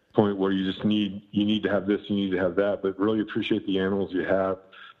point where you need to have this, you need to have that, but really appreciate the animals you have,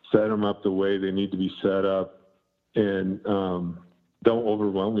 set them up the way they need to be set up, and don't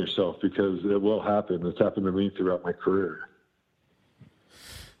overwhelm yourself, because it will happen. It's happened to me throughout my career.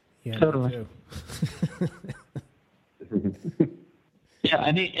 Yeah, Totally. me too. Yeah,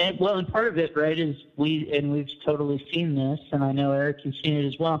 I mean, and part of it, right, is we've totally seen this, and I know Eric has seen it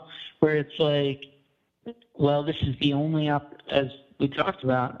as well, where it's like, well, this is the only as we talked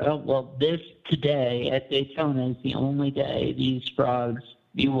about. Oh, well, this today at Daytona is the only day these frogs,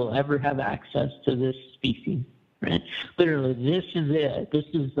 you will ever have access to this species, right? Literally, this is it. This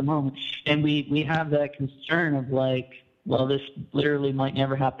is the moment, and we have that concern of like, well, this literally might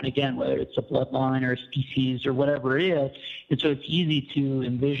never happen again, whether it's a bloodline or a species or whatever it is. And so it's easy to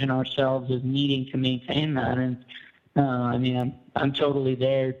envision ourselves as needing to maintain that. And I mean, I'm totally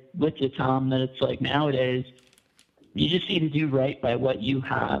there with you, Tom, that it's like nowadays you just need to do right by what you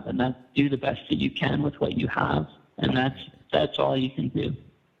have, and do the best that you can with what you have. And that's all you can do.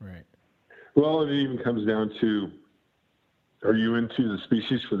 Right. Well, it even comes down to, are you into the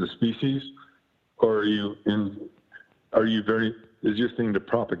species for the species, or is your thing to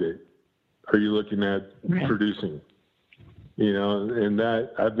propagate? Are you looking at producing? And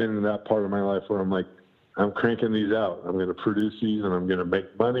that, I've been in that part of my life where I'm like, I'm cranking these out. I'm going to produce these, and I'm going to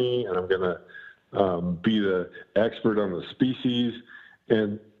make money, and I'm going to be the expert on the species.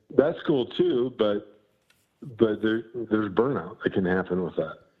 And that's cool too, but there's burnout that can happen with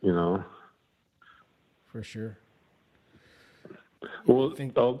that, For sure. Well,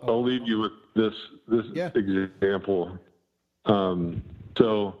 I'll leave you with this example.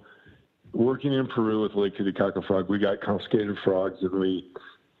 So working in Peru with Lake Titicaca frog, we got confiscated frogs, and we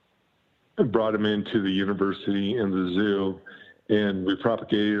brought them into the university and the zoo, and we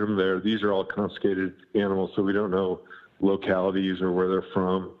propagated them there. These are all confiscated animals, so we don't know localities or where they're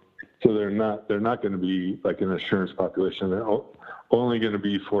from. So they're not going to be like an assurance population. They're only going to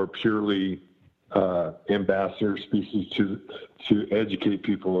be for purely ambassador species to educate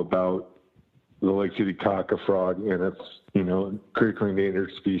people about the Lake Titicaca frog and its, critically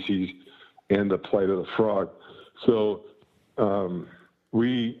endangered species and the plight of the frog. So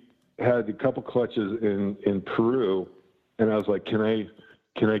we had a couple clutches in Peru, and I was like, can I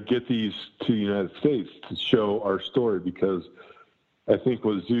get these to the United States to show our story? Because I think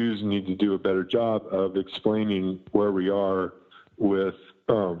what zoos need to do a better job of explaining where we are with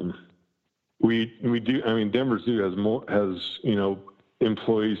we do. I mean, Denver Zoo has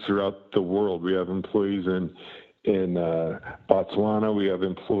employees throughout the world. We have employees in Botswana. We have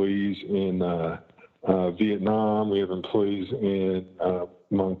employees in Vietnam. We have employees in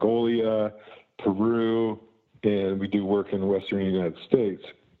Mongolia, Peru, and we do work in the Western United States.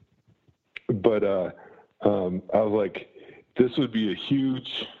 But I was like, this would be a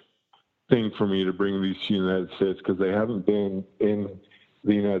huge thing for me to bring these to the United States, because they haven't been in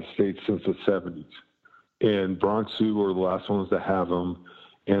the United States since the 70s. And Bronx Zoo were the last ones to have them,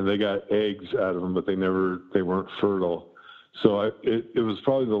 and they got eggs out of them, but they weren't fertile. So it was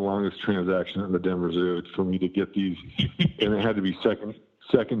probably the longest transaction at the Denver Zoo for me to get these, and it had to be second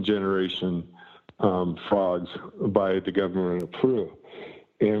generation frogs by the government of Peru.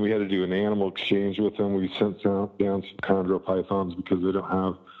 And we had to do an animal exchange with them. We sent down some chondro pythons because they don't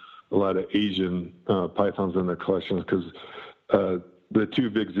have a lot of Asian pythons in their collections, because the two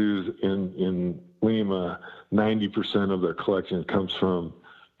big zoos in Lima, 90% of their collection comes from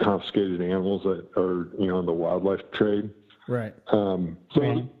confiscated animals that are, in the wildlife trade. Right. So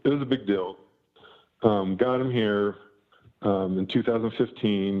it was a big deal. Got them here in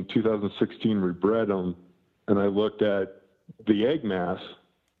 2015, 2016, we bred them, and I looked at the egg mass.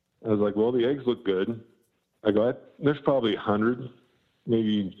 I was like, well, the eggs look good. I go, there's probably 100,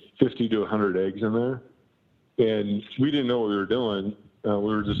 maybe 50 to 100 eggs in there. And we didn't know what we were doing. We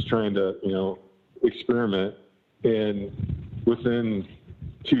were just trying to, experiment. And within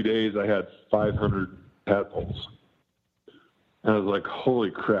 2 days, I had 500 tadpoles. And I was like,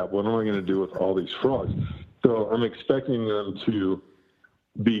 holy crap, what am I going to do with all these frogs? So I'm expecting them to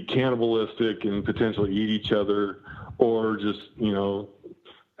be cannibalistic and potentially eat each other, or just,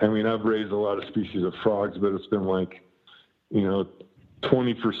 I've raised a lot of species of frogs, but it's been like,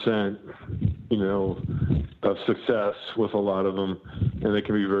 20%, of success with a lot of them, and they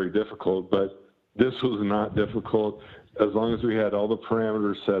can be very difficult. But this was not difficult. As long as we had all the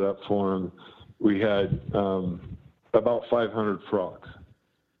parameters set up for them, we had about 500 frogs,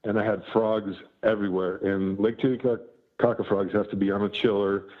 and I had frogs everywhere. And Lake Titicaca frogs have to be on a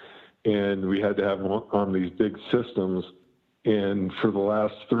chiller, and we had to have them on these big systems. And for the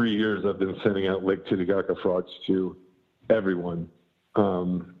last 3 years, I've been sending out Lake Titicaca frogs to everyone.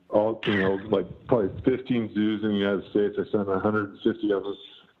 All, like probably 15 zoos in the United States. I sent 150 of them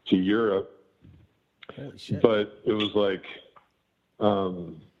to Europe. Holy shit. But it was like, I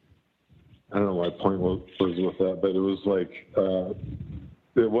don't know what my point was with that, but it was like,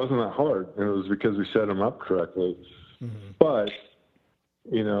 it wasn't that hard. And it was because we set them up correctly. Mm-hmm. But,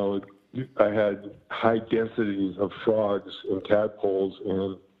 I had high densities of frogs and tadpoles,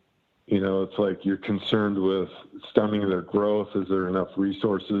 and it's like you're concerned with stunning their growth. Is there enough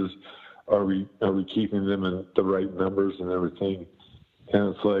resources? Are we keeping them in the right numbers and everything?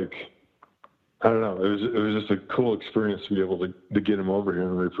 And it's like, I don't know. It was just a cool experience to be able to get them over here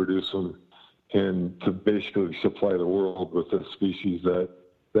and reproduce them, and to basically supply the world with a species that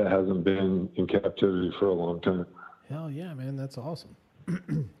hasn't been in captivity for a long time. Hell yeah, man! That's awesome.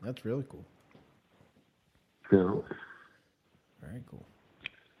 That's really cool. Yeah. Very cool.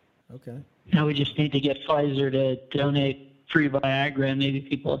 Okay. Now we just need to get Pfizer to donate free Viagra, and maybe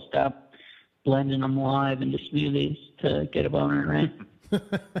people will stop blending them live into smoothies to get a boner, right?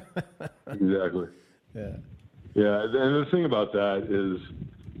 Exactly. Yeah. Yeah, and the thing about that is,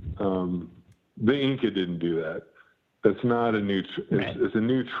 the Inca didn't do that. It's not a new. It's a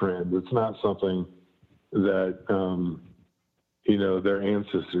new trend. It's not something that their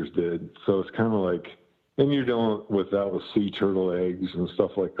ancestors did. So it's kind of like, and you're dealing with that with sea turtle eggs and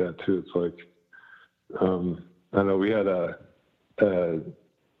stuff like that too. It's like, I know we had a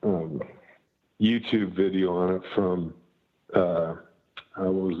YouTube video on it from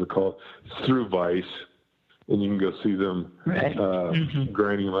what was it called? Through Vice, and you can go see them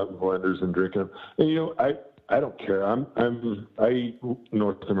grinding them up in blenders and drinking them. And I don't care. I eat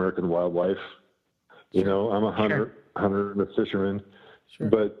North American wildlife. I'm a hunter and a fisherman,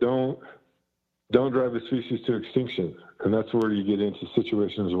 but don't drive the species to extinction. And that's where you get into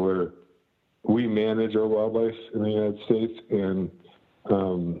situations where we manage our wildlife in the United States, and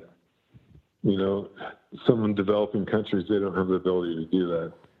some in developing countries, they don't have the ability to do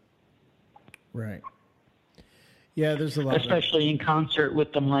that. Right. Yeah, there's a lot. Especially in concert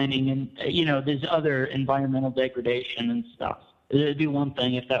with the mining and, there's other environmental degradation and stuff. It'd be one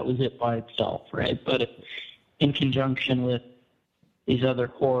thing if that was it by itself, right? But in conjunction with these other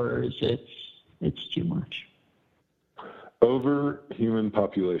horrors, it's too much. Over human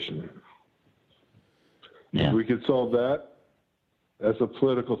population. Yeah. If we could solve that, that's a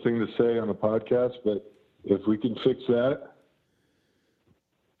political thing to say on a podcast, but if we can fix that,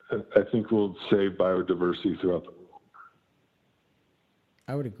 I think we'll save biodiversity throughout the world.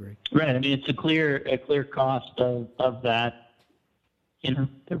 I would agree. Right. I mean, it's a clear cost of that,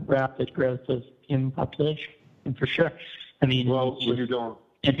 the rapid growth of human population, and for sure. I mean, well, when you're doing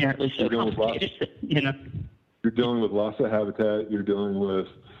inherently so complicated, You're dealing with loss of habitat. You're dealing with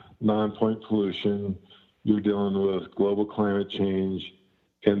non-point pollution. You're dealing with global climate change,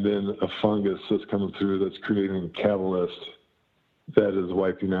 and then a fungus that's coming through that's creating a catalyst that is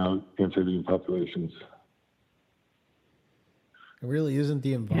wiping out amphibian populations. It really isn't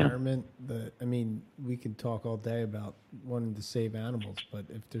the environment we can talk all day about wanting to save animals, but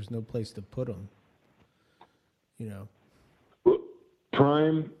if there's no place to put them,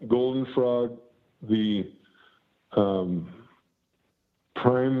 Prime golden frog, the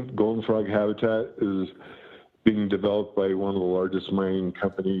prime golden frog habitat is being developed by one of the largest mining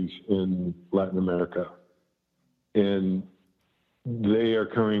companies in Latin America. And they are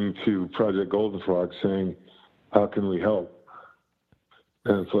coming to Project Golden Frog saying, how can we help?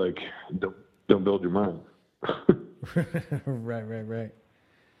 And it's like, don't build your mine. Right.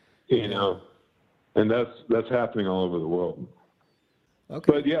 And that's happening all over the world.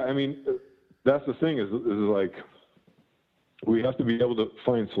 Okay. But yeah, I mean, that's the thing is like, we have to be able to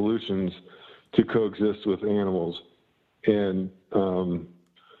find solutions to coexist with animals, and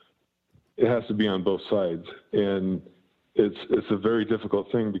it has to be on both sides. And it's a very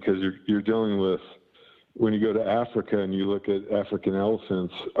difficult thing because you're dealing with, when you go to Africa and you look at African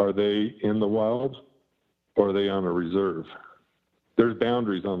elephants, are they in the wild or are they on a reserve? There's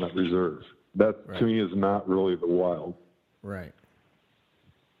boundaries on that reserve. That to me is not really the wild. Right.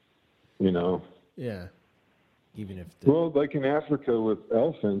 Yeah. Even if well, like in Africa with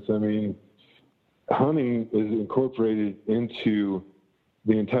elephants, I mean, hunting is incorporated into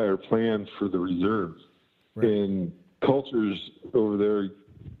the entire plan for the reserve. Right. And cultures over there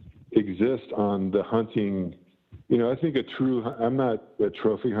exist on the hunting. I think I'm not a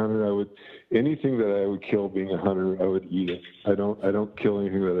trophy hunter. Anything that I would kill being a hunter, I would eat it. I don't kill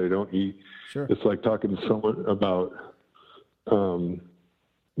anything that I don't eat. Sure. It's like talking to someone about,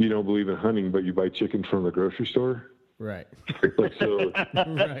 you don't believe in hunting, but you buy chicken from the grocery store. Right. Like, so,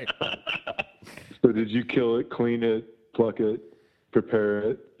 Right. so did you kill it, clean it, pluck it, prepare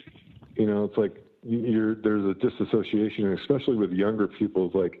it? You know, it's like there's a disassociation, especially with younger people.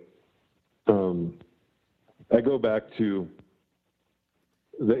 It's like, I go back to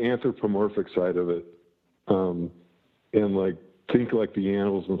the anthropomorphic side of it, and like think like the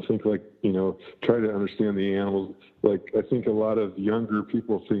animals and think like, you know, try to understand the animals. Like, I think a lot of younger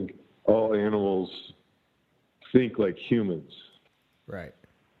people think all animals think like humans. Right.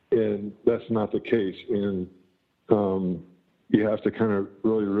 And that's not the case. And you have to kind of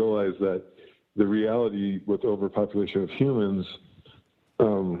really realize that the reality with overpopulation of humans,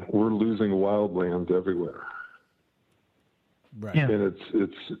 we're losing wildlands everywhere. Right. Yeah. And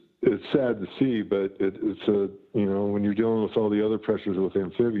it's sad to see, but it's a, you know, when you're dealing with all the other pressures with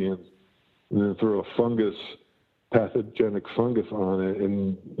amphibians, and then throw a pathogenic fungus on it,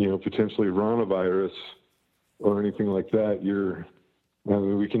 and, you know, potentially rhinovirus or anything like that, I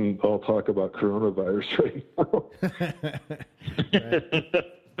mean, we can all talk about coronavirus right now.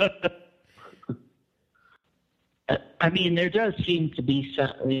 I mean, there does seem to be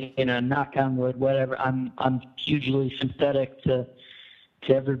some, you know, knock on wood, whatever. I'm hugely sympathetic to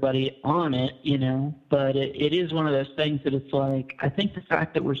everybody on it, you know, but it is one of those things that it's like, I think the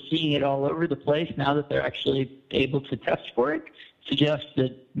fact that we're seeing it all over the place now that they're actually able to test for it suggests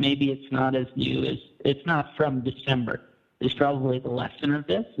that maybe it's not as new as, it's not from December. Is probably the lesson of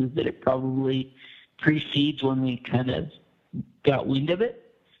this, is that it probably precedes when we kind of got wind of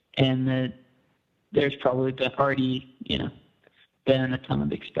it, and that there's probably already, you know, been a ton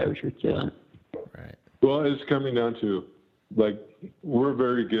of exposure to it. Right. Well, it's coming down to, like, we're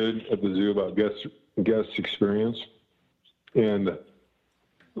very good at the zoo about guest experience, and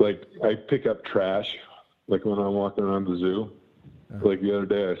like I pick up trash, like when I'm walking around the zoo. Like the other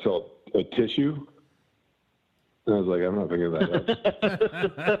day, I saw a tissue. And I was like, I'm not picking that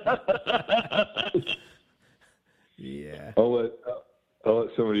up. Yeah. I'll let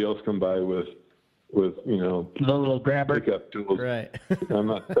somebody else come by with you know, The little grabber. pickup tools. Right. I'm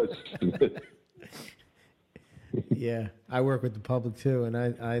not touching it. Yeah. I work with the public too, and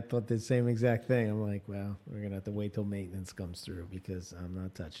I thought the same exact thing. I'm like, well, we're gonna have to wait till maintenance comes through because I'm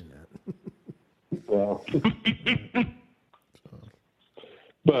not touching that. Well,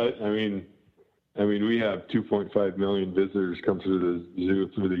 but I mean, we have 2.5 million visitors come through the zoo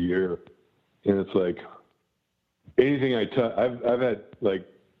through the year, and it's like anything I touch, I've had like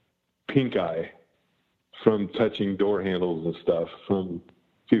pink eye from touching door handles and stuff from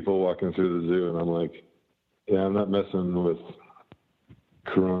people walking through the zoo, and I'm like, yeah, I'm not messing with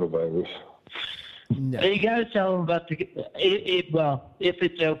coronavirus. No. You got to tell them about well, if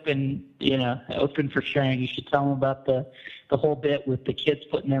it's open, you know, open for sharing, you should tell them about the whole bit with the kids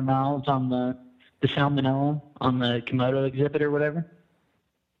putting their mouths on the salmonella on the Komodo exhibit or whatever.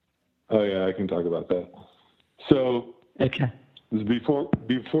 Oh yeah, I can talk about that. So Okay.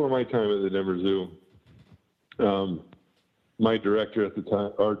 before my time at the Denver Zoo, my director at the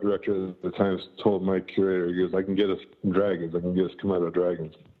time, our director at the time, told my curator, he goes, I can get us dragons. I can get us Komodo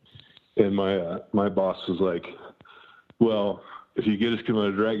dragons. And my boss was like, well, if you get us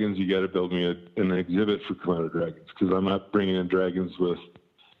Komodo dragons, you got to build me an exhibit for Komodo dragons, because I'm not bringing in dragons with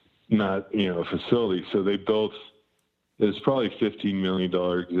not, you know, a facility. So they built, it was probably $15 million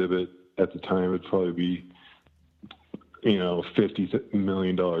exhibit at the time. It'd probably be, you know, $50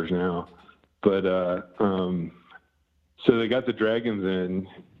 million now. But so they got the dragons in,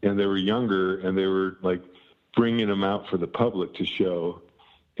 and they were younger, and they were like bringing them out for the public to show.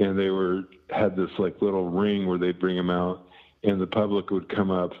 And they had this like little ring where they'd bring them out, and the public would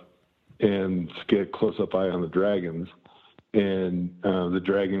come up and get a close-up eye on the dragons. And the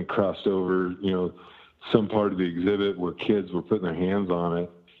dragon crossed over, you know, some part of the exhibit where kids were putting their hands on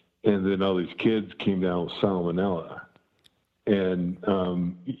it, and then all these kids came down with salmonella. And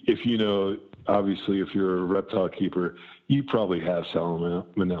if you know, obviously, if you're a reptile keeper, you probably have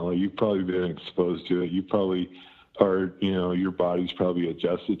salmonella. You've probably been exposed to it. You probably are, you know, your body's probably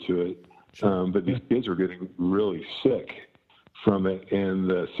adjusted to it. But these kids were getting really sick from it, and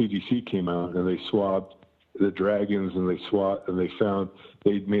the CDC came out and they swabbed the dragons, and they found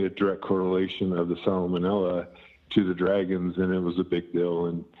they'd made a direct correlation of the salmonella to the dragons, and it was a big deal.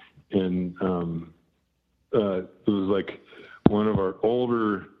 And it was like one of our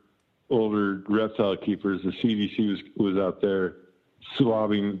older reptile keepers, the CDC was out there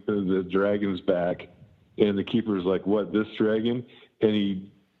swabbing the dragon's back, and the keeper was like, "What, this dragon?" And he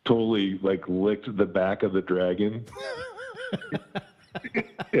totally like licked the back of the dragon.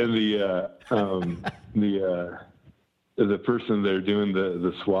 And the person there doing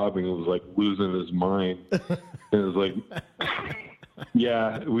the swabbing was like losing his mind. And it was like,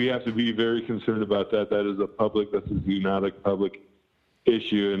 yeah, we have to be very concerned about that. That's a zoonotic public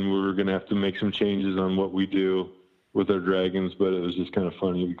issue, and we're going to have to make some changes on what we do with our dragons. But it was just kind of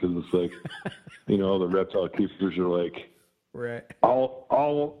funny because it's like, all the reptile keepers are like, right. All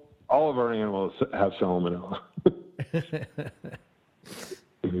of our animals have salmonella.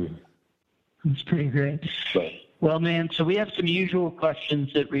 That's pretty great. But, well, man, so we have some usual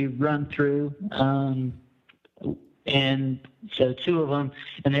questions that we run through. And so 2 of them,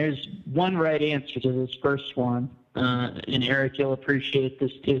 and there's one right answer to this first one. And Eric, you'll appreciate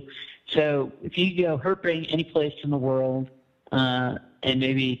this too. So if you go herping any place in the world, and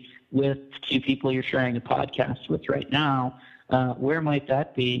maybe with 2 people you're sharing a podcast with right now, where might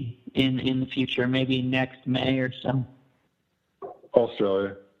that be in the future? Maybe next May or so.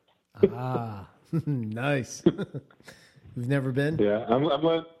 Australia. Nice. You've never been? Yeah, I'm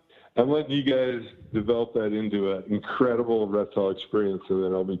letting you guys develop that into an incredible reptile experience, and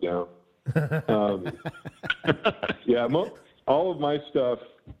then I'll be down. Yeah, all of my stuff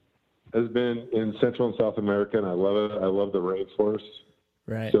has been in Central and South America, and I love it. I love the rainforest.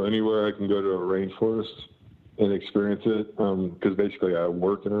 Right. So anywhere I can go to a rainforest and experience it, because basically I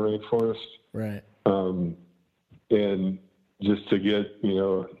work in a rainforest. Right. And just to get,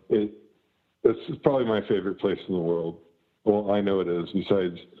 it's probably my favorite place in the world. Well, I know it is,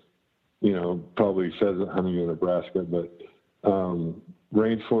 besides, probably pheasant hunting in Nebraska, but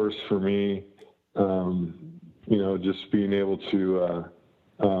rainforest for me, just being able to,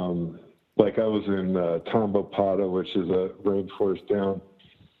 like I was in Tambopata, which is a rainforest down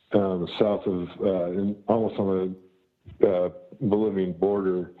south of, almost on the Bolivian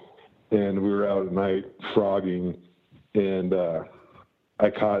border, and we were out at night frogging, and I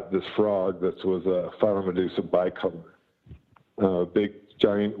caught this frog that was a Phytomedusa bicolor, big,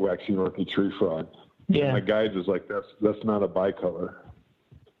 giant, waxy, murky tree frog. Yeah. My guide was like, that's not a bicolor.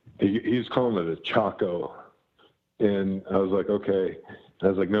 He's calling it a Chaco. And I was like, okay. I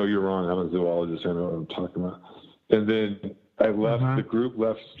was like, no, you're wrong. I'm a zoologist. I know what I'm talking about. And then I left, the group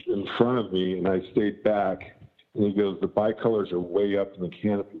left in front of me, and I stayed back. And he goes, the bicolors are way up in the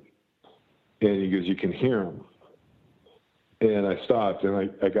canopy. And he goes, you can hear them. And I stopped,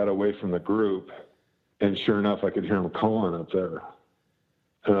 and I got away from the group. And sure enough, I could hear him calling up there.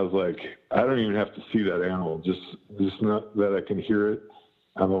 And I was like, I don't even have to see that animal. Just not that I can hear it.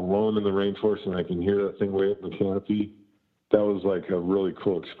 I'm alone in the rainforest, and I can hear that thing way up in the canopy. That was like a really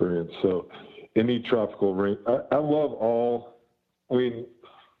cool experience. So any tropical rain, I love all, I mean,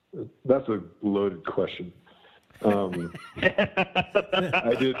 that's a loaded question. I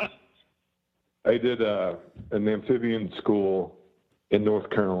did an amphibian school in North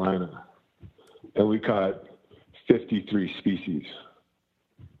Carolina, and we caught 53 species.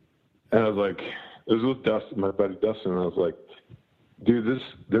 And I was like, it was with Dustin, my buddy Dustin, and I was like, dude,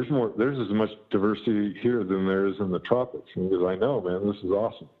 there's as much diversity here than there is in the tropics. And he goes, I know, man, this is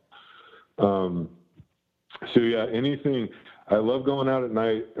awesome. So yeah, anything. I love going out at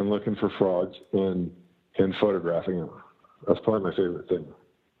night and looking for frogs and photographing them. That's probably my favorite thing.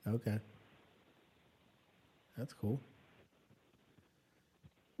 Okay. That's cool.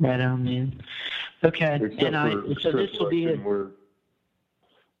 Right on, man. Okay.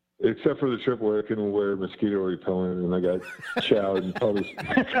 Except for the trip where I can wear mosquito repellent and I got chowed and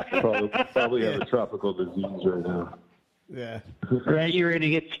probably have a tropical disease right now. Yeah. Right, you're going to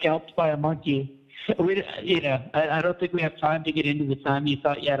get scalped by a monkey. I don't think we have time to get into the time you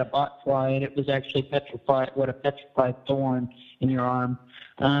thought you had a bot fly and it was actually petrified thorn in your arm.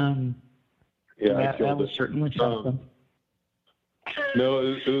 Yeah, that was certainly something. No,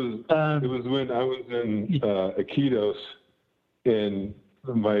 it was when I was in Iquitos, and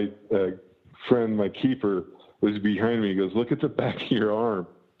my friend, my keeper, was behind me. He goes, look at the back of your arm.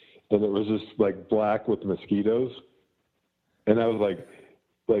 And it was just like black with mosquitoes. And I was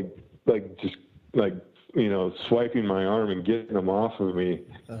swiping my arm and getting them off of me.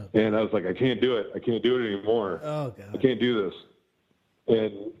 Oh. And I was like, I can't do it. I can't do it anymore. Oh, God. I can't do this.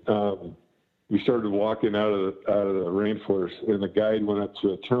 And we started walking out of the rainforest, and the guide went up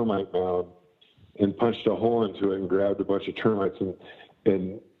to a termite mound and punched a hole into it and grabbed a bunch of termites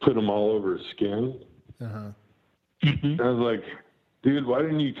and put them all over his skin. Uh-huh. Mm-hmm. And I was like, dude, why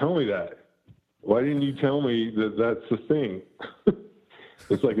didn't you tell me that? Why didn't you tell me that that's the thing?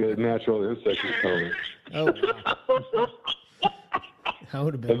 It's like a natural insect is telling. Oh, wow. I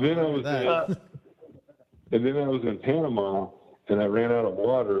would have been. And then I was in Panama, and I ran out of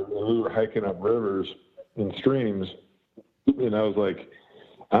water, and we were hiking up rivers and streams, and I was like,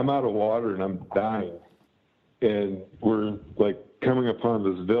 I'm out of water and I'm dying. and we're like coming upon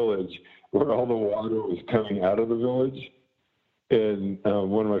this village where all the water was coming out of the village. And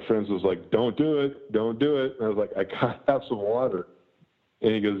one of my friends was like, don't do it, don't do it. And I was like, I gotta have some water.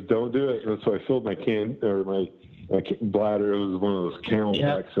 And he goes, don't do it. And so I filled my bladder, it was one of those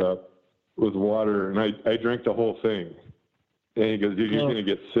Camelbacks up with water, and I drank the whole thing. And he goes, dude, you're going to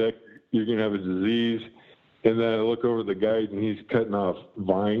get sick. You're going to have a disease. And then I look over the guy, and he's cutting off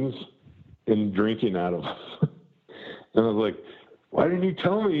vines and drinking out of them. And I was like, why didn't you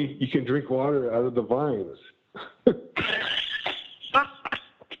tell me you can drink water out of the vines?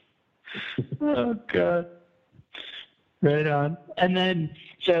 Oh, God. Right on. And then,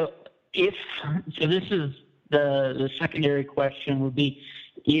 so this is the secondary question would be,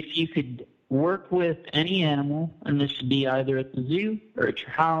 if you could work with any animal, and this would be either at the zoo or at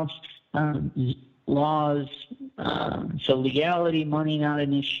your house, laws, so legality, money not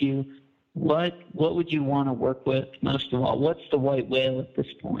an issue, what would you want to work with most of all? What's the white whale at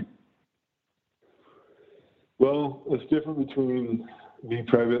this point? Well, it's different between me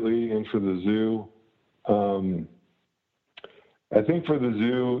privately and for the zoo. I think for the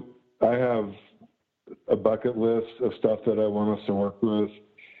zoo, I have a bucket list of stuff that I want us to work with.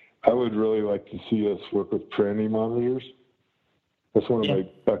 I would really like to see us work with prey monitors. That's one of my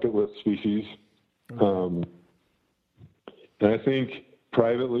bucket list species. And I think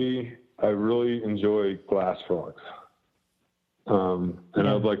privately, I really enjoy glass frogs. And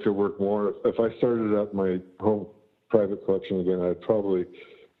I'd like to work more. If I started up my home private collection again, I'd probably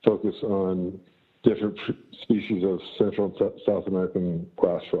focus on different species of Central and South American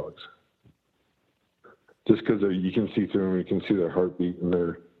glass frogs. Just because you can see through them, you can see their heartbeat, and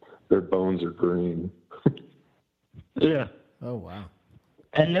their bones are green. Yeah. Oh, wow.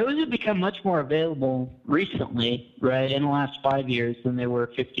 And those have become much more available recently, right, in the last 5 years than they were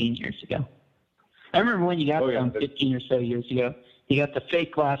 15 years ago. I remember when you got them 15 or so years ago. You got the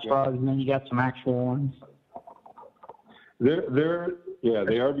fake glass frogs, and then you got some actual ones. They are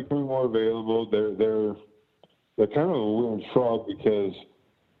becoming more available. They're kind of a weird frog because,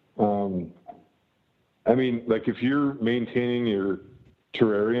 like if you're maintaining your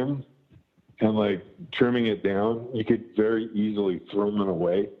terrarium and like trimming it down, you could very easily throw them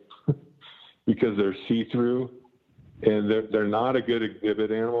away because they're see-through and they're not a good exhibit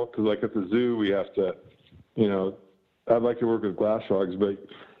animal. Because like at the zoo, we have to, I'd like to work with glass frogs, but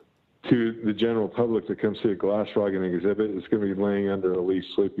to the general public that comes see a glass frog in an exhibit, it's going to be laying under a leaf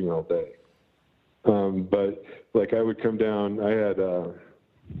sleeping all day. But like I would come down, I had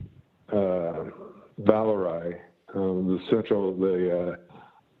Valerii,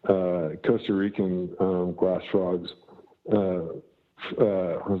 the Costa Rican glass frogs. Was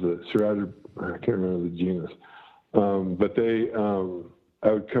it Ceratops? I can't remember the genus. But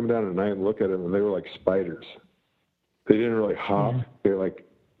I would come down at night and look at them, and they were like spiders. They didn't really hop.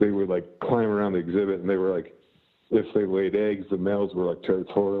 They would like climb around the exhibit, and they were like, if they laid eggs, the males were like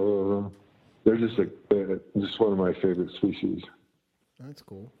territorial of them. They're just one of my favorite species. That's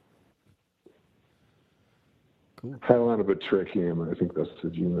cool. Cool. Hylonobatrachium, I think that's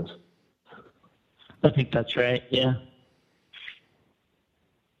the genus. I think that's right. Yeah.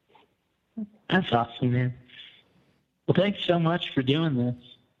 That's awesome, man. Well, thanks so much for doing this.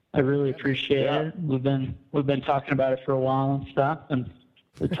 I really appreciate it. We've been talking about it for a while and stuff, and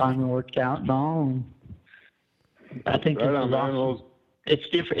the timing worked out and all. And I think this is awesome.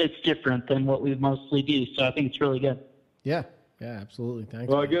 It's different than what we mostly do, so I think it's really good. Yeah, absolutely.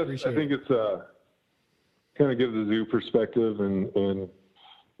 Thanks. Well, I think it's kind of give the zoo perspective and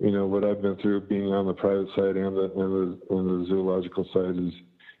what I've been through being on the private side and the zoological side is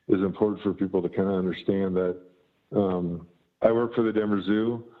important for people to kind of understand that. I work for the Denver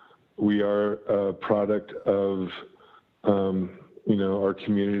Zoo. We are a product of our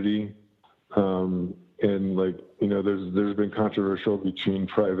community. And there's been controversial between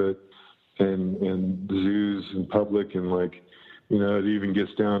private and zoos and public, and it even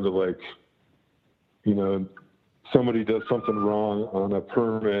gets down to somebody does something wrong on a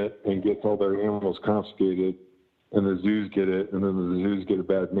permit and gets all their animals confiscated, and the zoos get it, and then the zoos get a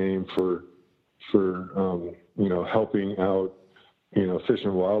bad name for helping out fish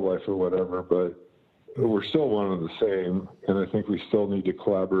and wildlife or whatever. But we're still one and the same, and I think we still need to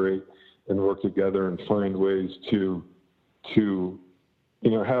collaborate and work together and find ways to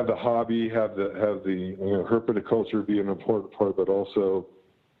have the hobby, have the herpetoculture be an important part, but also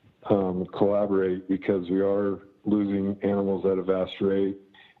collaborate, because we are losing animals at a vast rate.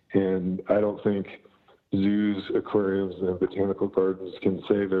 And I don't think zoos, aquariums, and botanical gardens can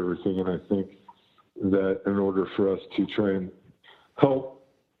save everything. And I think that in order for us to try and help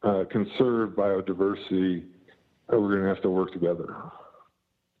conserve biodiversity, we're going to have to work together.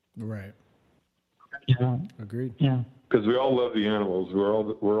 Right. Yeah. Agreed. Yeah. Because we all love the animals. We're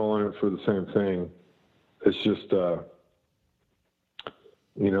all in it for the same thing. It's just,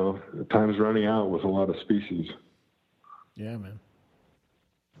 time's running out with a lot of species. Yeah, man.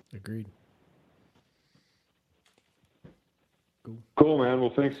 Agreed. Cool, man.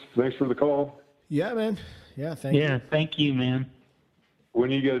 Well, thanks for the call. Yeah, man. Yeah, thank you. Yeah, thank you, man.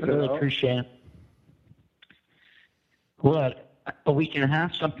 When are you guys I head really out? appreciate it. What, a week and a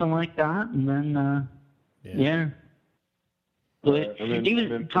half, something like that, and then yeah. But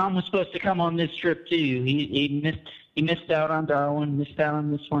Tom was supposed to come on this trip too. He missed out on Darwin, missed out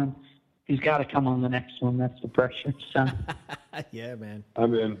on this one. He's got to come on the next one. That's the pressure. So. Yeah, man.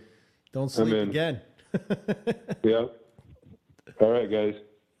 I'm in. Don't sleep in. again. Yeah. All right, guys.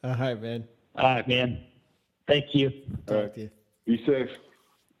 All right, man. All right, man. Thank you. Talk to you. Be safe.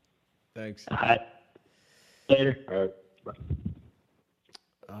 Thanks. All right. Later. All right. Bye.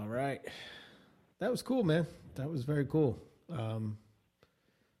 All right. That was cool, man. That was very cool.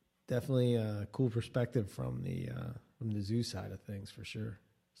 Definitely a cool perspective from the zoo side of things for sure.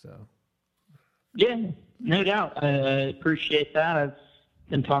 So. Yeah, no doubt. I appreciate that. I've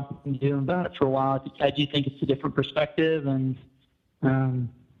been talking to him about it for a while. I do think it's a different perspective, and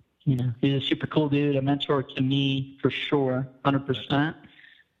he's a super cool dude, a mentor to me for sure, 100%,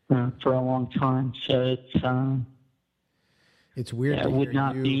 for a long time. So it's weird to hear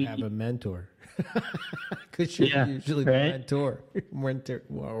you have a mentor, because you're usually the mentor,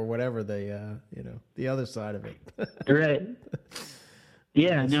 or whatever the other side of it. Right.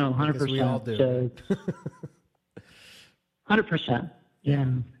 Yeah, no, 100%. We all do. 100%. Yeah,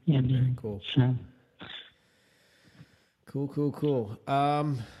 man. Cool. So. Cool.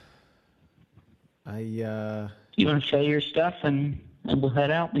 You want to say your stuff and we'll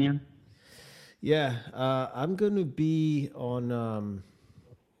head out, man. Yeah, I'm going to be on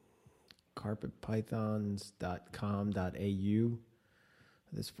carpetpythons.com.au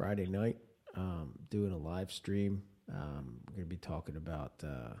this Friday night, doing a live stream. We're going to be talking about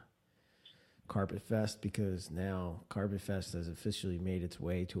Carpet Fest, because now Carpet Fest has officially made its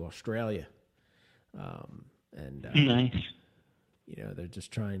way to Australia. Nice. They're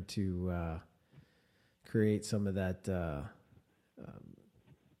just trying to create some of that,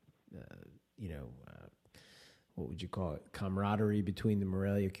 what would you call it, camaraderie between the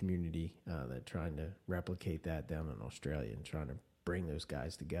Morelia community. They're trying to replicate that down in Australia and trying to bring those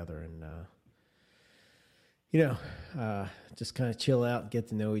guys together and, just kind of chill out, get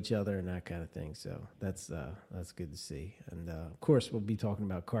to know each other and that kind of thing. So that's good to see. And, of course, we'll be talking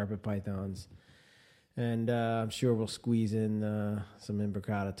about carpet pythons. And I'm sure we'll squeeze in some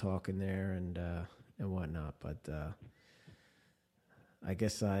imbricata talk in there and whatnot. But I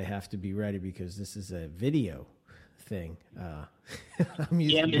guess I have to be ready because this is a video thing. I'm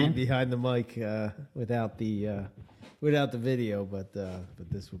used to being behind the mic without the video, but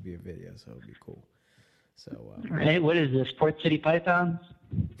this will be a video, so it'll be cool. So, all right, what is this? Port City Pythons?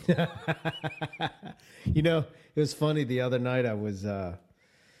 It was funny the other night. I was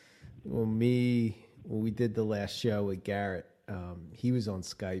when we did the last show with Garrett. He was on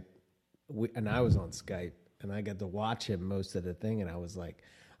Skype, and I was on Skype, and I got to watch him most of the thing. And I was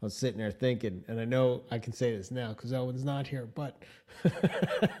sitting there thinking, and I know I can say this now because Owen's not here, but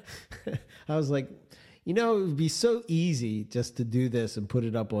I was like, it would be so easy just to do this and put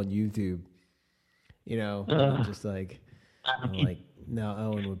it up on YouTube. Just like, I'm like, no,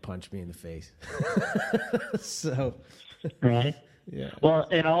 Owen would punch me in the face. So, right. Yeah. Well,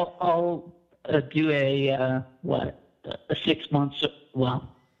 and I'll do a 6 months,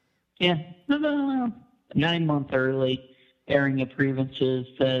 9 month early airing of grievances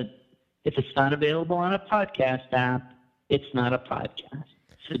that if it's not available on a podcast app, it's not a podcast.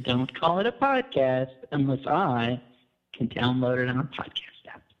 So don't call it a podcast unless I can download it on a podcast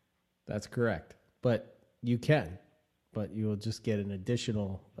app. That's correct. But you can. But you will just get an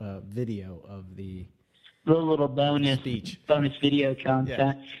additional video of the little bonus video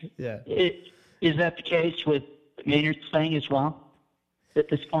content. Yeah. Is that the case with Maynard's thing as well at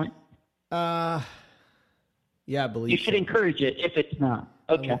this point? Yeah, I believe you should encourage it if it's not.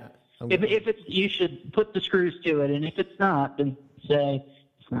 Okay. If it's, you should put the screws to it, and if it's not, then say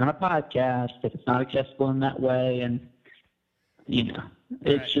it's not a podcast. If it's not accessible in that way, and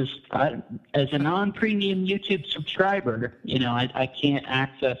it's just as a non-premium YouTube subscriber, I can't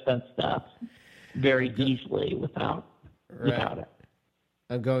access that stuff very easily without it.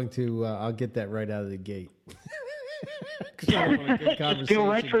 I'm going to. I'll get that right out of the gate. Just go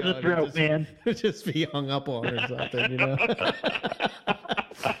right for the throat, man. Just be hung up on or something,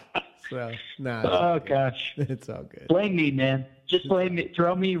 So, nah. Oh gosh, it's all good. Blame me, man. Just blame me.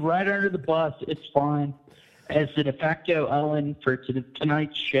 Throw me right under the bus. It's fine. As the de facto Owen for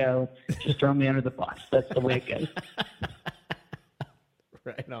tonight's show, just throw me under the bus. That's the way it goes.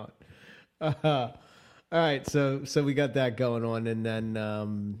 Right on. All right, so we got that going on, and then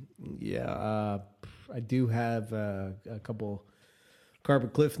I do have a couple Carbon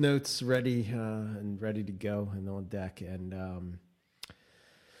Cliff notes ready and ready to go and on deck, and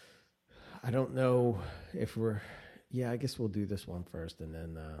I don't know if we're. Yeah, I guess we'll do this one first, and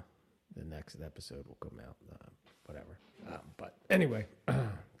then the next episode will come out. Whatever. But anyway,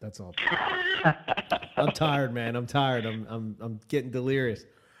 that's all. I'm tired, man. I'm tired. I'm getting delirious.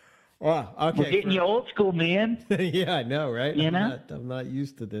 Oh, okay. We're getting you old school, man. Yeah, I know, right? You know? I'm not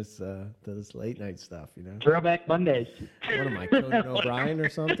used to this late night stuff. You know. Throwback Mondays. What am I, Conan O'Brien or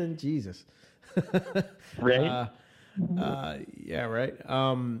something? Jesus. Right. Yeah, right.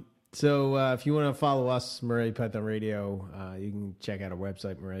 So if you want to follow us, Morelia Python Radio, you can check out our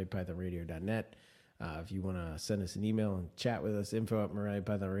website, MoreliaPythonRadio.net. If you want to send us an email and chat with us,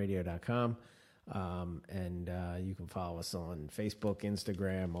 info@MoreliaPythonRadio.com. And you can follow us on Facebook,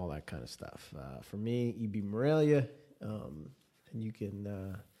 Instagram, all that kind of stuff. For me, EB Morelia, and you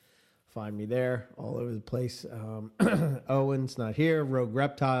can find me there all over the place. Owen's not here. Rogue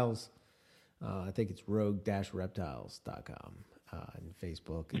Reptiles. I think it's rogue-reptiles.com. And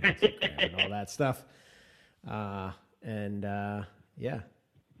Facebook and Instagram and all that stuff. Yeah.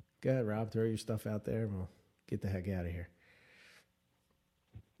 Go ahead, Rob. Throw your stuff out there and we'll get the heck out of here.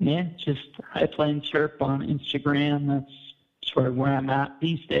 Yeah, just High Plains Chirp on Instagram. That's sort of where I'm at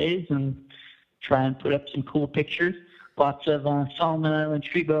these days, and try and put up some cool pictures. Lots of Solomon Island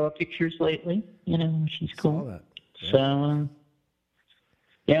tree boa pictures lately, which is cool. Saw that.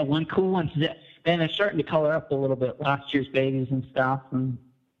 Yeah. So, one cool one. And they're starting to color up a little bit. Last year's babies and stuff, and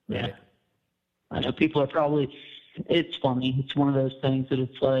yeah, Right. I know people are probably. It's funny. It's one of those things that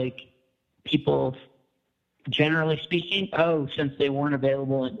it's like people. Generally speaking, since they weren't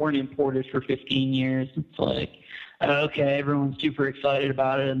available and weren't imported for 15 years, it's like, okay, everyone's super excited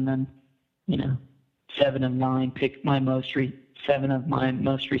about it. And then, 7 of my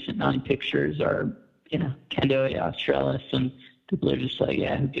most recent 9 pictures are, Candoia australis, and people are just like,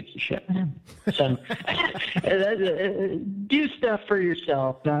 yeah, who gives a shit, man? So do stuff for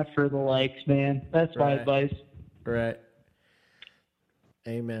yourself, not for the likes, man. That's my advice. Right.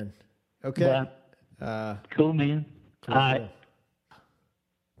 Amen. Okay. Cool, man. Cool.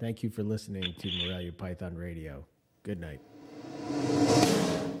 Thank you for listening to Morelia Python Radio. Good night.